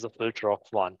probably want to use a filter of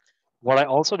one. What I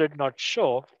also did not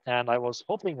show, and I was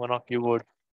hoping one of you would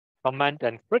comment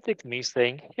and critique me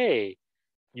saying, hey,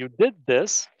 you did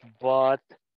this, but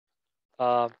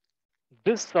uh,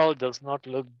 this cell does not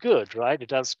look good, right?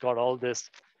 It has got all this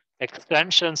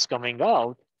extensions coming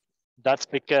out. That's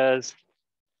because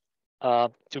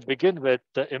to begin with,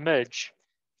 the image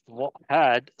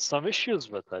had some issues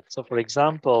with it. So for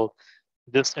example,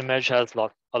 this image has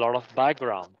a lot of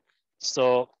background.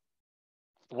 So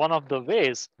one of the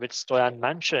ways which Stoyan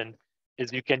mentioned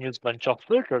is you can use bunch of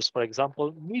filters. For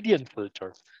example, median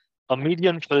filter. A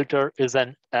median filter is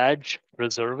an edge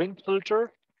preserving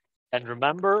filter. And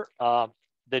remember,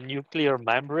 the nuclear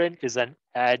membrane is an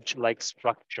edge-like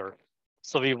structure.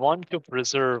 So we want to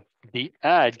preserve the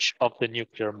edge of the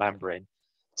nuclear membrane.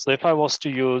 So if I was to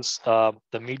use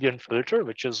the median filter,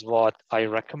 which is what I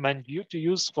recommend you to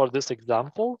use for this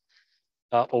example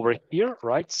over here,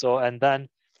 right? So, and then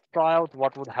try out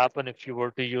what would happen if you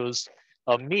were to use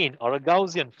a mean or a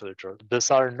Gaussian filter. These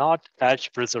are not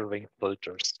edge preserving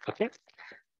filters, okay?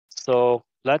 So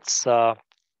let's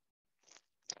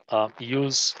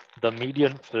use the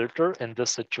median filter in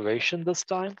this situation this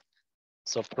time.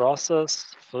 So process,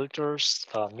 filters,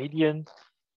 median,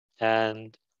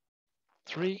 and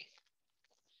 3.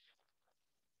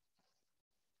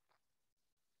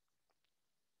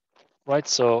 Right,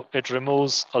 so it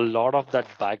removes a lot of that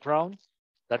background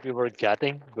that we were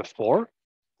getting before.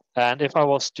 And if I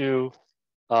was to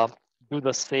um, do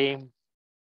the same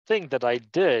thing that I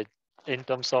did in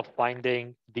terms of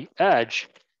finding the edge,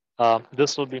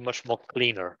 this will be much more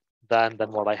cleaner than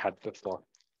what I had before.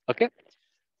 Okay,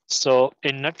 so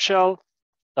in nutshell,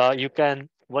 you can,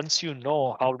 once you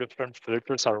know how different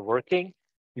filters are working,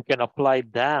 you can apply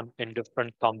them in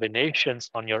different combinations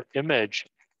on your image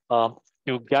um,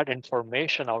 to get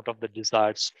information out of the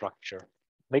desired structure.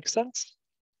 Make sense?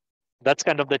 That's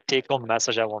kind of the take-home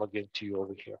message I want to give to you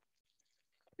over here.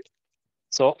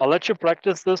 So I'll let you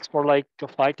practice this for like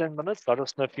 5-10 minutes. Let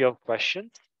us know if you have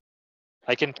questions.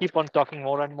 I can keep on talking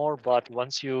more and more, but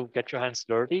once you get your hands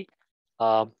dirty,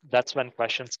 that's when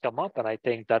questions come up, and I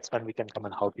think that's when we can come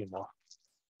and help you more.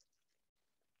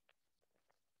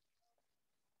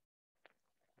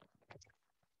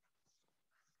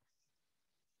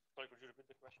 Sorry, could you repeat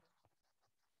the question?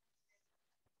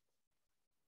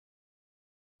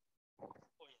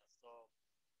 Oh yeah, so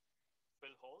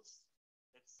fill holes.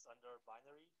 It's under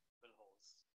binary fill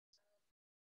holes.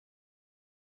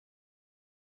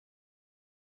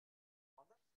 On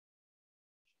that?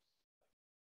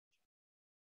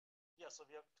 Yeah, so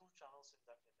we have two channels in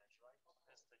that image, right? One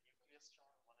is the nucleus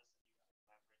channel, one is the nuclear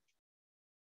membrane.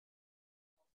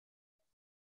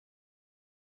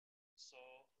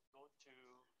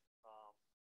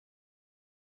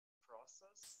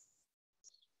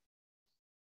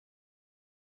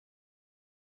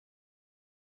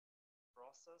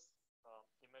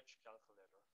 Image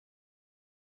calculator.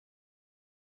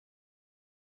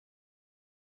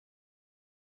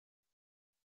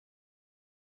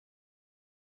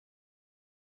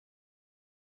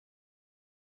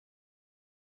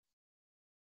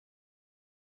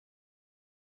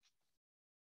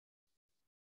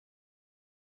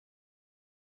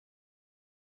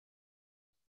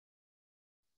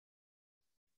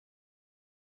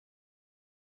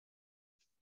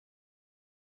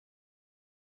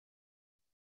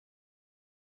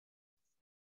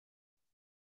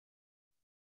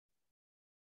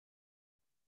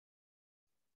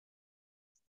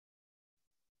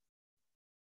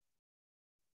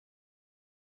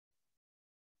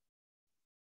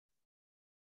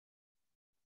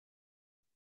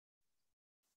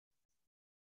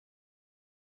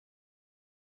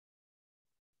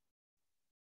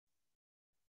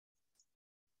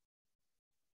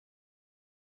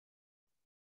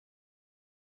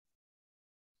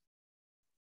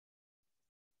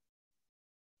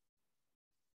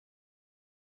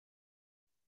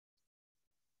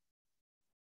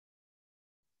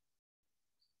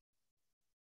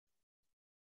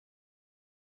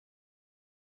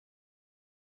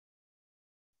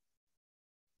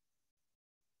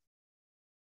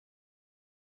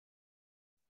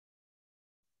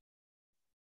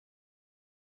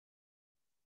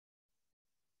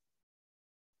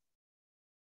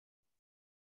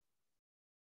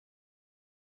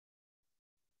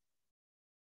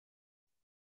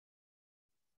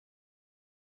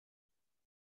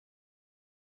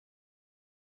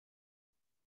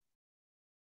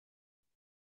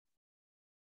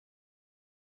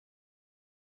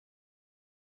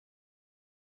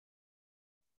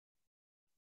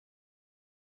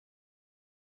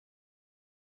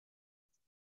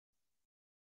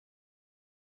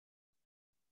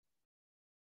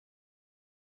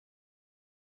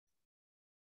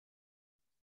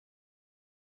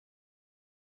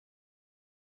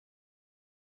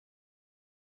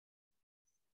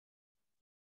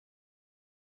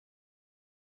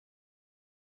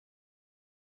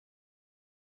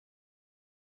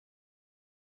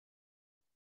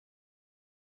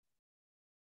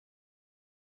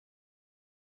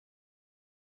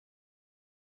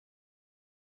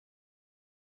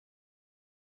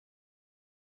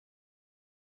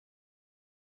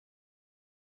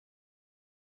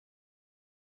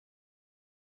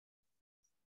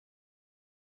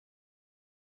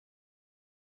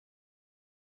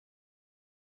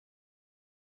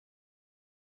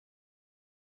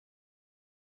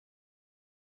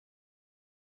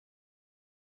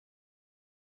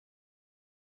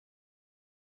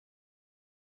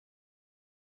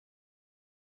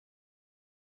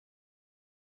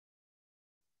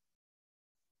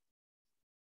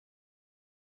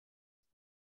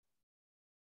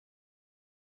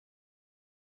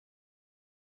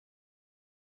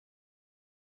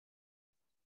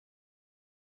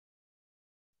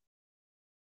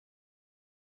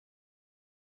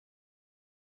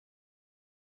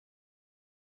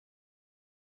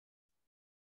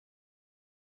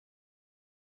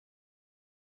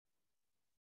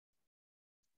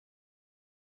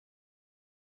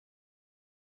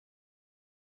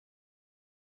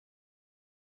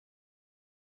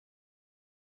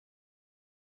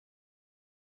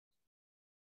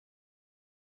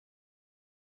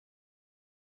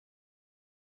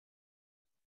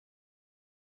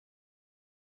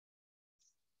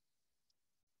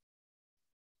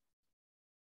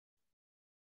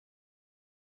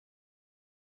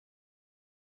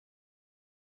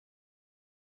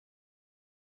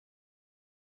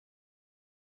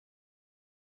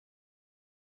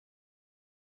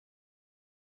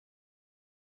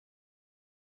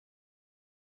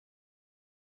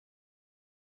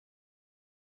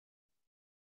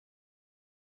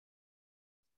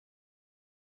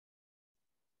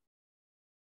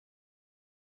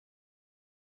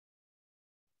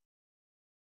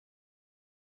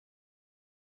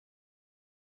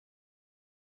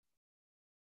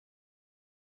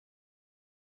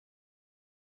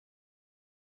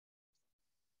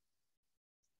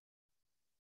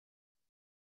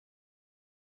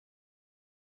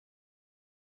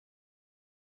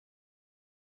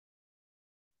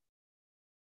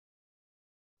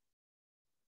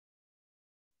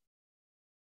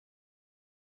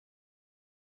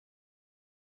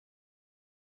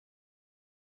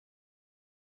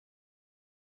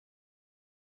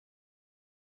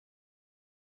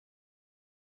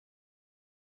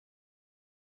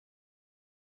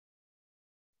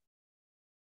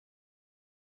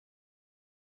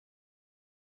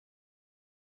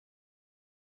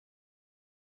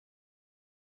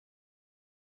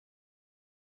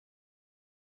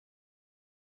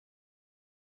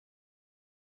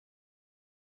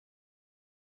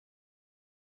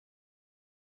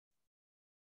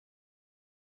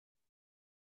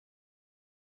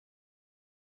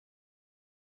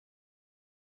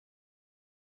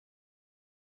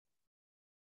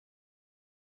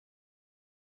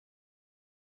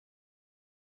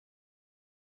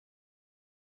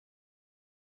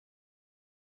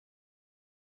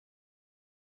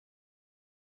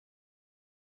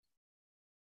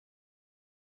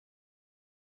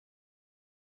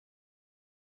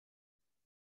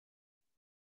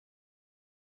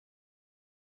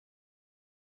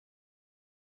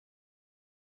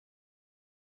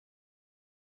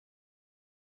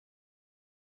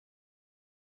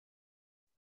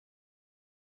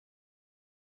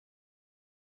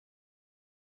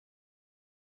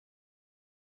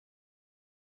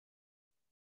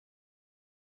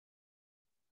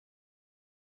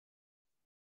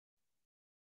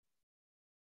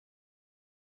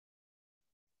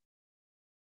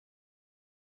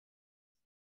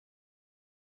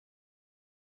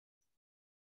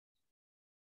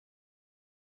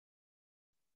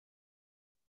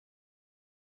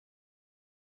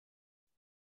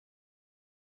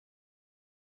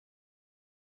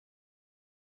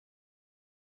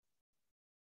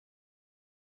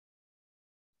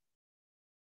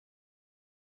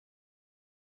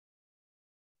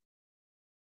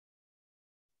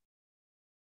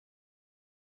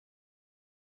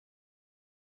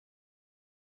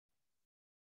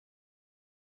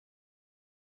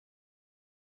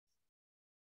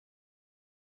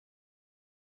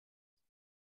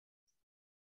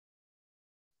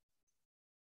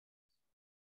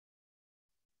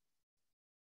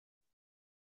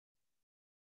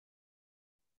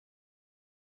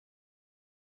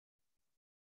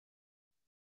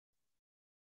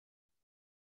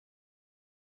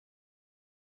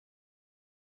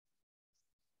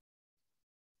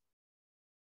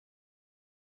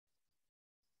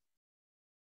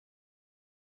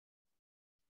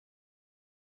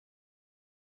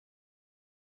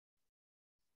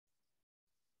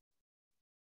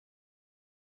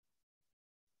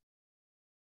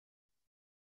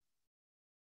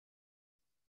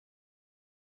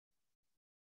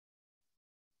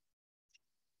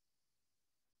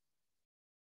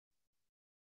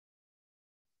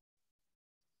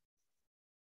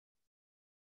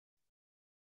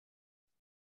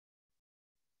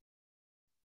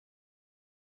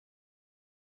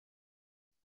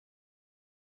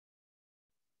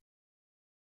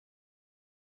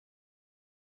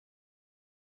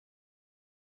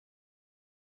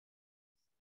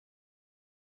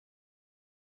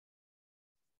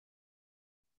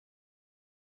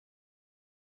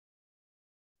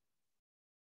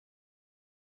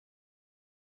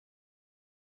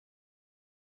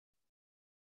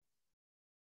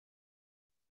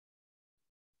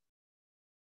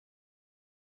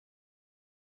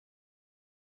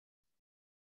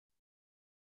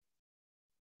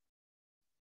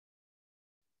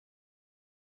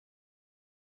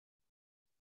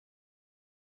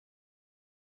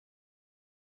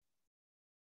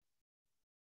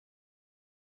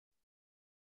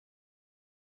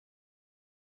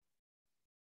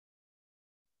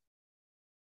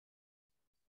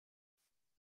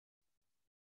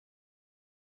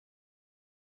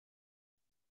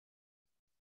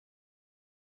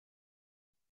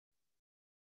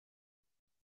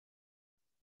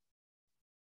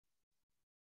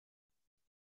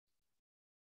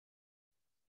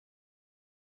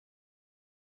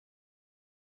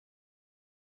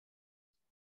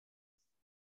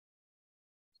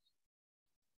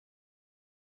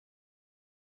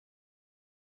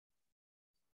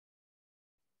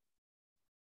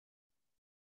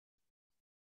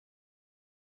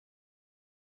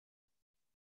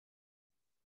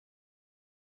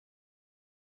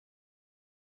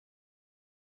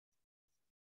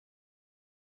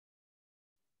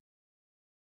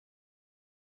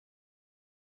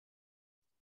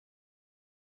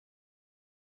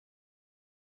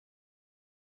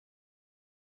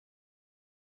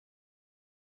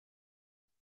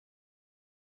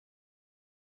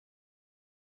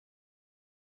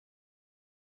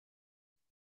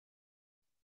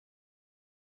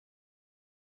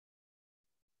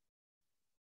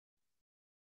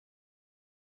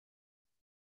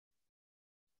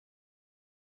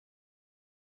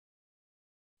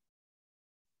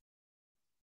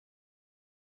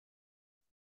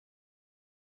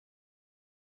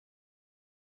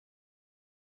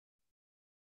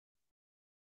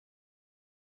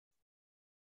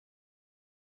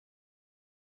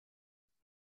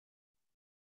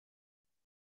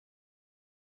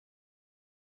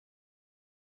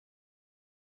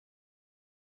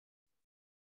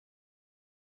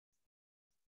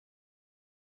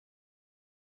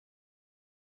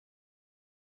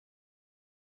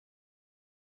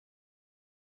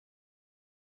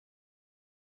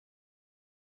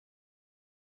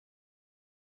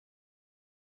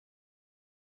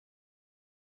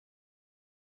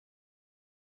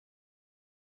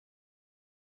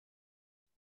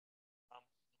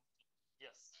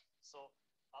 So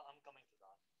I'm coming to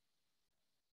that.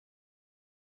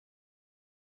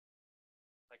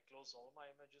 I close all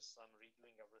my images, so I'm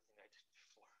redoing everything I did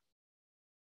before.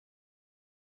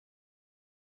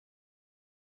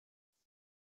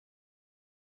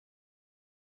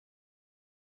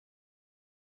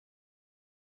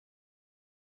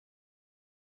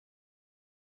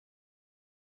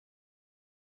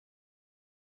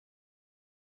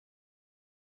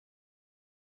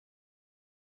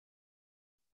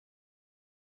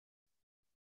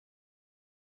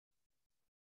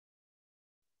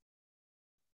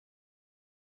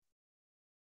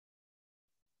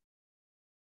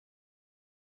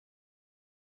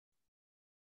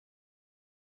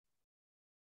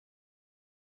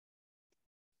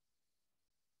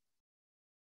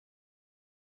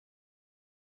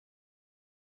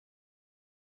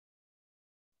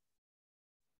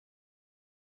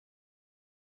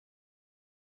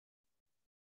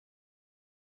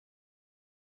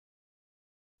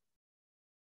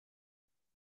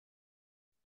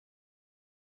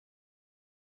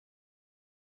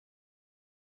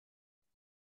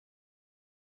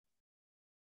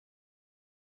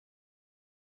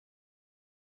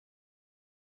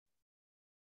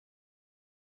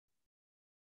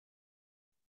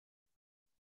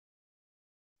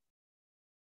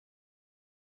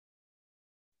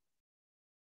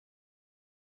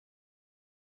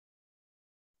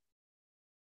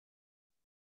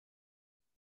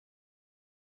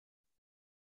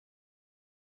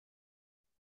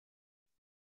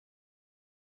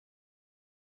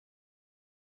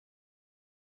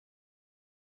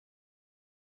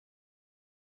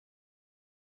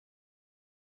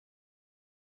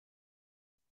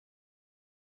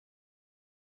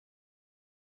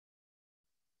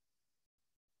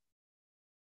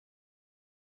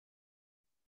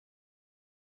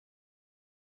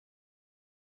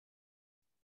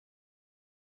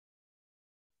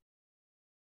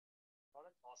 All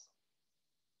right, awesome.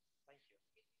 Thank you.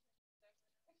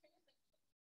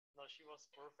 No, she was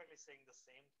perfectly saying the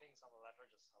same things on the letter,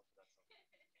 just help. That's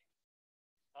okay.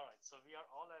 All right, so we are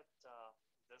all at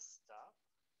this step.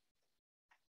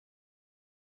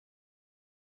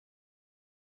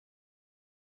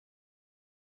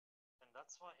 And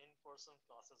that's why in-person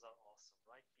classes are awesome,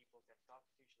 right? People can talk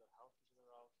to each other, help each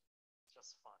other out. It's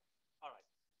just fun. All right,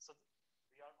 so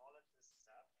we are all at this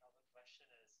step. Now the question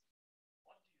is,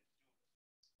 what do you do with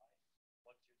this, right?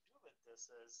 What you do with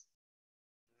this is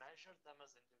measure them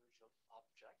as individual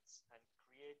objects and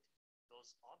create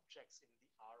those objects in the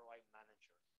ROI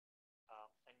manager.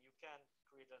 And you can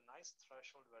create a nice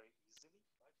threshold very easily,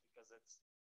 right? Because it's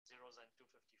zeros and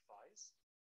 255s.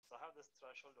 So I have this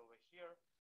threshold over here.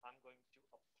 I'm going to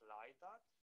apply that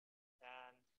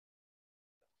and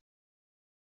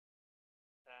did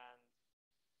I get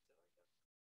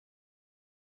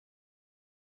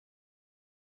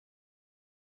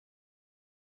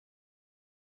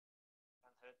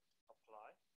and hit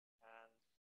apply and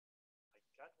I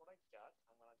get what I get.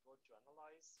 I'm gonna go to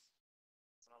analyze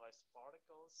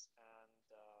particles and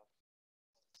 0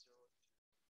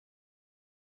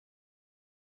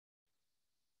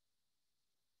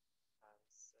 and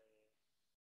say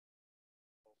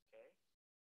okay.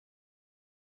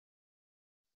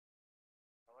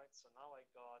 All right, so now I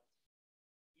got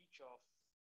each of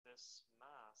this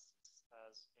masks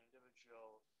as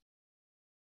individual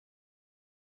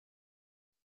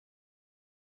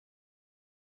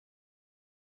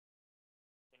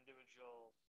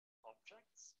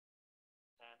objects,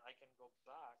 and I can go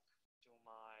back to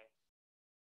my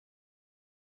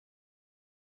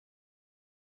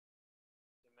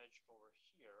image over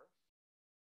here.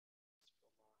 Let's go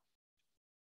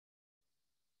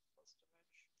my first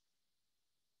image.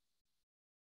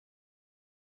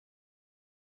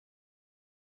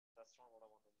 That's not what I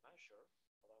want to measure,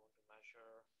 but I want to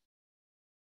measure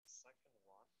the second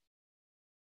one.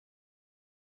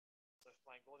 So if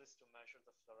my goal is to measure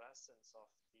the fluorescence of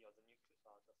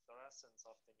the fluorescence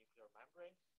of the nuclear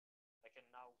membrane, I can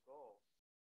now go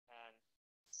and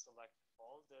select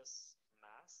all this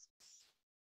masks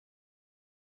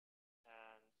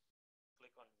and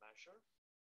click on measure,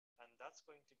 and that's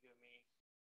going to give me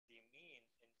the mean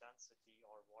intensity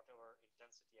or whatever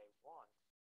intensity I want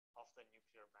of the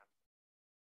nuclear membrane.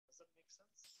 Does that make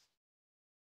sense?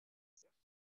 Yeah.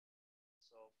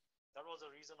 So that was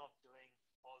the reason of doing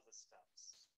all the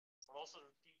steps, but also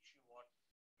to teach you what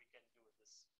we can do with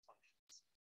this functions.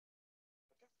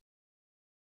 Okay.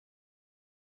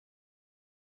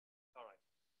 All right.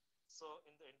 So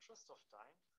in the interest of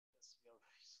time, yes, we are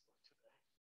very slow today.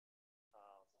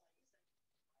 Um,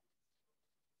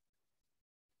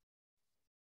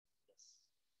 yes.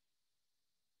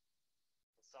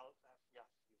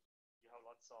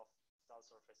 of cell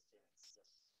surface TNs. Yes.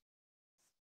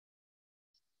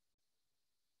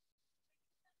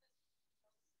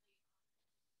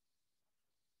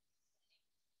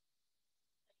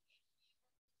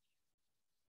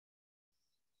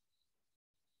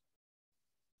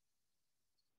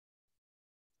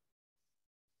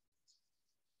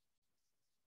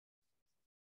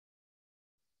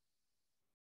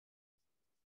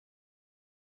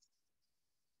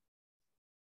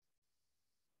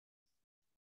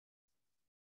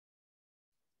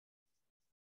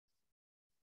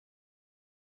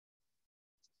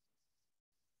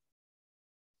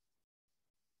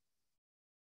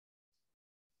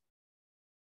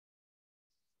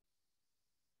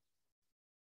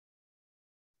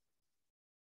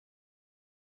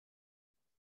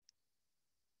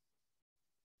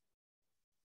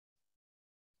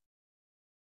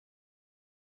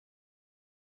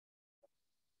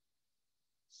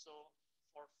 So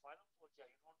for phylopodia,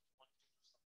 you don't want to do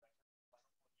something like that.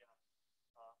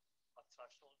 Phylopodia, a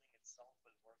thresholding itself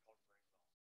will work out very well,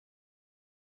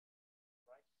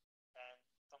 right? And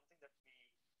something that we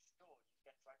showed, you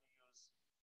can try to use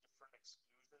different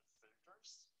exclusion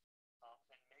filters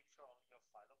and make sure only your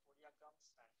phylopodia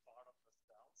comes and part of the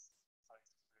cells are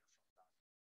excluded from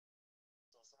that.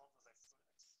 So some of those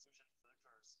exclusion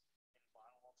filters in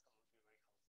biological will be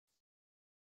very helpful.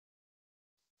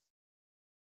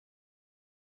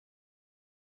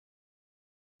 Okay,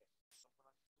 so I'm gonna close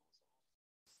all of this.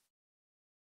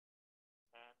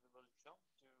 And we will jump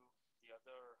to the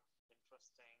other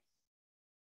interesting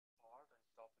part and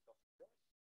topic of today,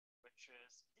 which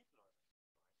is deep learning,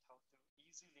 right? How to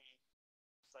easily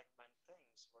segment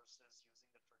things versus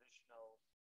using the traditional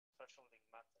thresholding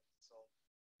method.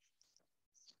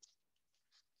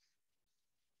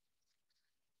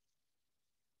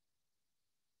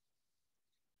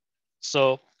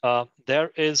 So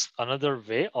there is another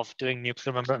way of doing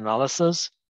nuclear membrane analysis.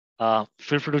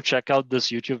 Feel free to check out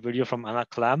this YouTube video from Anna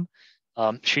Clam.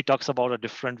 She talks about a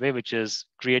different way, which is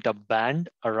create a band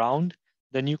around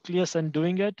the nucleus and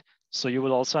doing it. So you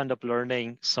will also end up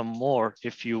learning some more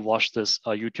if you watch this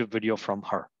YouTube video from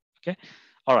her. Okay.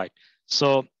 All right.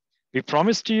 So we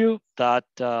promised to you that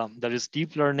there is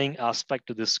deep learning aspect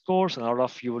to this course, and a lot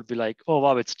of you will be like, "Oh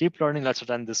wow, it's deep learning. Let's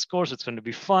attend this course. It's going to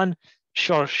be fun."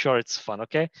 Sure, it's fun.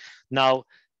 Okay. Now,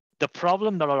 the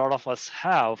problem that a lot of us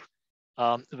have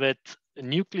with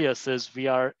nucleus is we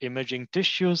are imaging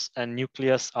tissues, and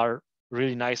nucleus are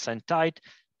really nice and tight,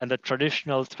 and the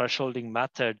traditional thresholding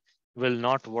method will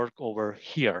not work over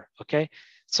here. Okay.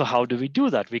 So how do we do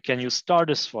that? We can use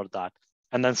TARDIS for that.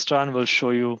 And then Stan will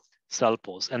show you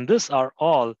CellPose. And these are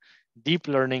all deep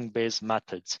learning based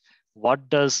methods. What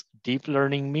does deep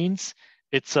learning means?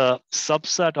 It's a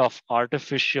subset of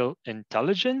artificial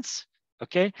intelligence,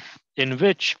 okay, in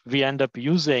which we end up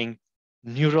using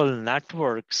neural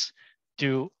networks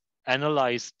to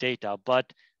analyze data.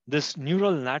 But these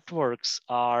neural networks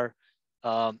are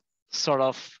um, sort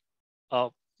of uh,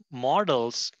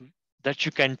 models that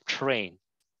you can train.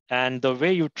 And the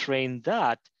way you train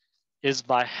that is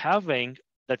by having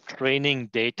the training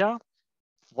data.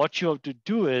 What you have to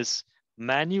do is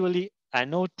manually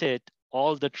annotate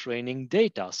all the training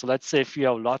data. So let's say if you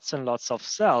have lots and lots of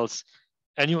cells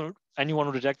and you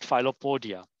want to detect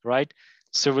phylopodia, right?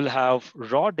 So we'll have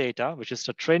raw data, which is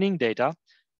the training data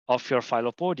of your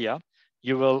phylopodia.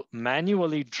 You will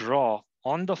manually draw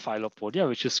on the phylopodia,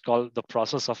 which is called the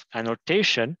process of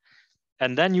annotation.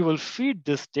 And then you will feed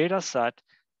this data set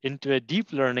into a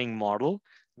deep learning model,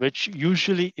 which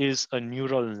usually is a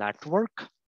neural network.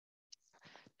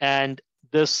 And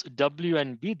this W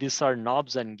and B, these are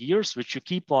knobs and gears, which you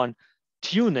keep on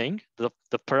tuning, the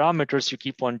parameters you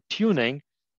keep on tuning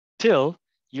till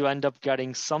you end up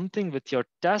getting something with your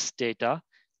test data,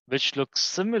 which looks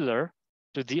similar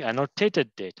to the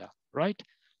annotated data, right?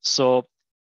 So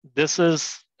this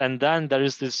is, and then there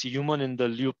is this human in the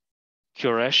loop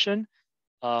curation,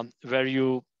 where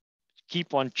you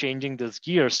keep on changing this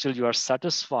gears till you are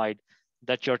satisfied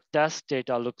that your test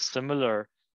data looks similar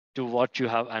to what you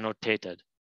have annotated.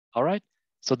 All right.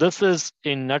 So this is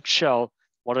in nutshell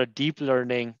what a deep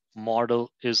learning model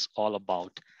is all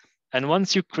about. And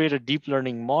once you create a deep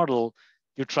learning model,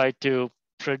 you try to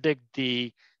predict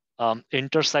the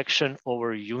intersection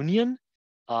over union.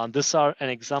 These are an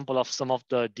example of some of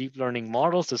the deep learning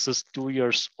models. This is 2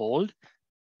 years old.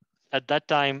 At that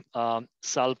time,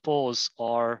 CellPose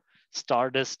or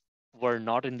Stardust were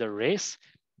not in the race,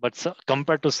 but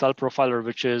compared to Cell Profiler,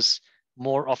 which is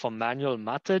more of a manual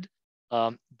method,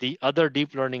 the other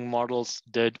deep learning models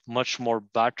did much more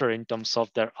better in terms of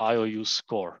their IOU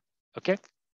score. Okay.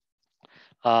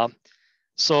 Um,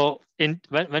 So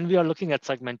when we are looking at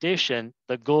segmentation,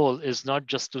 the goal is not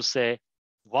just to say,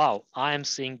 wow, I am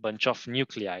seeing a bunch of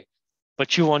nuclei,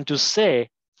 but you want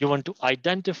to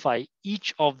identify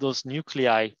each of those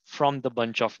nuclei from the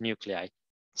bunch of nuclei.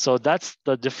 So that's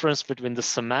the difference between the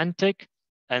semantic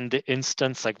and the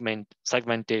instant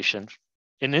segmentation.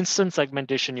 In instant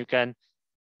segmentation, you can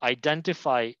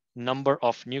identify number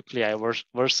of nuclei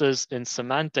versus in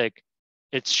semantic,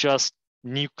 it's just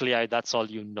nuclei, that's all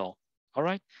you know. All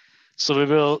right. So we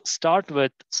will start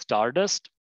with Stardust,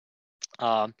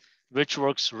 um, which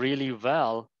works really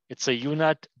well. It's a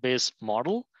UNet-based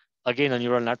model, again, a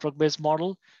neural network-based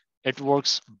model. It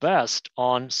works best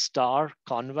on star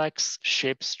convex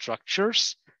shape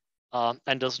structures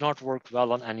and does not work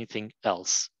well on anything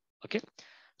else. Okay,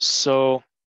 so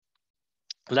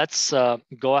let's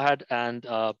go ahead and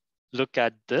look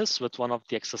at this with one of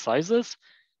the exercises.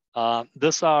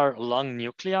 These are lung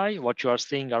nuclei. What you are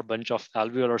seeing are a bunch of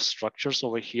alveolar structures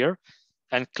over here.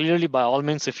 And clearly, by all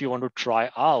means, if you want to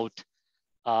try out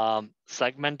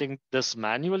segmenting this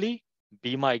manually,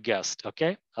 be my guest,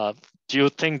 okay? Do you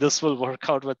think this will work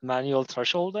out with manual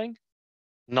thresholding?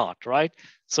 Not, right?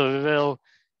 So we will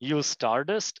use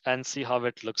Stardust and see how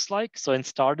it looks like. So in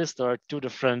Stardust, there are two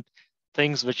different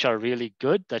things which are really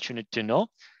good that you need to know,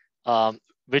 um,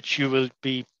 which you will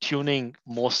be tuning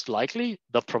most likely,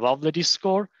 the probability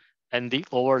score and the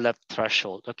overlap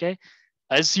threshold, okay?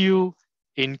 As you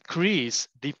increase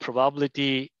the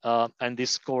probability and the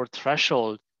score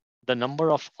threshold, the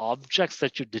number of objects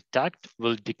that you detect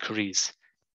will decrease.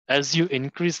 As you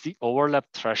increase the overlap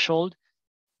threshold,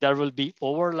 there will be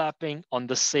overlapping on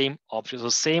the same object.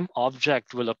 The same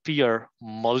object will appear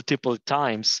multiple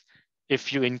times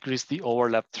if you increase the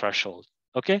overlap threshold.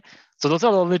 Okay, so those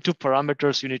are the only two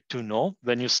parameters you need to know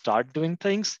when you start doing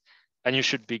things, and you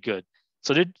should be good.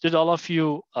 So did all of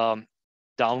you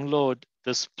download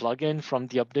this plugin from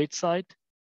the update site?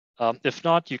 If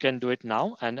not, you can do it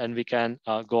now, and we can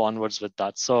go onwards with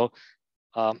that. So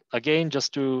again,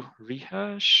 just to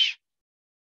rehash.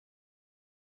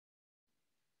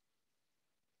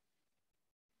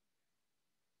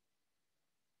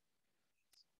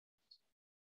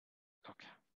 Okay.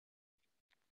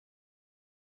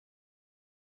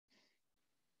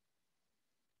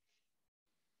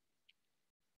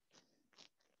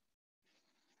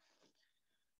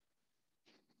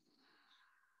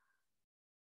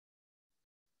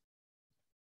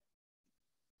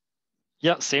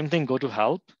 Yeah, same thing, go to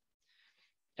help.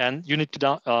 And you need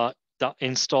to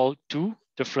install two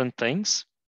different things.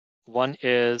 One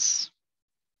is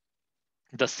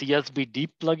the CSB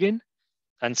Deep plugin,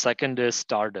 and second is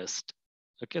Stardust.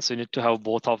 Okay, so you need to have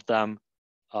both of them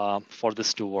for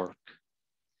this to work.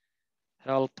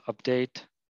 Help, update.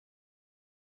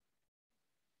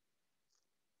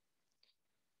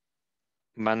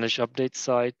 Manage update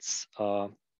sites.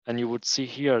 And you would see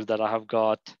here that I have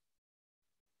got,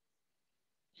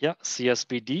 yeah,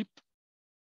 CSB Deep.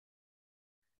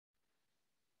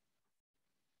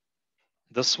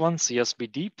 This one,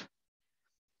 CSB Deep,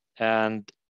 and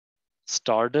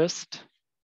Stardust.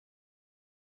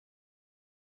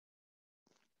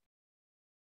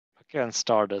 Okay, and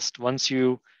Stardust. Once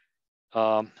you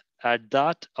add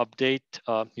that,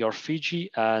 update your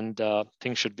Fiji, and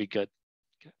things should be good.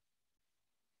 Okay.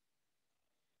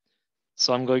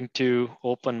 So I'm going to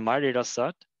open my data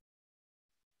set,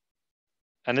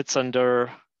 and it's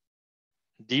under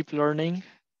deep learning,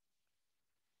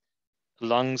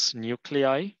 lungs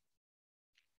nuclei.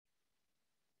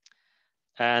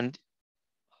 And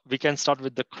we can start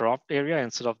with the cropped area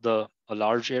instead of a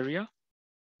large area.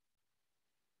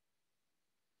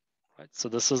 Right. So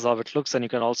this is how it looks. And you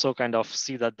can also kind of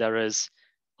see that there is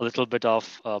a little bit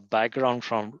of background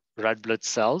from red blood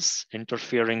cells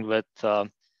interfering with the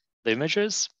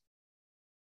images.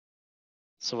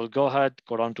 So we'll go ahead,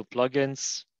 go down to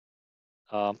plugins,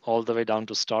 all the way down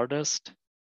to Stardust.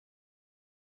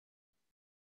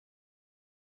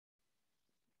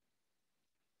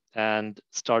 And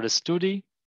Stardust 2D.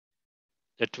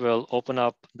 It will open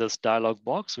up this dialog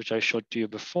box, which I showed to you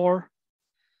before.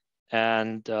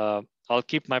 And I'll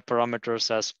keep my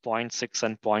parameters as 0.6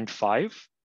 and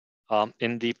 0.5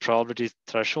 in the probability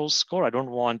threshold score. I don't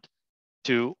want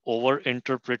to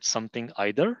overinterpret something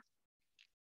either.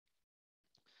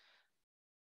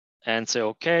 And say,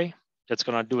 okay, it's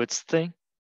gonna do its thing.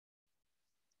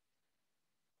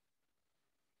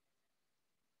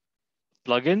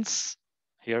 Plugins,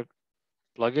 here,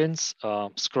 plugins,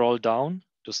 scroll down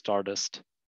to Stardust.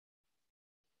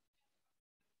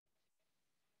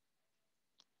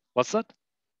 What's that?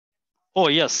 Oh,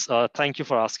 yes, thank you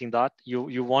for asking that.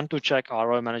 You want to check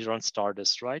ROI Manager on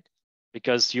Stardust, right?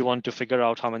 because you want to figure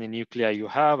out how many nuclei you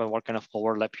have and what kind of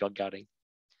overlap you're getting.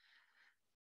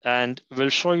 And we'll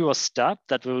show you a step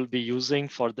that we will be using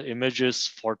for the images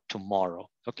for tomorrow.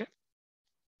 Okay.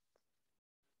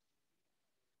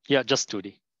 Yeah, just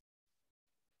 2D.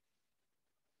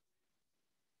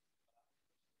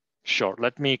 Sure.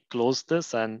 Let me close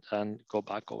this and go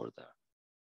back over there.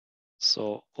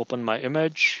 So open my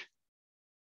image,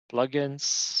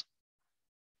 plugins,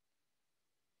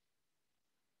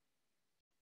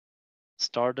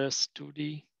 Stardust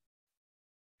 2D.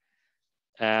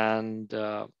 And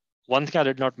one thing I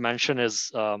did not mention is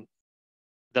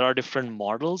there are different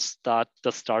models that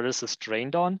the Stardust is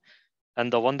trained on.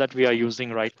 And the one that we are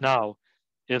using right now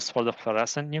is for the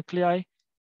fluorescent nuclei.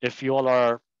 If you all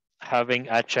are having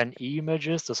H&E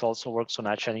images, this also works on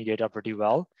H&E data pretty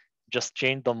well. Just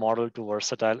change the model to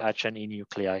versatile H&E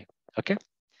nuclei. Okay.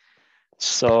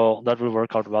 So that will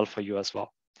work out well for you as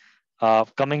well.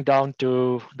 Coming down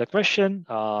to the question,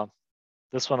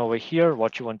 this one over here,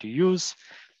 what you want to use.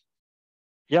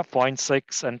 Yeah,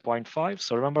 0.6 and 0.5.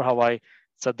 So remember how I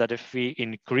said that if we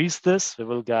increase this, we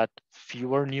will get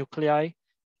fewer nuclei.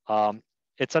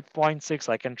 It's at 0.6.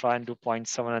 I can try and do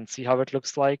 0.7 and see how it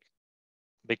looks like,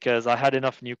 because I had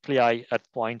enough nuclei at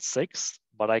 0.6,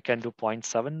 but I can do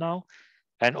 0.7 now.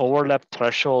 An overlap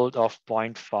threshold of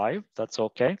 0.5, that's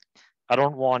okay. I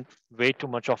don't want way too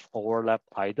much of overlap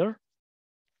either.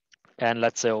 And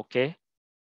let's say okay.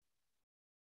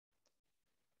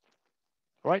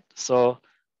 Right, so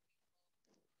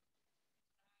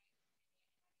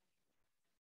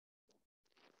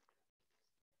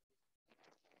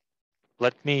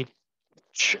let me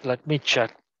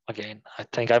check again. I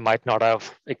think I might not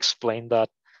have explained that.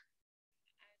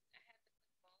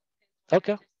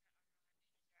 Okay.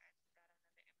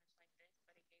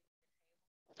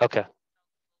 Okay.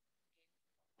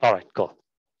 All right, cool.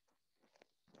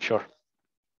 Sure.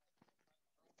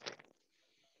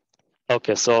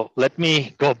 Okay, so let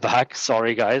me go back.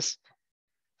 Sorry, guys.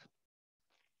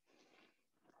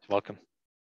 Welcome.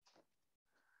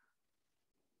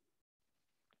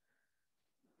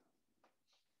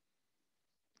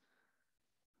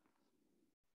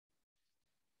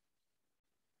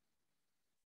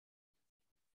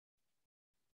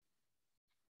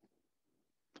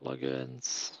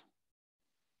 Plugins.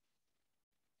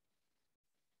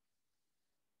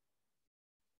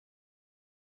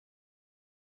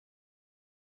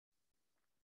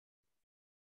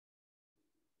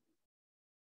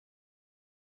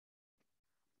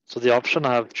 So the option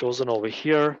I have chosen over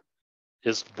here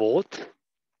is both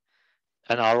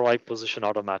and ROI position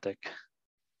automatic.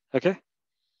 Okay.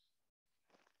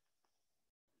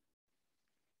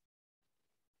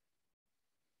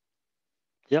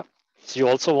 Yeah. So you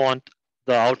also want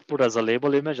the output as a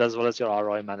label image as well as your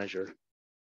ROI manager.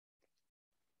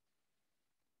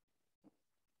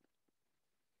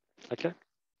 Okay.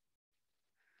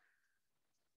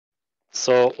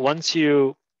 So once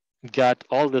you get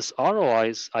all this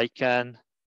ROIs, I can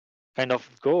kind of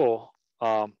go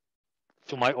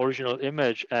to my original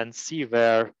image and see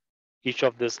where each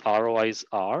of these ROIs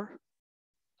are.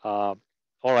 Or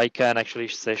I can actually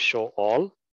say show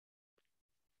all.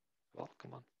 Well,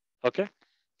 come on. Okay.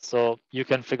 So you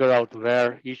can figure out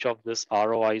where each of these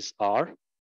ROIs are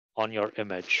on your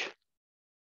image.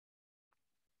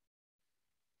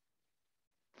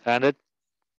 And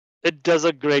it does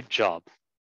a great job,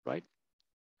 right?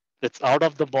 It's out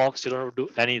of the box. You don't have to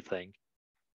do anything.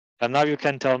 And now you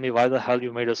can tell me why the hell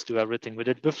you made us do everything we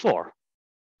did before.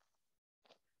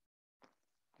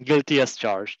 Guilty as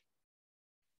charged.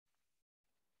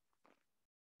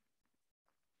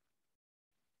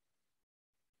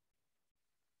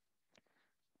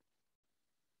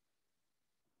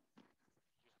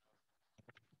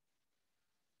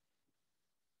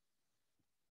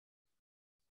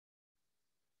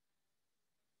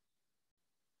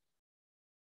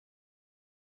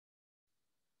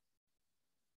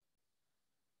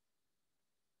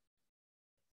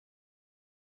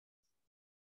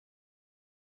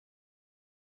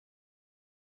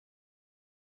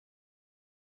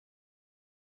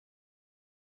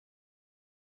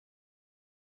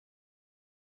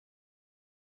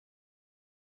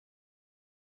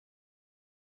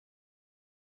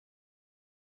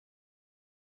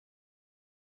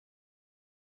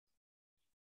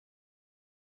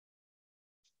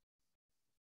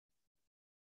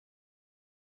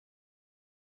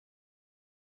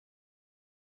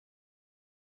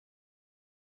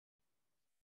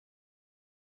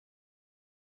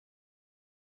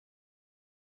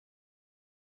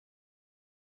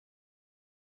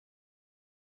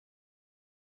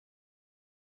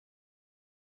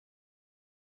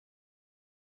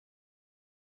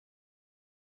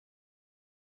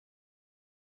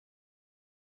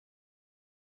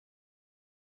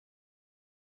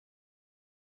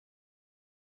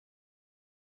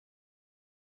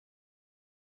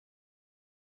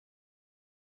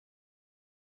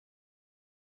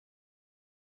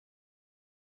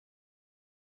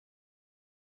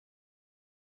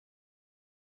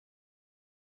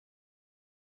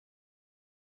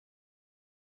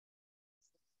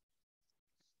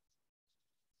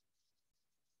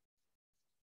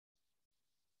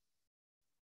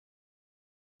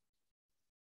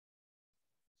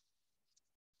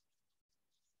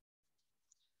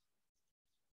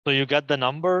 So you get the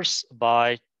numbers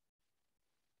by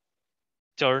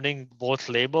turning both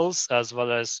labels as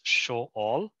well as show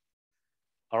all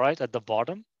right, at the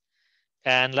bottom.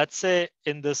 And let's say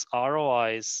in this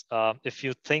ROIs, if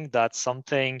you think that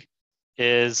something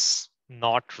is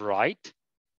not right,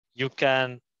 you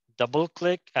can double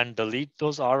click and delete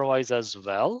those ROIs as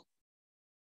well.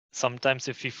 Sometimes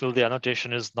if you feel the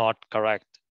annotation is not correct.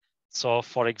 So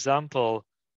for example,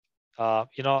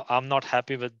 I'm not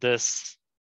happy with this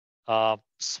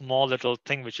small little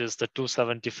thing, which is the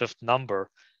 275th number.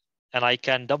 And I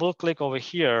can double click over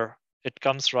here. It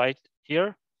comes right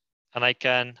here and I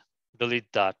can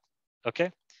delete that.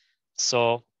 Okay.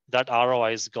 So that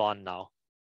ROI is gone now.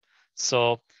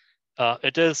 So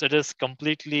it is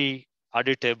completely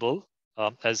editable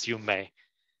as you may.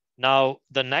 Now,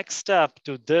 the next step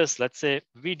to this, let's say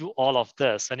we do all of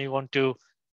this and you want to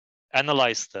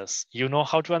analyze this. You know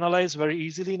how to analyze very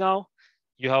easily now.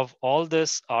 You have all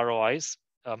this ROIs.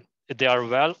 They are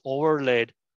well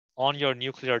overlaid on your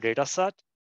nuclear data set.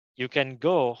 You can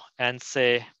go and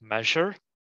say measure,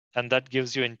 and that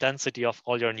gives you intensity of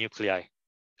all your nuclei.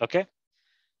 Okay.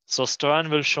 So Stoyan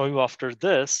will show you after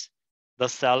this the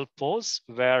cell pose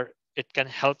where it can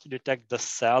help you detect the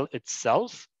cell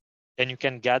itself, and you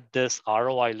can get this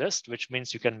ROI list, which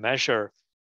means you can measure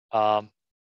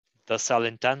the cell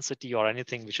intensity or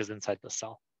anything which is inside the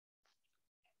cell.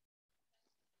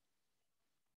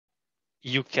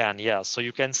 You can, yeah. So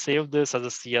you can save this as a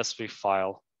CSV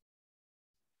file,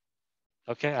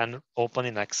 okay, and open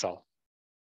in Excel.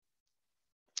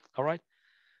 All right.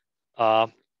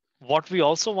 What we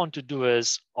also want to do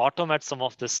is automate some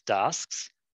of these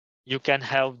tasks. You can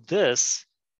have this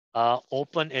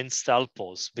open in cell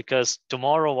pose, because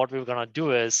tomorrow what we're going to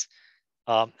do is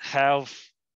have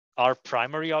our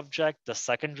primary object, the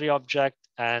secondary object,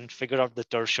 and figure out the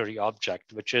tertiary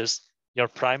object, which is your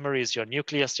primary is your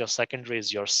nucleus, your secondary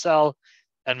is your cell,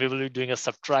 and we will be doing a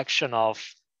subtraction of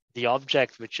the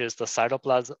object, which is the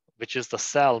cytoplasm, which is the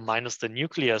cell minus the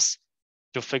nucleus,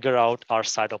 to figure out our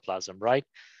cytoplasm, right?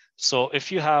 So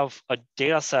if you have a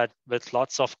data set with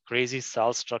lots of crazy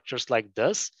cell structures like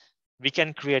this, we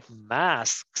can create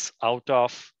masks out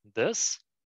of this,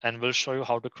 and we'll show you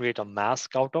how to create a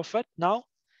mask out of it now.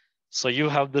 So you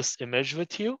have this image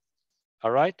with you,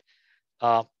 all right?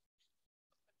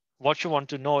 What you want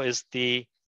to know is the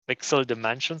pixel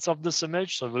dimensions of this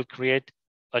image. So we'll create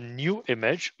a new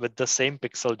image with the same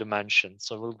pixel dimension.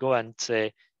 So we'll go and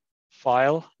say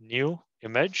File, New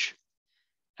Image,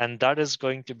 and that is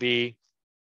going to be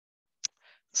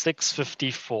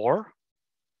 654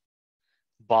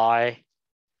 by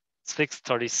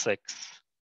 636.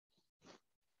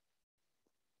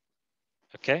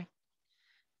 Okay.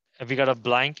 And we got a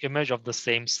blank image of the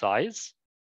same size.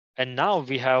 And now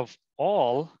we have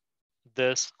all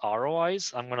this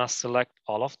ROIs. I'm going to select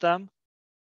all of them,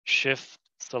 Shift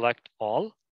select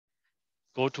all,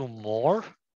 go to More,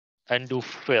 and do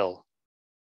Fill.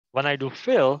 When I do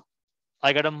Fill,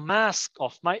 I get a mask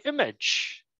of my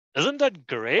image. Isn't that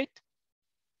great?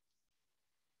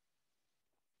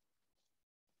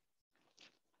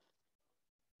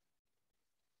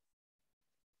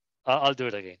 I'll do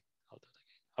it again.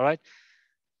 All right.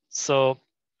 So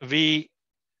the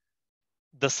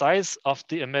size of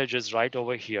the image is right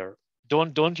over here.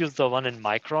 Don't use the one in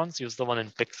microns, use the one in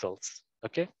pixels.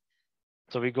 Okay.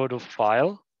 So we go to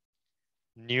File,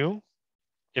 New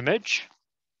Image.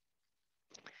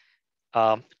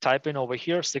 Type in over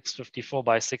here 654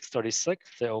 by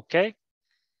 636. Say OK.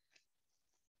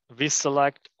 We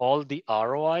select all the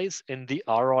ROIs in the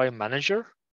ROI manager.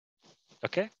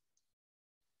 Okay.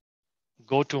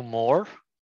 Go to More,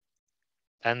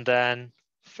 and then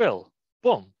Fill.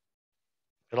 Boom.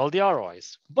 Get all the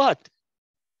ROIs. But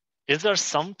is there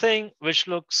something which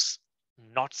looks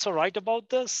not so right about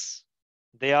this?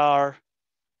 They are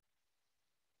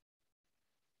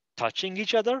touching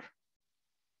each other,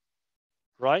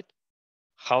 right?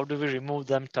 How do we remove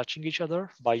them touching each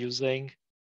other? By using,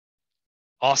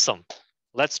 awesome.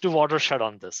 Let's do watershed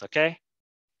on this, okay?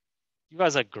 You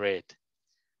guys are great.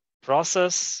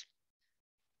 Process,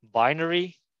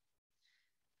 binary,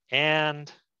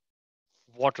 and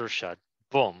watershed.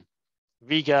 Boom.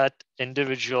 We get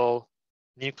individual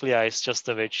nuclei just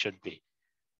the way it should be.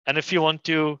 And if you want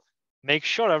to make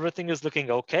sure everything is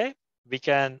looking okay, we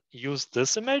can use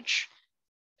this image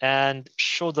and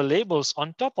show the labels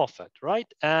on top of it, right?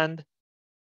 And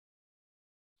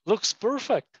looks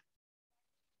perfect.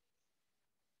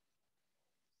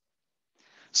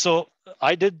 So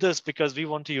I did this because we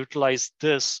want to utilize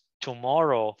this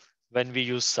tomorrow when we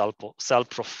use cell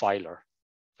profiler,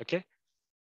 okay?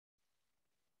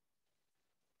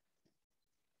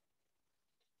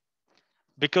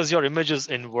 because your image is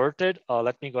inverted,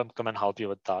 let me come and help you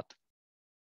with that.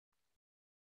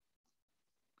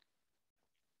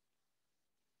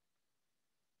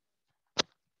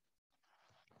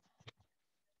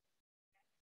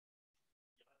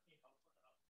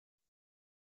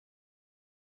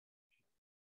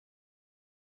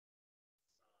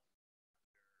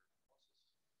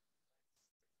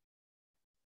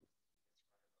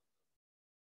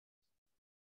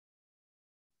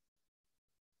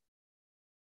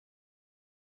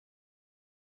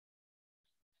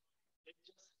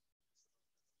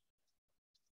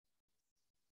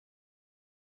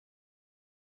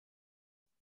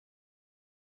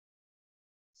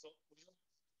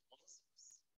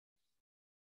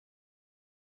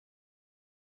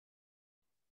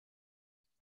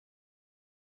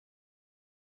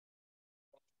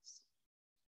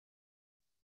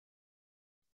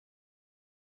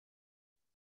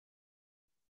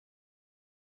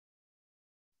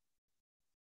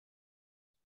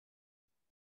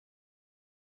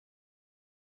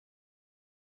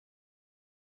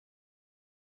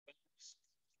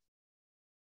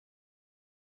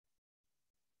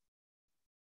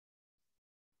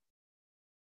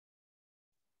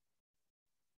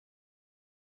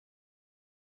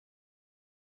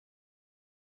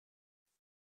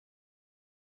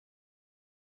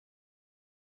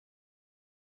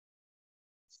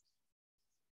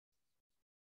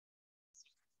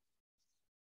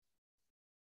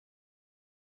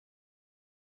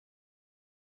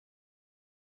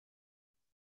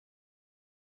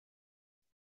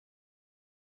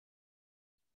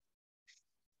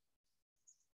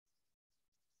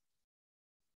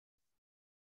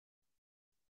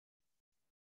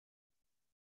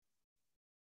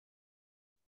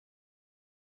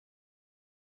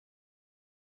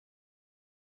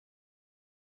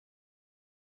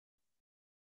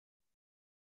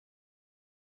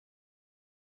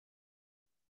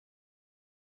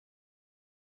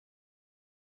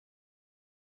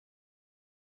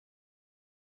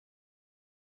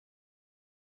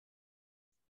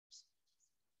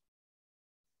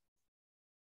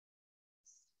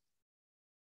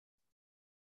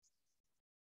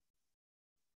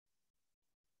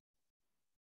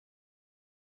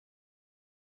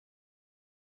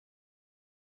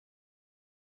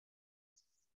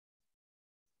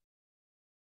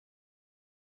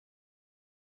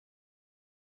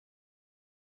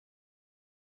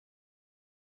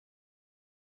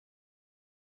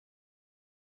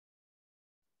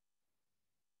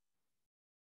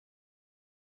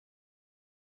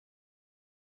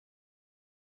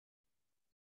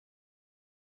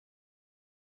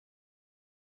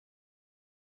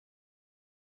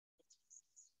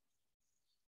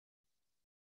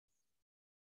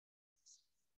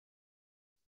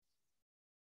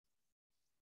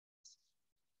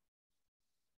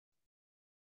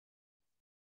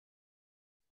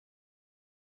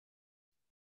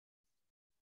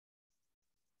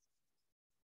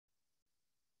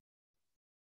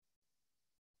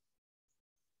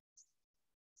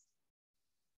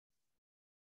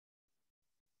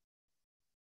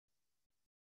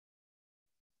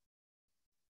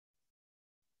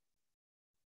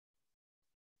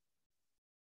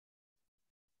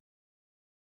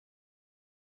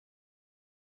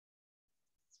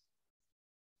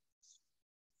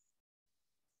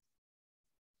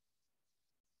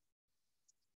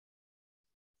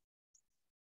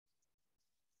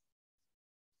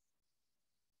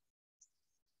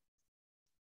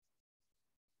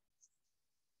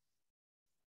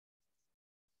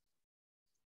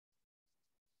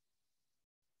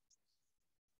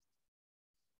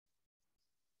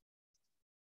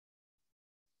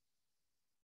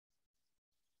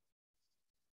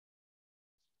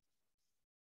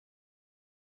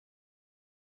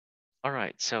 All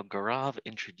right, so Gaurav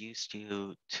introduced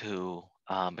you to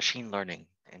machine learning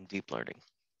and deep learning.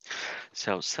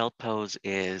 So CellPose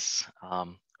is a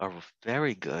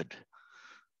very good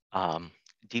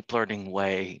deep learning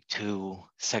way to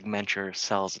segment your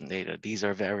cells and data. These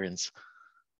are various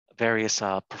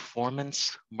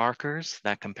performance markers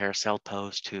that compare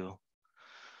CellPose to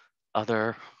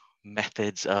other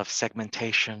methods of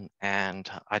segmentation and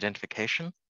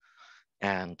identification,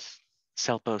 and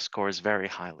CellPose scores very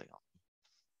highly.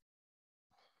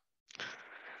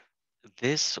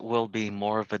 This will be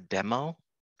more of a demo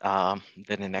than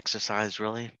an exercise,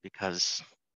 really, because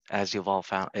as you've all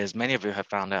found, as many of you have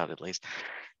found out at least,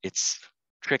 it's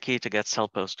tricky to get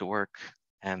CellPose to work,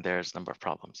 and there's a number of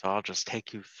problems. So I'll just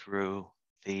take you through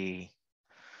the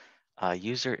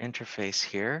user interface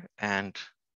here, and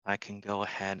I can go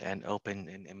ahead and open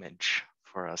an image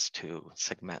for us to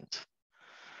segment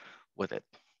with it.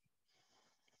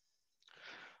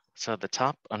 So at the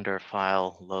top under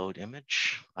File, Load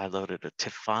Image, I loaded a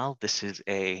TIFF file. This is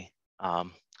a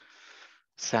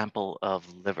sample of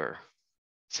liver.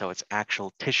 So it's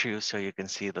actual tissue, so you can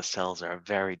see the cells are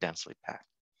very densely packed.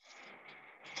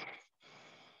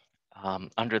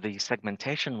 Under the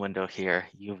segmentation window here,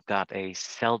 you've got a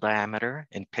cell diameter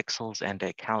in pixels and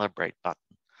a calibrate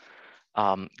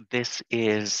button. This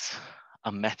is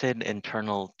a method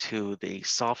internal to the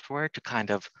software to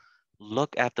kind of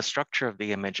look at the structure of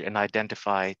the image and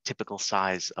identify typical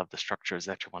size of the structures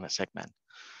that you want to segment.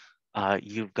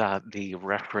 You've got the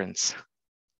reference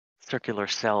circular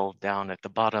cell down at the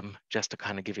bottom just to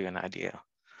kind of give you an idea.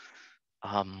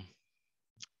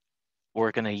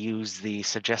 We're going to use the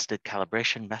suggested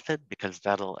calibration method because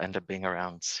that'll end up being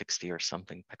around 60 or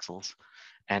something pixels,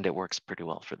 and it works pretty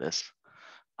well for this.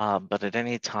 But at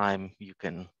any time, you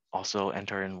can also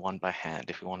enter in one by hand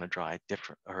if you want to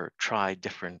try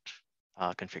different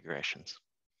configurations.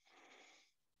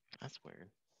 That's weird.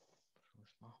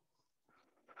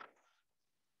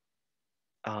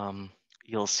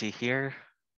 You'll see here,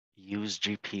 use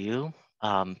GPU.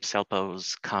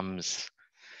 Cellpose comes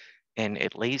in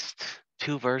at least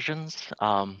two versions.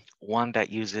 One that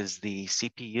uses the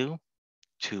CPU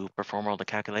to perform all the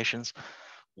calculations,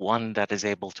 one that is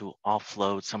able to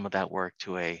offload some of that work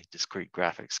to a discrete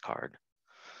graphics card.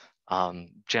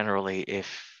 Generally,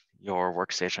 if your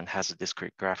workstation has a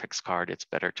discrete graphics card, it's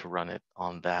better to run it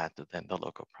on that than the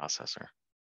local processor.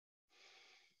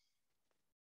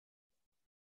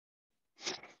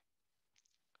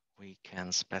 We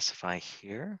can specify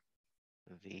here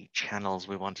the channels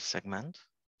we want to segment,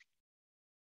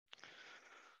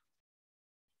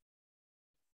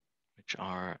 which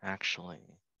are actually,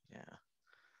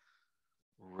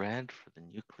 red for the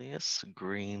nucleus,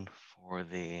 green for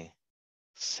the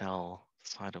cell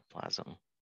cytoplasm.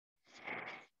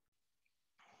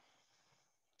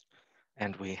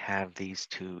 And we have these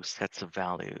two sets of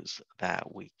values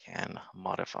that we can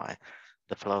modify,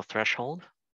 the flow threshold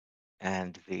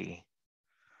and the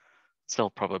cell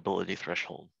probability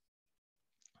threshold.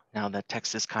 Now that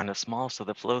text is kind of small, so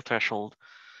the flow threshold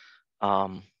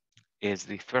is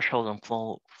the threshold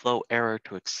on flow error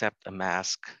to accept a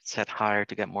mask, set higher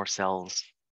to get more cells,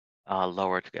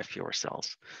 lower to get fewer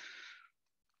cells.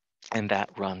 And that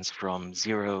runs from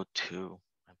 0 to,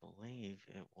 I believe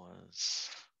it was,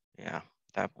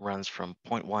 that runs from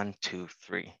 0.1 to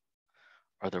 3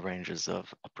 are the ranges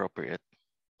of appropriate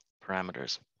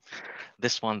parameters.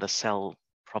 This one, the cell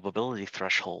probability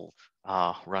threshold,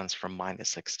 runs from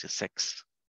 -6 to 6,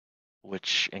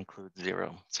 which includes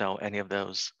 0. So any of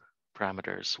those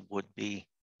parameters would be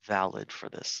valid for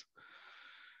this.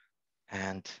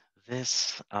 And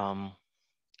this,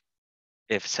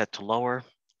 if set to lower,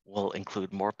 will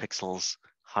include more pixels,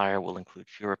 higher will include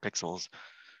fewer pixels.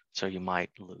 So you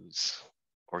might lose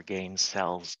or gain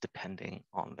cells depending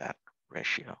on that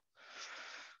ratio.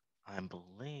 I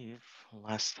believe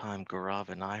last time Gaurav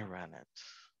and I ran it,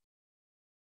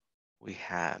 we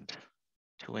had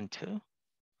 2 and 2.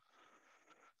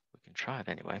 We can try it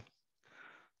anyway.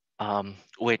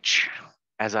 Which,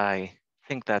 as I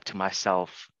think that to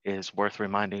myself, is worth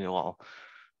reminding you all,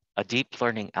 a deep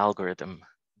learning algorithm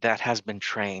that has been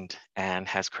trained and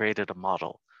has created a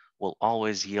model will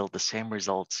always yield the same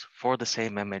results for the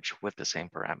same image with the same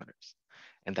parameters.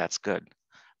 And that's good.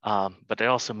 But it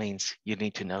also means you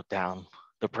need to note down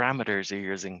the parameters you're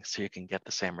using so you can get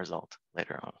the same result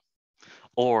later on.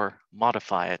 Or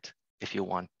modify it if you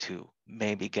want to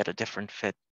maybe get a different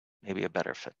fit, maybe a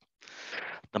better fit.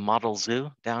 The model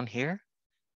zoo down here,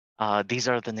 these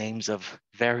are the names of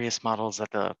various models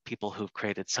that the people who've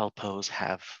created Cellpose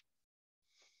have.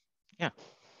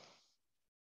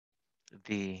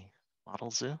 The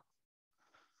model zoo.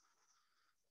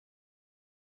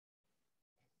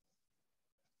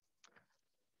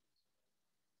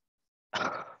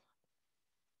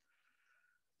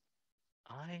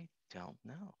 I don't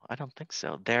know. I don't think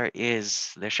so. There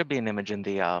should be an image in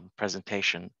the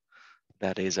presentation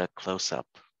that is a close-up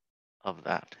of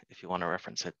that if you want to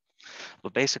reference it.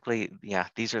 But basically,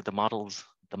 these are the models.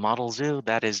 The model zoo,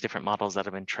 that is different models that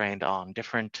have been trained on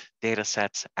different data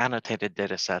sets, annotated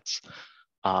data sets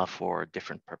for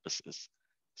different purposes.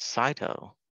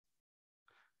 Cyto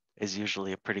is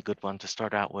usually a pretty good one to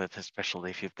start out with,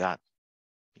 especially if you've got,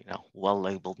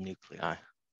 well-labeled nuclei.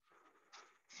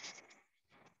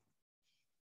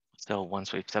 So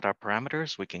once we've set our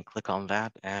parameters, we can click on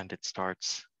that and it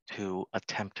starts to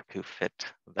attempt to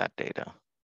fit that data.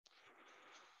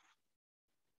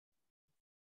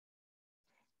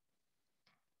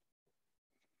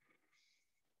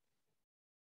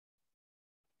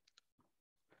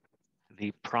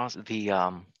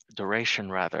 the duration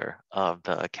rather of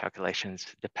the calculations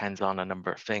depends on a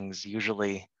number of things.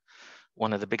 Usually,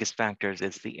 one of the biggest factors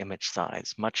is the image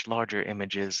size. Much larger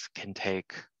images can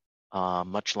take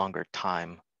much longer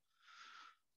time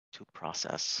to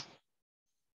process.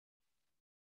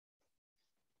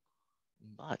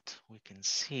 But we can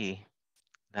see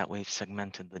that we've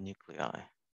segmented the nuclei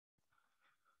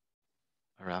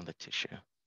around the tissue.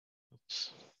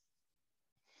 Oops.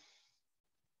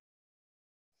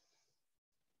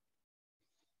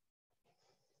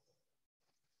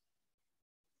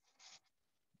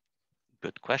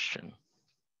 Good question.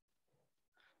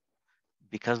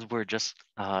 Because we're just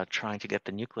trying to get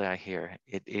the nuclei here,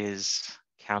 it is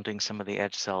counting some of the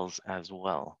edge cells as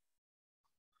well.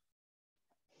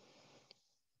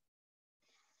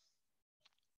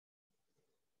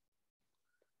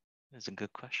 It's a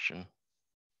good question.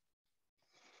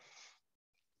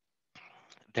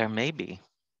 There may be,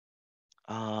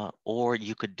 or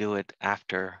you could do it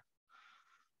after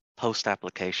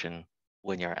post-application.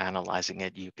 When you're analyzing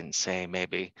it, you can say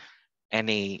maybe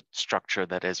any structure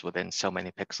that is within so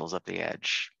many pixels of the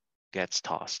edge gets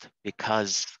tossed,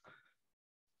 because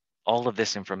all of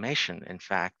this information, in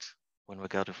fact, when we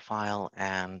go to File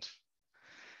and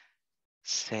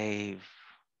Save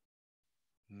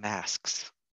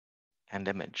Masks and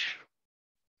Image,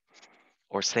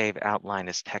 or Save Outline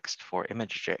as Text for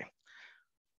ImageJ,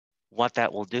 what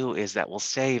that will do is that will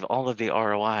save all of the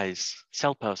ROIs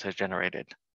Cellpose has generated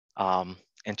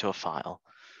into a file.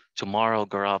 Tomorrow,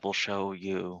 Gaurav will show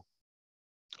you,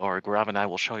 or Gaurav and I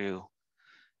will show you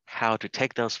how to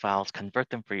take those files, convert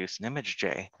them for use in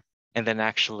ImageJ, and then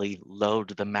actually load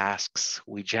the masks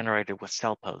we generated with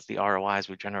Cellpose, the ROIs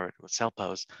we generated with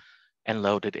Cellpose, and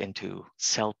load it into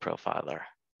Cell Profiler.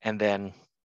 And then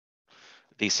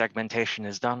the segmentation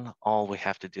is done. All we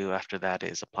have to do after that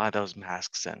is apply those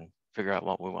masks and figure out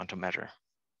what we want to measure.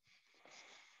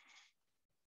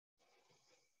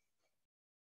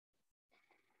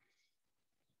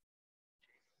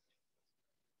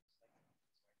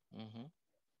 Mm-hmm.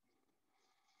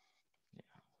 Yeah.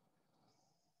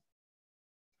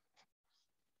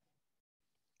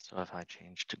 So if I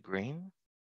change to green,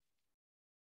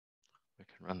 we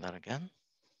can run that again.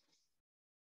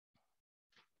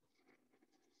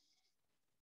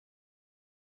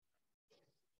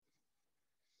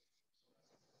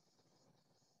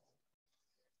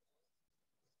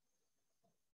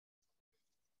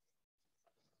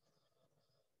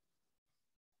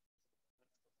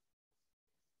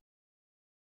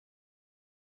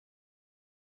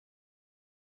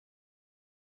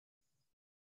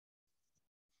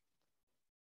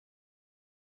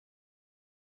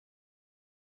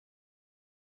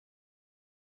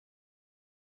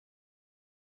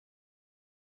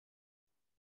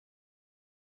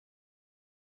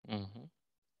 Mm-hmm.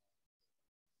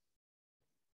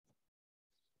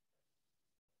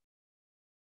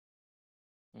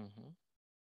 Mm-hmm.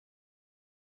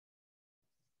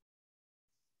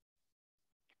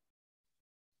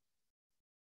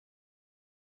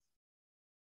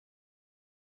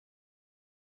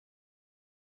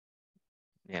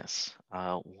 Yes.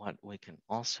 What we can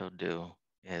also do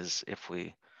is if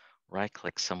we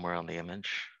right-click somewhere on the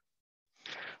image,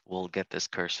 we'll get this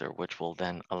cursor, which will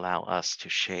then allow us to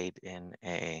shade in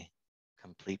a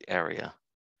complete area.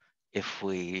 If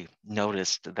we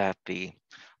noticed that the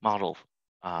model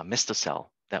missed a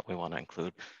cell that we want to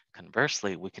include,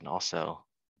 conversely, we can also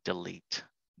delete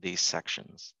these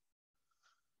sections,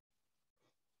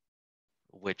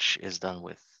 which is done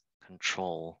with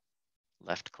Control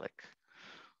left click.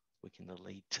 We can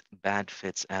delete bad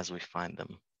fits as we find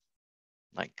them.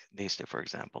 Like these two, for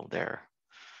example, they're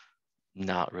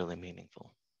not really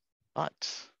meaningful. But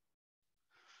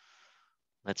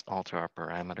let's alter our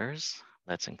parameters.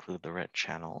 Let's include the red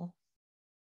channel.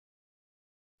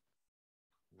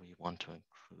 We want to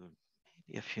include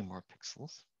maybe a few more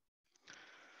pixels.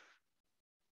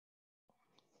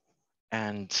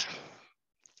 And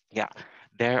yeah,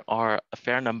 there are a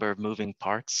fair number of moving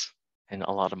parts in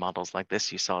a lot of models like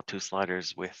this. You saw two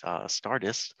sliders with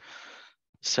Stardust.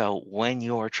 So when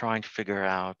you're trying to figure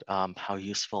out how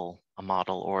useful a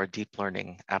model or a deep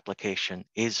learning application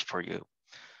is for you,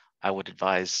 I would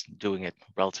advise doing it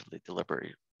relatively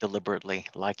deliberately,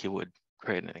 like you would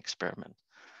create an experiment.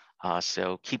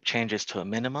 So keep changes to a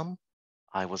minimum.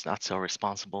 I was not so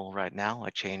responsible right now.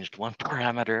 I changed one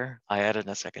parameter, I added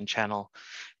a second channel,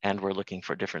 and we're looking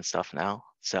for different stuff now.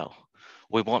 So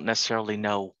we won't necessarily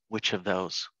know which of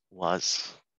those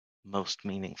was most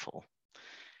meaningful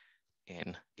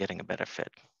in getting a better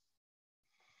fit.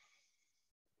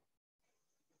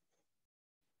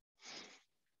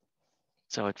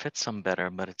 So it fits some better,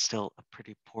 but it's still a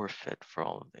pretty poor fit for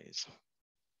all of these.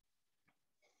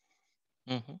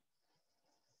 Mm-hmm.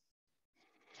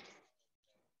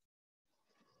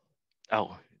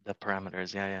 Oh, the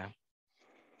parameters, yeah, yeah.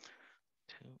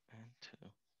 2 and 2.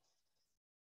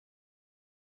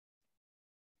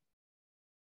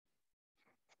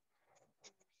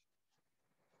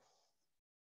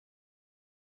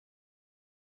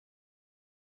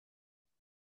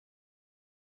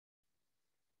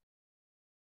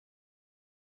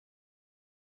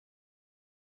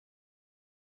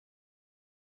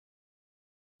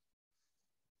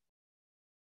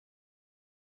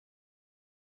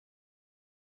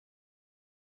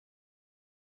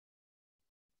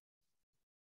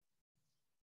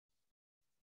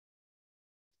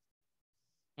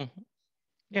 Mm-hmm.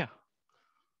 Yeah.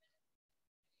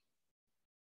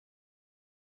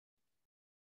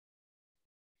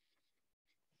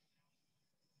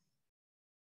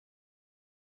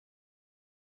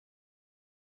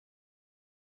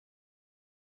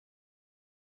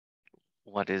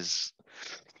 What is,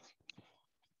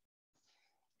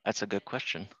 that's a good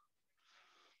question.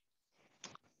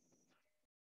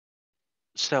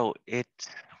 So it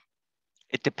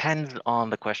depends on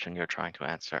the question you're trying to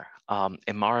answer.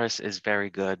 Imaris is very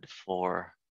good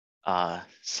for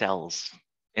cells,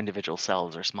 individual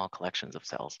cells or small collections of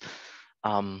cells.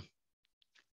 Um,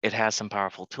 it has some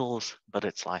powerful tools, but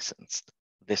it's licensed.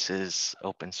 This is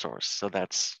open source. So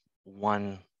that's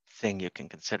one thing you can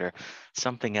consider.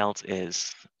 Something else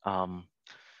is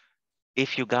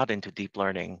if you got into deep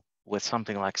learning with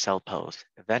something like CellPose,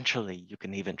 eventually you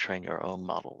can even train your own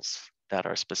models that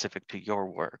are specific to your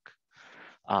work.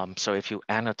 So if you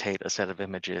annotate a set of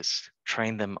images,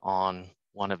 train them on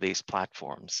one of these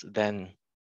platforms, then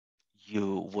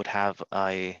you would have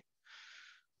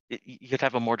you'd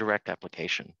have a more direct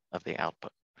application of the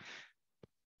output.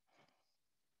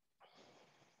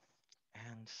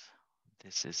 And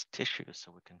this is tissue,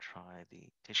 so we can try the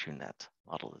TissueNet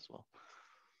model as well.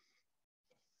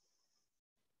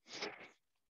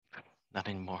 Not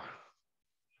anymore.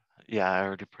 Yeah, I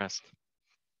already pressed.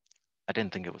 I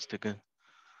didn't think it was too good.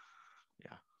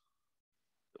 Yeah.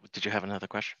 Did you have another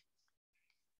question?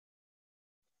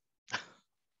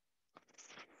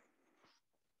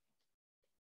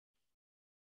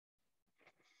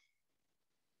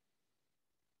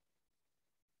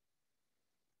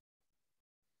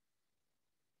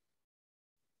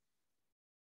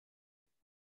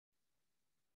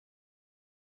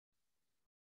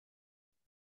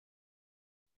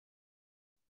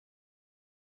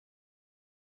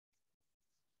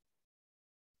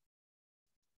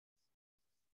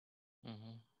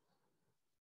 Mm-hmm.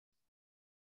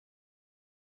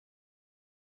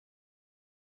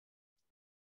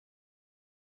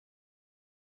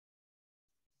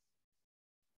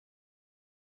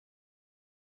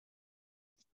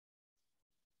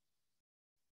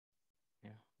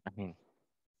 Yeah. I mean,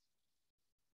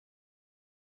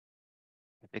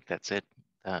 I think that's it.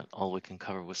 All we can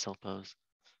cover with CellPose.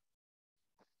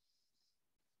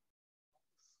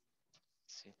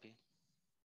 CP.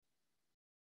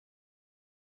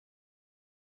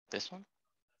 This one?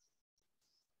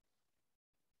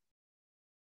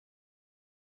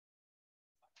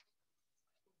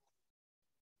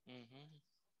 Mm-hmm.